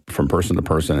from person to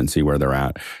person and see where they're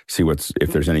at, see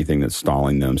if there's anything that's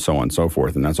stalling them, so on and so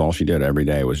forth. And that's all she did every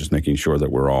day, was just making sure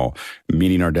that we're all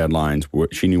meeting our deadlines.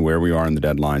 She knew where we are in the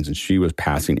deadlines, and she was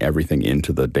passing everything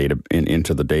into the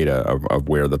data of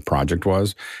where the project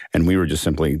was. And we were just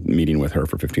simply meeting with her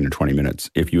for 15 or 20 minutes.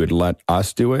 If you had let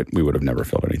us do it, we would have never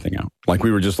filled anything out. Like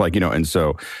we were just like, and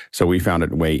so we found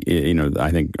it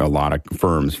I think a lot of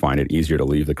firms find it easier to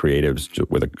leave the creatives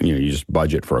with you just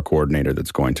budget for a coordinator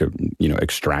that's going to,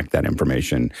 extract that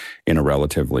information in a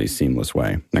relatively seamless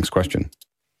way. Next question.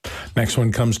 Next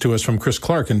one comes to us from Chris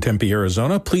Clark in Tempe,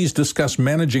 Arizona. Please discuss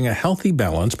managing a healthy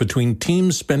balance between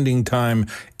teams spending time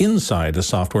inside a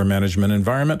software management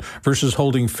environment versus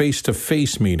holding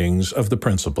face-to-face meetings of the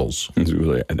principals. I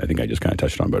think I just kind of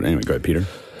touched on, but anyway, go ahead, Peter.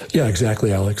 Yeah,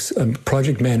 exactly, Alex.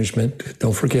 Project management,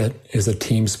 don't forget, is a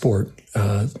team sport.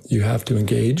 You have to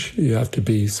engage. You have to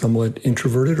be somewhat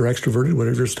introverted or extroverted,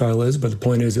 whatever your style is. But the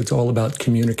point is, it's all about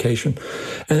communication.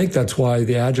 I think that's why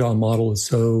the Agile model is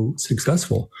so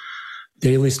successful.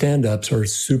 Daily stand-ups are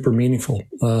super meaningful.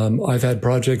 I've had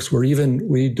projects where even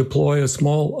we deploy a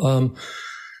small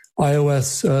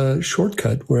iOS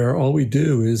shortcut where all we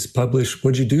do is publish,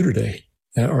 what'd you do today?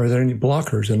 Are there any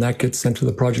blockers? And that gets sent to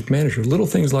the project manager. Little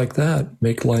things like that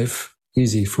make life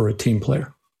easy for a team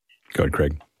player. Go ahead,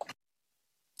 Craig.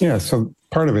 Yeah, so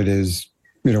part of it is,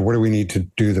 what do we need to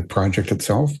do the project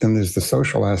itself? Then there's the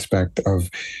social aspect of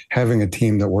having a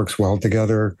team that works well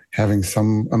together, having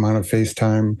some amount of face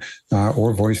time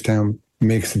or voice time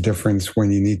makes a difference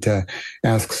when you need to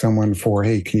ask someone for,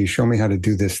 hey, can you show me how to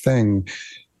do this thing?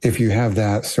 If you have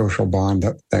that social bond,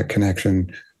 that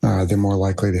connection, they're more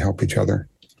likely to help each other.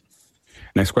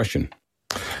 Next question.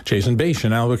 Jason Bache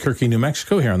in Albuquerque, New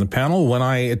Mexico, here on the panel. When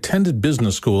I attended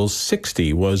business school, Six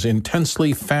Sigma was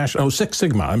intensely fashionable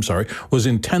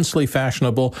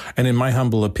and, in my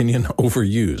humble opinion,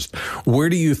 overused. Where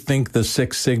do you think the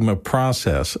Six Sigma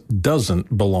process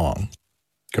doesn't belong?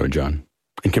 Go, John.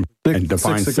 And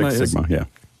define Six Sigma.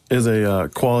 Is a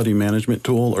quality management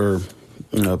tool, or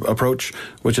approach,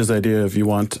 which is the idea if you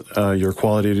want your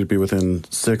quality to be within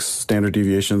 6 standard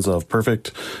deviations of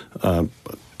perfect.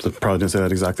 Probably didn't say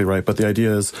that exactly right, but the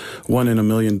idea is 1 in a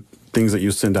million things that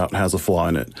you send out has a flaw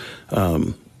in it.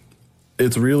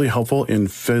 It's really helpful in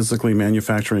physically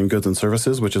manufacturing goods and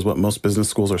services, which is what most business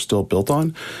schools are still built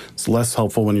on. It's less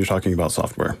helpful when you're talking about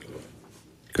software.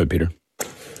 Good, Peter.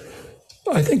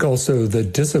 I think also the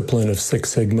discipline of Six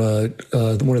Sigma,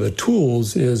 one of the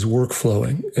tools is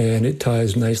workflowing, and it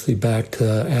ties nicely back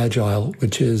to Agile,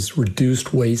 which is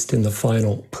reduced waste in the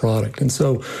final product. And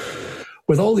so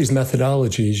with all these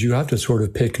methodologies, you have to sort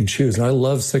of pick and choose. And I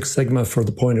love Six Sigma for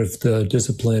the point of the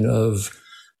discipline of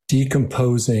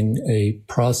decomposing a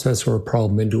process or a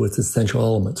problem into its essential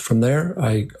elements. From there,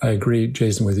 I agree,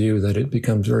 Jason, with you that it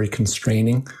becomes very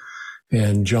constraining.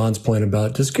 And John's point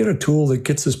about just get a tool that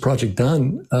gets this project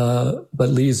done, but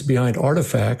leaves behind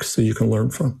artifacts so you can learn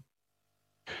from.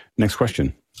 Next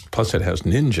question. Plus it has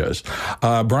ninjas.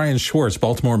 Brian Schwartz,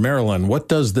 Baltimore, Maryland. What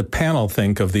does the panel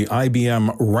think of the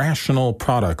IBM Rational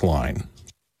product line?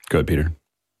 Good, Peter.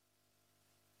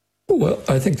 Well,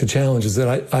 I think the challenge is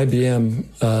that IBM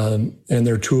and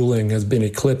their tooling has been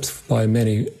eclipsed by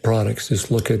many products.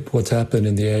 Just look at what's happened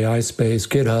in the AI space.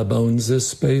 GitHub owns this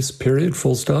space, period,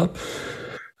 full stop.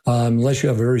 Unless you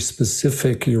have very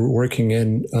specific, you're working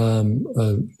in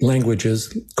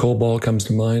languages, COBOL comes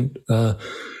to mind,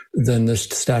 then this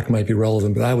stack might be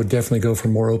relevant. But I would definitely go for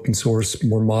more open source,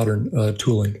 more modern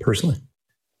tooling, personally.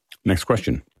 Next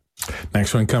question.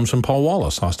 Next one comes from Paul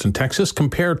Wallace, Austin, Texas.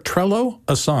 Compare Trello,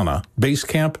 Asana,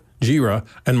 Basecamp, Jira,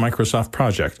 and Microsoft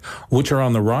Project. Which are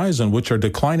on the rise and which are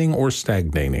declining or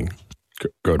stagnating?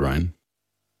 Good, Ryan.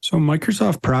 So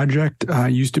Microsoft Project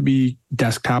used to be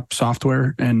desktop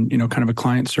software and, kind of a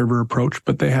client server approach,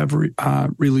 but they have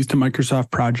released a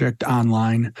Microsoft Project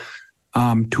online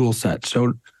tool set.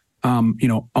 So,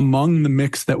 among the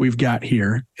mix that we've got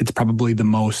here, it's probably the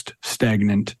most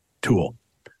stagnant tool.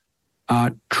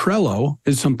 Trello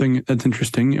is something that's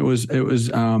interesting. It was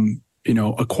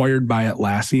acquired by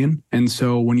Atlassian. And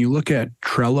so when you look at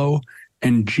Trello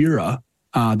and Jira,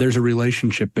 there's a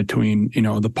relationship between,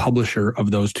 the publisher of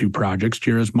those two projects.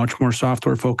 Jira is much more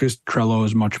software focused. Trello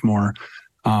is much more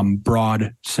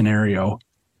broad scenario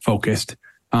focused.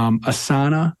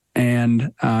 Asana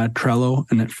and Trello,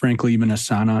 and frankly, even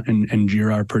Asana and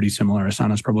Jira are pretty similar.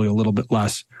 Asana is probably a little bit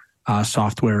less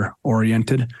software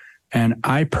oriented. And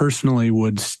I personally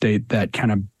would state that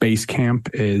kind of Basecamp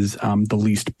is the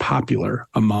least popular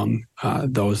among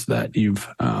those that you've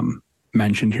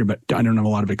mentioned here, but I don't have a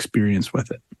lot of experience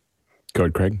with it. Go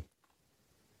ahead, Craig.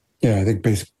 Yeah, I think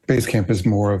Basecamp is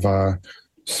more of a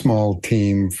small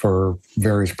team for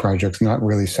various projects, not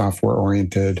really software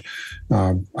oriented.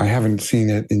 I haven't seen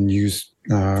it in use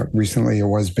recently. It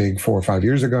was big 4 or 5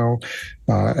 years ago.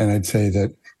 And I'd say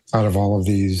that out of all of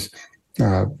these,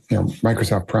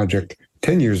 Microsoft Project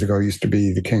 10 years ago used to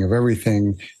be the king of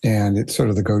everything, and it's sort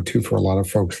of the go-to for a lot of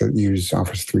folks that use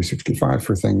Office 365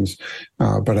 for things.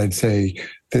 But I'd say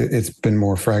that it's been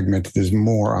more fragmented. There's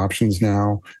more options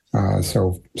now.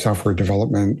 So software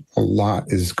development, a lot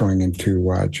is going into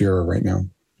Jira right now.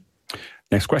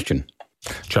 Next question.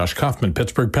 Josh Kaufman,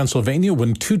 Pittsburgh, Pennsylvania.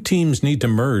 When two teams need to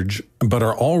merge but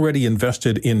are already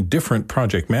invested in different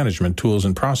project management tools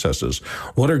and processes,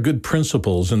 what are good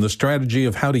principles in the strategy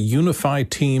of how to unify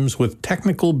teams with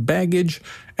technical baggage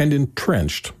and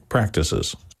entrenched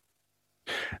practices?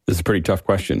 This is a pretty tough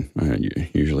question. You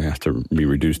usually have to be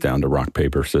reduced down to rock,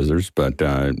 paper, scissors, but,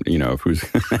 who's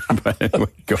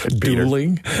go ahead, Peter.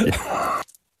 Dueling?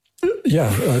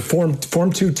 Yeah,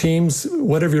 form two teams.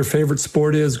 Whatever your favorite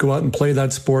sport is, go out and play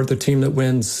that sport. The team that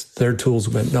wins, their tools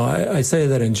win. No, I say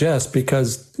that in jest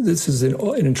because this is an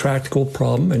intractable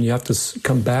problem, and you have to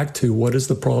come back to what is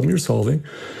the problem you're solving,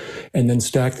 and then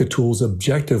stack the tools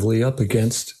objectively up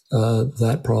against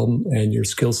that problem and your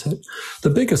skill set. The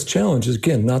biggest challenge is,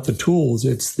 again, not the tools,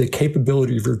 it's the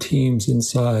capability of your teams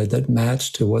inside that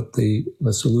match to what the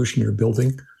solution you're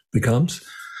building becomes.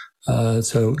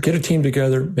 So get a team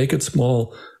together, make it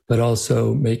small, but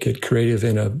also make it creative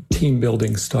in a team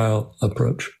building style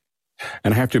approach.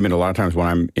 And I have to admit, a lot of times when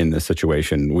I'm in this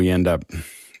situation, we end up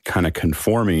kind of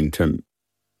conforming to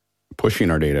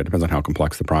pushing our data, depends on how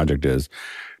complex the project is,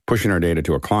 pushing our data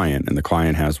to a client, and the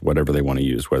client has whatever they want to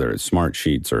use, whether it's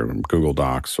Smartsheets or Google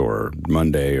Docs or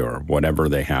Monday or whatever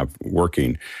they have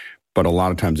working. But a lot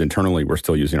of times internally, we're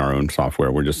still using our own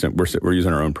software. We're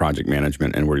using our own project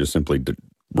management, and we're just simply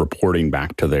reporting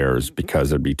back to theirs because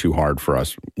it'd be too hard for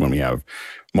us when we have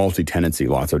multi-tenancy,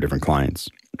 lots of different clients.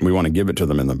 We want to give it to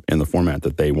them in the format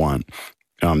that they want.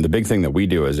 The big thing that we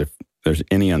do is if there's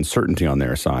any uncertainty on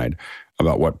their side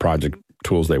about what project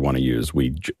tools they want to use,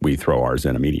 we throw ours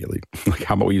in immediately. Like,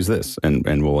 how about we use this?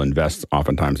 And we'll invest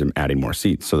oftentimes in adding more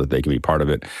seats so that they can be part of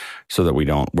it, so that we're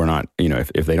not,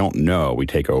 if they don't know, we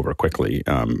take over quickly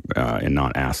and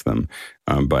not ask them.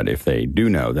 But if they do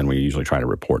know, then we usually try to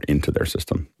report into their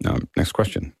system. Next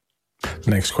question.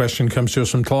 Next question comes to us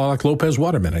from Tlaloc Lopez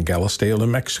Waterman in Galisteo, New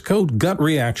Mexico. Gut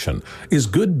reaction. Is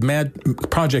good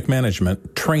project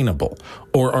management trainable,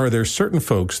 or are there certain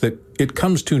folks that it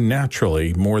comes to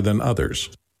naturally more than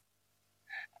others?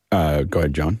 Go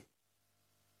ahead, John.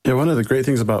 Yeah, one of the great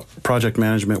things about project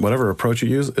management, whatever approach you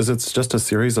use, is it's just a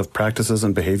series of practices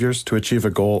and behaviors to achieve a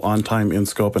goal on time, in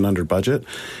scope, and under budget.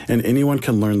 And anyone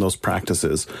can learn those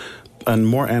practices. A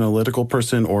more analytical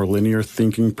person or linear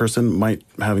thinking person might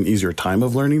have an easier time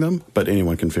of learning them, but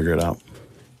anyone can figure it out.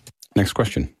 Next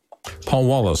question. Paul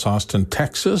Wallace, Austin,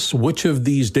 Texas. Which of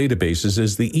these databases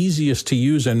is the easiest to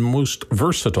use and most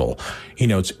versatile? He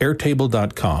notes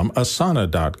Airtable.com,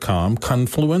 Asana.com,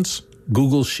 Confluence,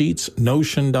 Google Sheets,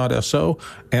 Notion.so,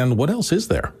 and what else is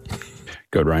there?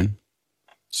 Go ahead, Ryan.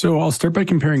 So I'll start by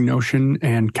comparing Notion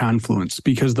and Confluence,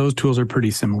 because those tools are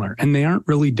pretty similar, and they aren't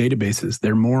really databases.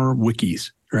 They're more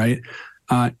wikis, right?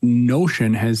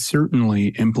 Notion has certainly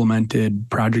implemented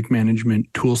project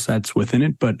management tool sets within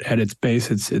it, but at its base,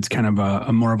 it's kind of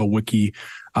a more of a wiki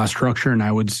structure. And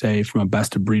I would say from a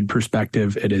best of breed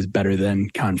perspective, it is better than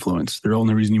Confluence. The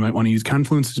only reason you might want to use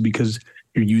Confluence is because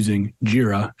you're using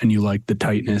Jira and you like the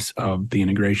tightness of the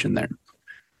integration there.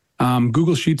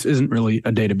 Google Sheets isn't really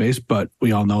a database, but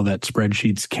we all know that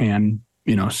spreadsheets can,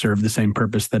 serve the same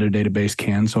purpose that a database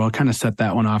can. So I'll kind of set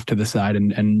that one off to the side.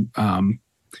 And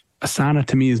Asana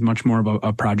to me is much more of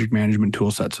a project management tool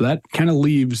set. So that kind of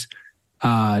leaves,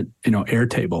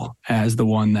 Airtable as the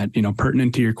one that,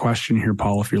 pertinent to your question here,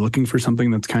 Paul. If you're looking for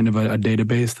something that's kind of a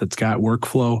database that's got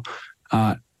workflow,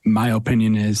 my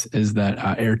opinion is that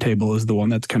Airtable is the one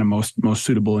that's kind of most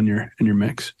suitable in your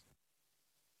mix.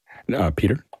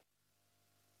 Peter?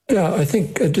 Yeah, I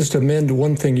think just to amend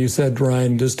one thing you said,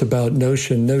 Ryan, just about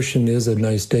Notion. Notion is a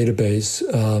nice database,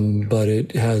 but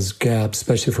it has gaps,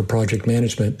 especially for project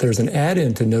management. There's an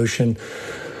add-in to Notion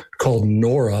called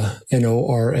Nora,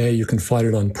 N-O-R-A. You can find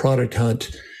it on Product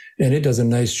Hunt, and it does a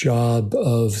nice job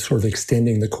of sort of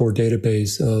extending the core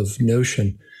database of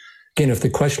Notion. Again, if the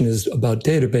question is about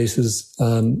databases,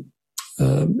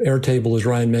 Airtable, as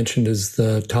Ryan mentioned, is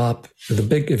the top,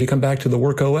 if you come back to the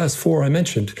Work OS 4 I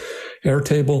mentioned,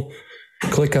 Airtable,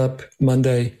 ClickUp,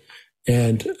 Monday,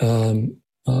 and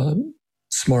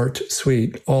Smart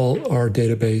Suite all are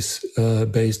database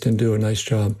based and do a nice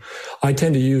job. I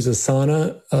tend to use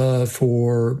Asana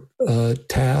for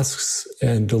tasks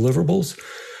and deliverables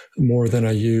more than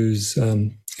I use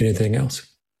anything else.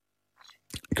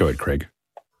 Go ahead, Craig.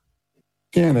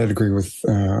 Yeah, and I'd agree with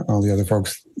all the other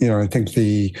folks. I think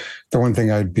the one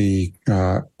thing I'd be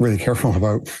really careful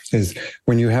about is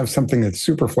when you have something that's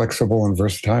super flexible and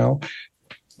versatile,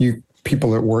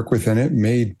 people that work within it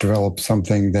may develop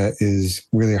something that is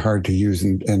really hard to use.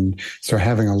 And so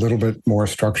having a little bit more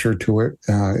structure to it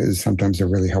is sometimes a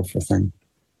really helpful thing.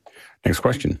 Next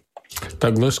question.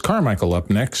 Douglas Carmichael up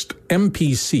next.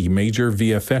 MPC, Major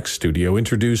VFX Studio,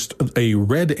 introduced a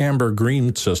red, amber,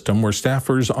 green system where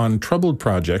staffers on troubled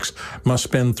projects must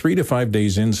spend 3 to 5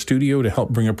 days in studio to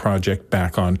help bring a project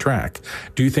back on track.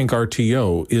 Do you think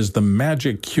RTO is the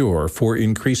magic cure for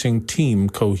increasing team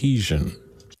cohesion?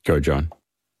 Go, John.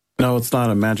 No, it's not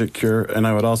a magic cure. And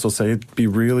I would also say it'd be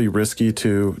really risky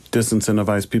to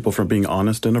disincentivize people from being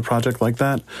honest in a project like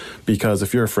that. Because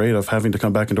if you're afraid of having to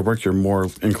come back into work, you're more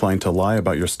inclined to lie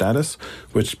about your status,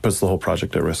 which puts the whole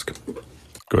project at risk. Go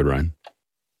ahead, Ryan.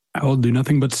 I will do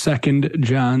nothing but second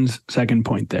John's second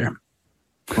point there.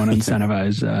 Want to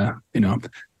incentivize,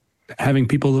 having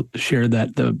people share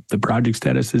that the project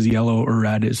status is yellow or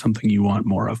red is something you want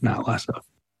more of, not less of.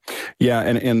 Yeah,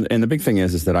 and the big thing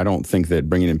is that I don't think that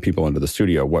bringing in people into the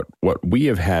studio, what we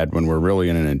have had when we're really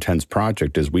in an intense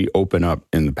project is we open up,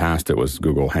 in the past it was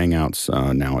Google Hangouts,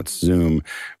 now it's Zoom,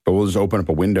 but we'll just open up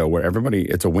a window where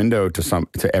it's a window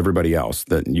to everybody else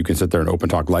that you can sit there and open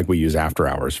talk like we use After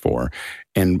Hours for.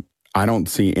 And I don't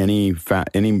see any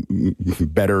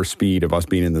better speed of us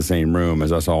being in the same room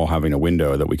as us all having a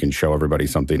window that we can show everybody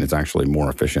something. It's actually more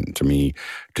efficient to me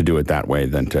to do it that way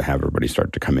than to have everybody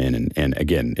start to come in. And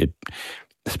again,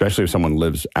 especially if someone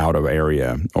lives out of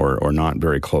area or not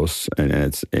very close and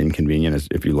it's inconvenient, as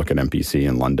if you look at MPC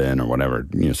in London or whatever,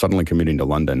 suddenly commuting to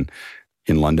London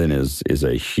in London is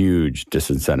a huge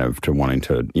disincentive to wanting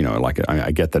to,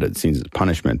 I get that it seems as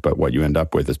punishment, but what you end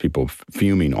up with is people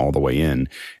fuming all the way in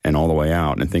and all the way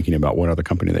out and thinking about what other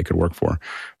company they could work for.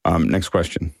 Next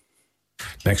question.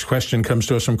 Next question comes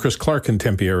to us from Chris Clark in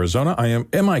Tempe, Arizona.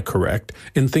 Am I correct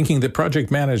in thinking that project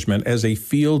management as a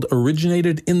field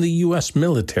originated in the U.S.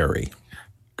 military?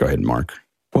 Go ahead, Mark.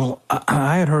 Well,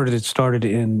 I had heard it started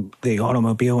in the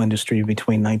automobile industry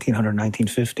between 1900 and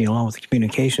 1950, along with the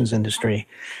communications industry.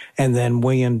 And then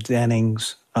William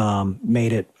Dennings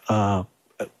made it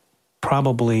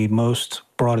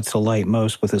brought it to light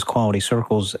most with his quality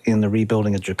circles in the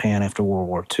rebuilding of Japan after World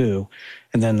War II.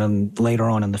 And then later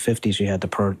on in the 50s, you had the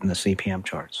PERT and the CPM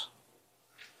charts.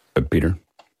 Peter?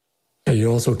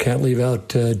 You also can't leave out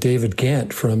David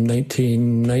Gant from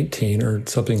 1919 or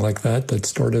something like that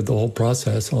started the whole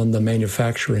process on the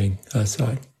manufacturing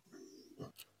side.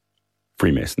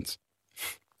 Freemasons.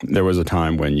 There was a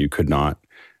time when you could not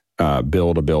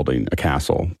build a building, a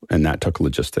castle, and that took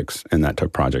logistics, and that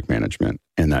took project management,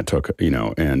 and that took,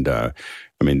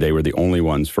 they were the only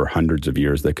ones for hundreds of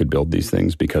years that could build these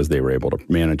things because they were able to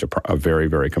manage a very,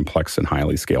 very complex and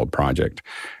highly scaled project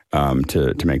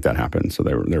to make that happen. So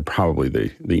they're probably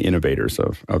the innovators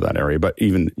of that area. But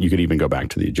you could even go back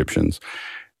to the Egyptians.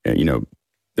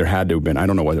 There had to have been, I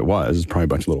don't know what it was, it's probably a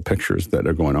bunch of little pictures that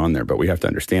are going on there, but we have to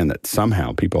understand that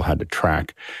somehow people had to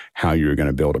track how you're going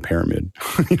to build a pyramid,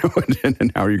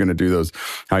 and how you're going to do those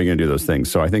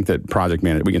things. So I think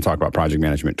that we can talk about project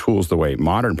management tools the way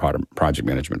modern project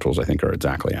management tools I think are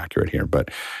exactly accurate here, but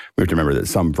we have to remember that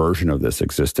some version of this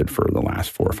existed for the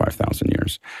last 4,000 or 5,000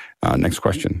 years. Next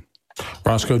question.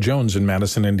 Roscoe Jones in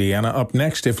Madison, Indiana. Up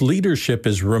next, if leadership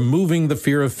is removing the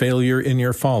fear of failure in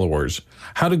your followers,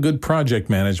 how do good project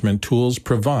management tools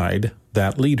provide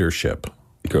that leadership?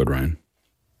 Good, Ryan.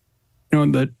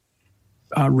 The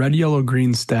red, yellow,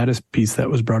 green status piece that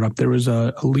was brought up, there was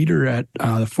a leader at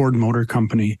the Ford Motor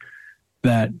Company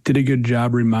that did a good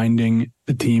job reminding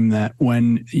the team that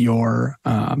when your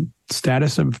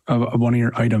status of one of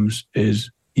your items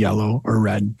is yellow or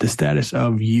red, the status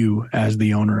of you as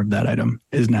the owner of that item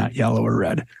is not yellow or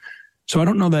red. So I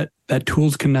don't know that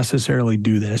tools can necessarily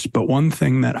do this, but one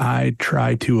thing that I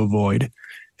try to avoid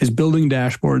is building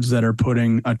dashboards that are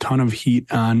putting a ton of heat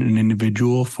on an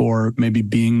individual for maybe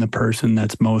being the person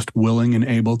that's most willing and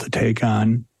able to take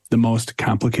on the most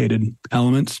complicated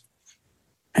elements,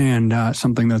 and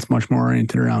something that's much more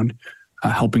oriented around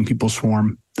helping people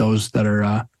swarm those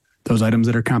items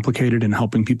that are complicated, and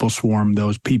helping people swarm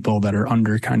those people that are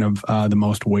under kind of the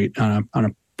most weight on a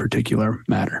particular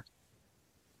matter.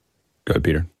 Go ahead,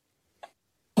 Peter.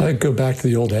 I go back to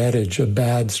the old adage, a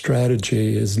bad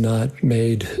strategy is not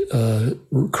made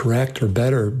correct or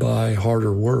better by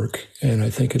harder work. And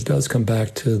I think it does come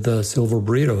back to the silver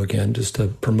burrito again, just to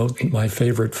promote my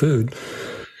favorite food,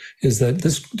 is that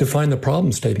this define the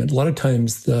problem statement. A lot of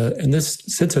times, and this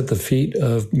sits at the feet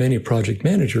of many project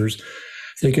managers,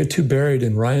 they get too buried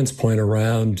in Ryan's point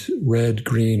around red,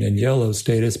 green, and yellow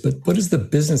status. But what is the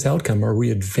business outcome? Are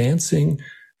we advancing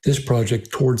this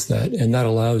project towards that? And that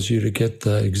allows you to get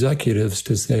the executives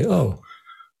to say, oh,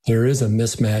 there is a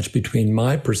mismatch between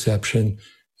my perception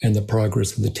and the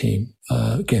progress of the team.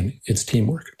 Again, it's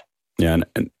teamwork. Yeah,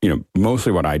 and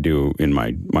mostly what I do in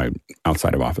my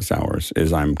outside of office hours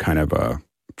is I'm kind of a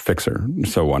fixer.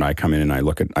 So when I come in and I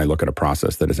look at a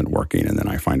process that isn't working, and then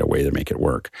I find a way to make it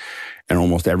work, and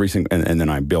almost everything, and then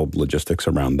I build logistics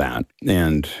around that.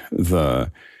 And the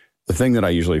thing that I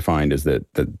usually find is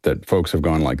that folks have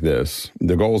gone like this.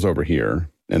 The goal's over here,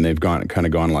 and they've gone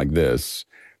like this,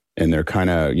 and they're kind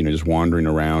of just wandering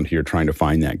around here trying to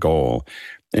find that goal.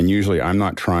 And usually I'm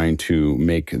not trying to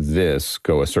make this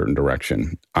go a certain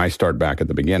direction. I start back at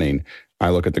the beginning. I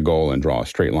look at the goal and draw a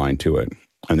straight line to it.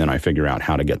 And then I figure out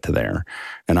how to get to there.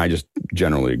 And I just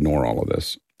generally ignore all of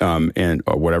this. And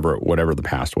whatever the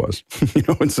past was,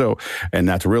 and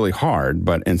that's really hard.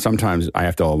 And sometimes I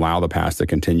have to allow the past to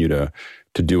continue to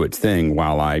do its thing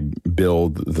while I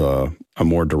build a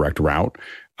more direct route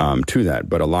to that.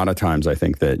 But a lot of times I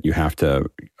think that you have to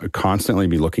constantly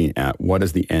be looking at what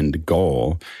is the end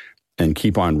goal and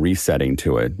keep on resetting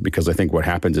to it, because I think what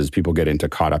happens is people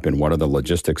get caught up in what are the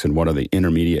logistics and what are the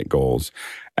intermediate goals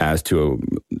as to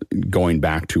going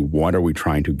back to what are we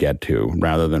trying to get to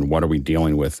rather than what are we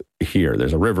dealing with here.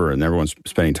 There's a river and everyone's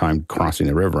spending time crossing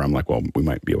the river. I'm like, well, we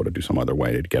might be able to do some other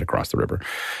way to get across the river,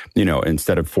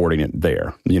 instead of fording it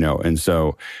there, and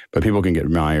so, but people can get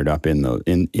mired up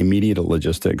in immediate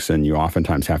logistics, and you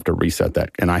oftentimes have to reset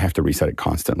that. And I have to reset it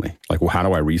constantly. Like, well, how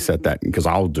do I reset that? Because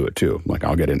I'll do it too. Like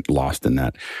I'll get lost in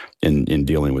that, in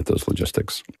dealing with those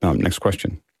logistics. Next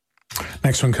question.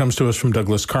 Next one comes to us from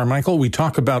Douglas Carmichael. We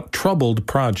talk about troubled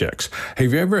projects.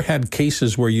 Have you ever had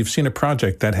cases where you've seen a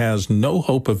project that has no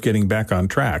hope of getting back on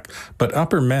track, but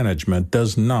upper management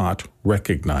does not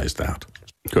recognize that?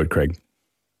 Good, Craig.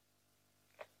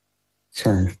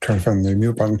 Sorry, trying to find the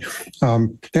mute button.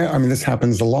 Yeah, I mean, this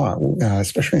happens a lot,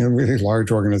 especially in really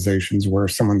large organizations where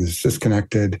someone is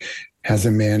disconnected, has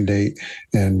a mandate,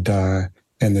 and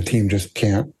the team just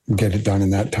can't get it done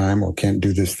in that time or can't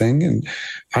do this thing. And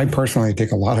I personally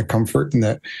take a lot of comfort in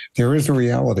that there is a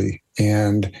reality,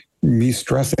 and me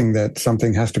stressing that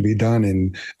something has to be done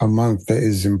in a month that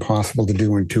is impossible to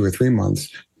do in 2 or 3 months.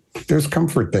 There's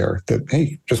comfort there that,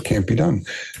 hey, just can't be done.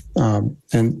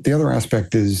 And the other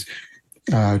aspect is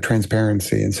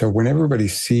transparency. And so when everybody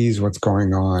sees what's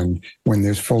going on, when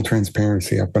there's full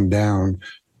transparency up and down,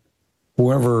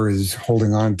 whoever is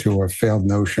holding on to a failed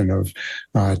notion of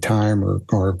time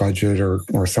or budget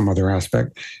or some other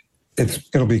aspect,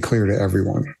 it'll be clear to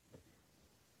everyone.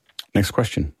 Next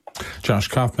question. Josh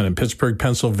Kaufman in Pittsburgh,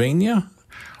 Pennsylvania.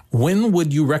 When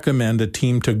would you recommend a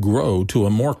team to grow to a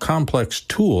more complex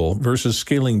tool versus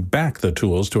scaling back the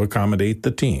tools to accommodate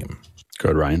the team?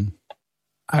 Good, Ryan.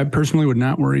 I personally would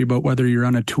not worry about whether you're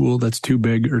on a tool that's too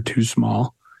big or too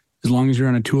small. As long as you're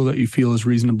on a tool that you feel is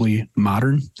reasonably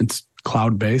modern, it's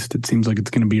cloud-based, it seems like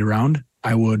it's going to be around,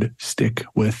 I would stick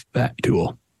with that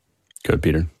tool. Good,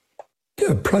 Peter.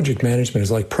 Yeah, project management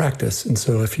is like practice. And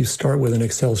so if you start with an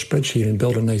Excel spreadsheet and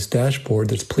build a nice dashboard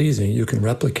that's pleasing, you can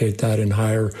replicate that in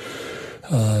higher,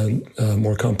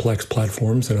 more complex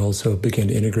platforms and also begin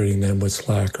integrating them with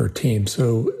Slack or Teams.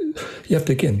 So you have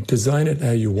to, again, design it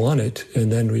how you want it,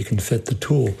 and then we can fit the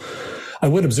tool. I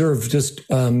would observe just,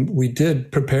 we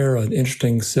did prepare an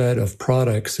interesting set of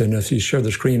products. And if you share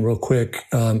the screen real quick,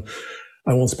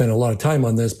 I won't spend a lot of time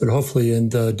on this, but hopefully in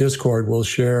the Discord, we'll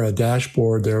share a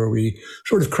dashboard there where we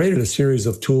sort of created a series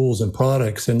of tools and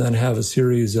products and then have a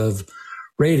series of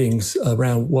ratings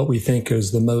around what we think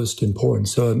is the most important.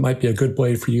 So it might be a good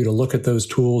way for you to look at those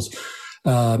tools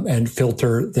and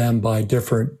filter them by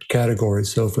different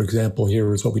categories. So for example,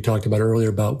 here is what we talked about earlier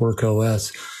about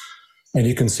WorkOS. And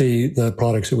you can see the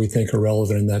products that we think are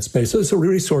relevant in that space. So it's a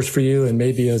resource for you, and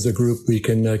maybe as a group, we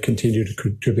can continue to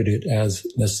contribute it as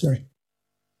necessary.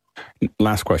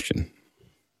 Last question.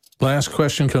 Last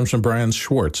question comes from Brian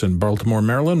Schwartz in Baltimore,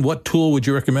 Maryland. What tool would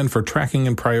you recommend for tracking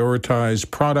and prioritizing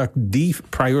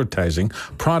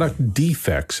product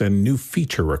defects and new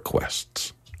feature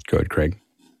requests? Go ahead, Craig.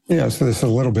 Yeah, so there's a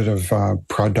little bit of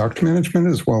product management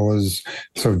as well as,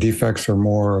 so defects are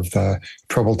more of the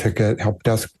trouble ticket, help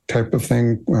desk type of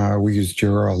thing. We use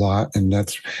Jira a lot, and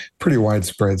that's pretty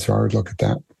widespread, so I would look at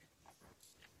that.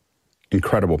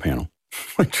 Incredible panel.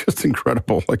 Just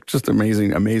incredible, just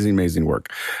amazing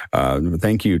work.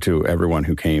 Thank you to everyone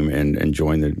who came and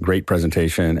joined the great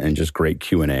presentation and just great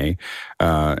Q&A.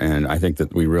 And I think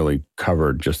that we really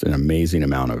covered just an amazing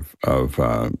amount of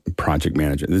project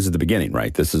management. This is the beginning,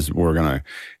 right? We're going to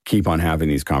keep on having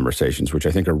these conversations, which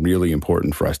I think are really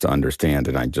important for us to understand.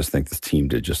 And I just think this team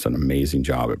did just an amazing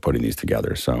job at putting these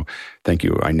together. So thank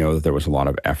you. I know that there was a lot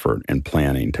of effort and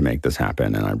planning to make this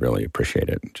happen, and I really appreciate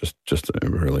it. Just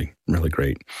really, really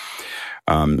great.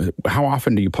 How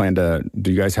often do you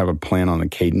guys have a plan on a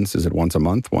cadence? Is it once a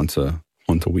month, once a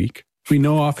week? We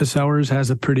know Office Hours has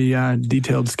a pretty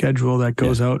detailed schedule that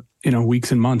goes out,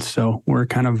 weeks and months. So we're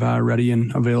kind of ready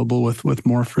and available with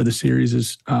more for the series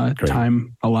as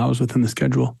time allows within the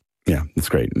schedule. Yeah, it's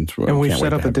great. And we've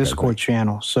set up a Discord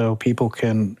channel so people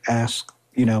can ask,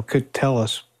 could tell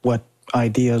us what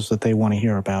ideas that they want to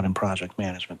hear about in project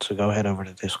management. So go ahead over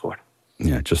to Discord.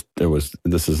 Yeah,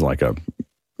 this is like a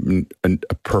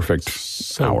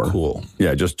perfect hour. Cool.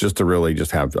 Yeah, just to really just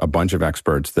have a bunch of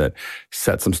experts that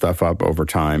set some stuff up over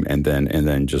time, and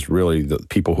then just really the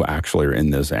people who actually are in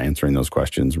this answering those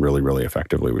questions really, really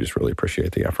effectively. We just really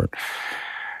appreciate the effort.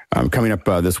 Coming up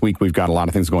this week, we've got a lot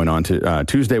of things going on.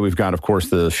 Tuesday, we've got, of course,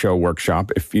 the show workshop.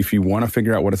 If you want to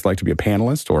figure out what it's like to be a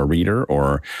panelist or a reader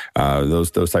or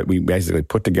those type, we basically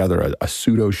put together a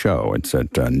pseudo show. It's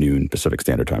at noon Pacific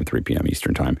Standard Time, 3 p.m.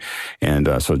 Eastern Time, and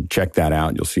so check that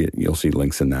out. You'll see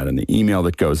links in that in the email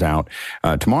that goes out.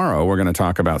 Tomorrow, we're going to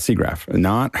talk about SIGGRAPH,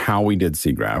 not how we did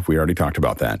SIGGRAPH. We already talked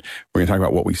about that. We're going to talk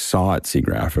about what we saw at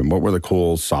SIGGRAPH and what were the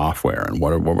cool software and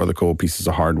what were the cool pieces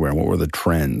of hardware and what were the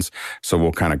trends. So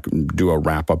we'll kind of do a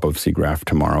wrap-up of SIGGRAPH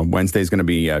tomorrow. Wednesday is going to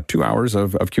be 2 hours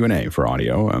of Q&A for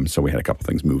audio. So we had a couple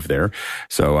things move there.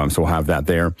 So we'll have that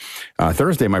there.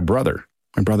 Thursday, my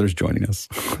brother's joining us.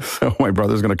 So my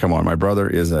brother's going to come on. My brother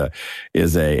is a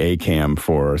ACAM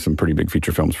for some pretty big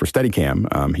feature films for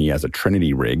Steadicam. He has a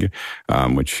Trinity rig,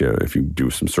 which if you do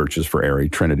some searches for ARRI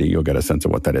Trinity, you'll get a sense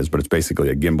of what that is. But it's basically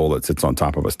a gimbal that sits on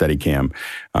top of a Steadicam,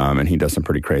 and he does some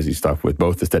pretty crazy stuff with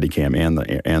both the Steadicam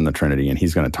and the Trinity. And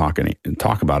he's going to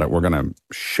talk about it. We're going to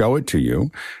show it to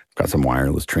you. Got some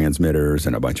wireless transmitters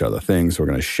and a bunch of other things. So we're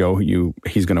going to show you,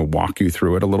 he's going to walk you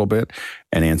through it a little bit.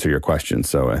 and answer your questions.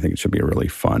 So I think it should be a really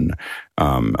fun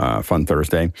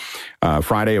Thursday.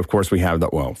 Friday, of course, we have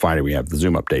the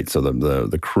Zoom update. So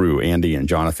the crew, Andy and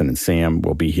Jonathan and Sam,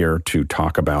 will be here to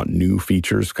talk about new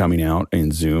features coming out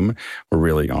in Zoom. We're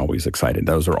really always excited.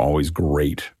 Those are always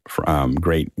great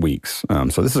weeks.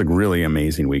 So this is a really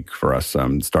amazing week for us,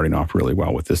 starting off really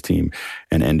well with this team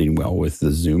and ending well with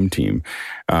the Zoom team.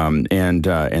 And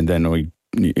then we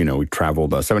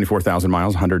traveled 74,000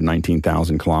 miles,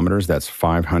 119,000 kilometers. That's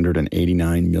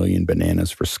 589 million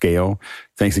bananas for scale.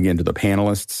 Thanks again to the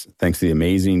panelists. Thanks to the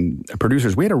amazing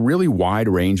producers. We had a really wide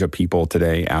range of people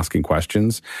today asking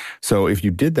questions. So if you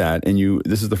did that and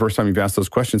this is the first time you've asked those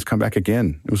questions, come back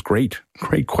again. It was great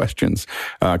questions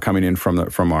coming in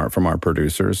from our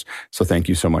producers. So thank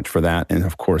you so much for that. And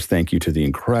of course, thank you to the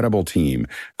incredible team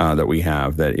that we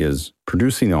have that is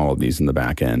producing all of these in the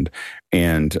back end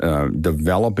and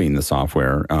developing the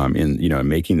software and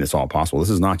making this all possible.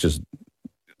 This is not just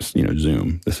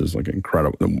Zoom. This is like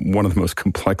incredible, one of the most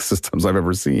complex systems I've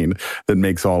ever seen that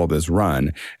makes all of this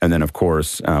run. And then, of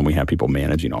course, we have people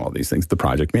managing all of these things, the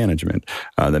project management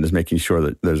that is making sure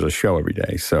that there's a show every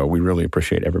day. So we really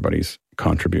appreciate everybody's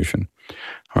contribution.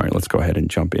 All right, let's go ahead and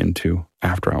jump into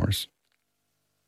After Hours.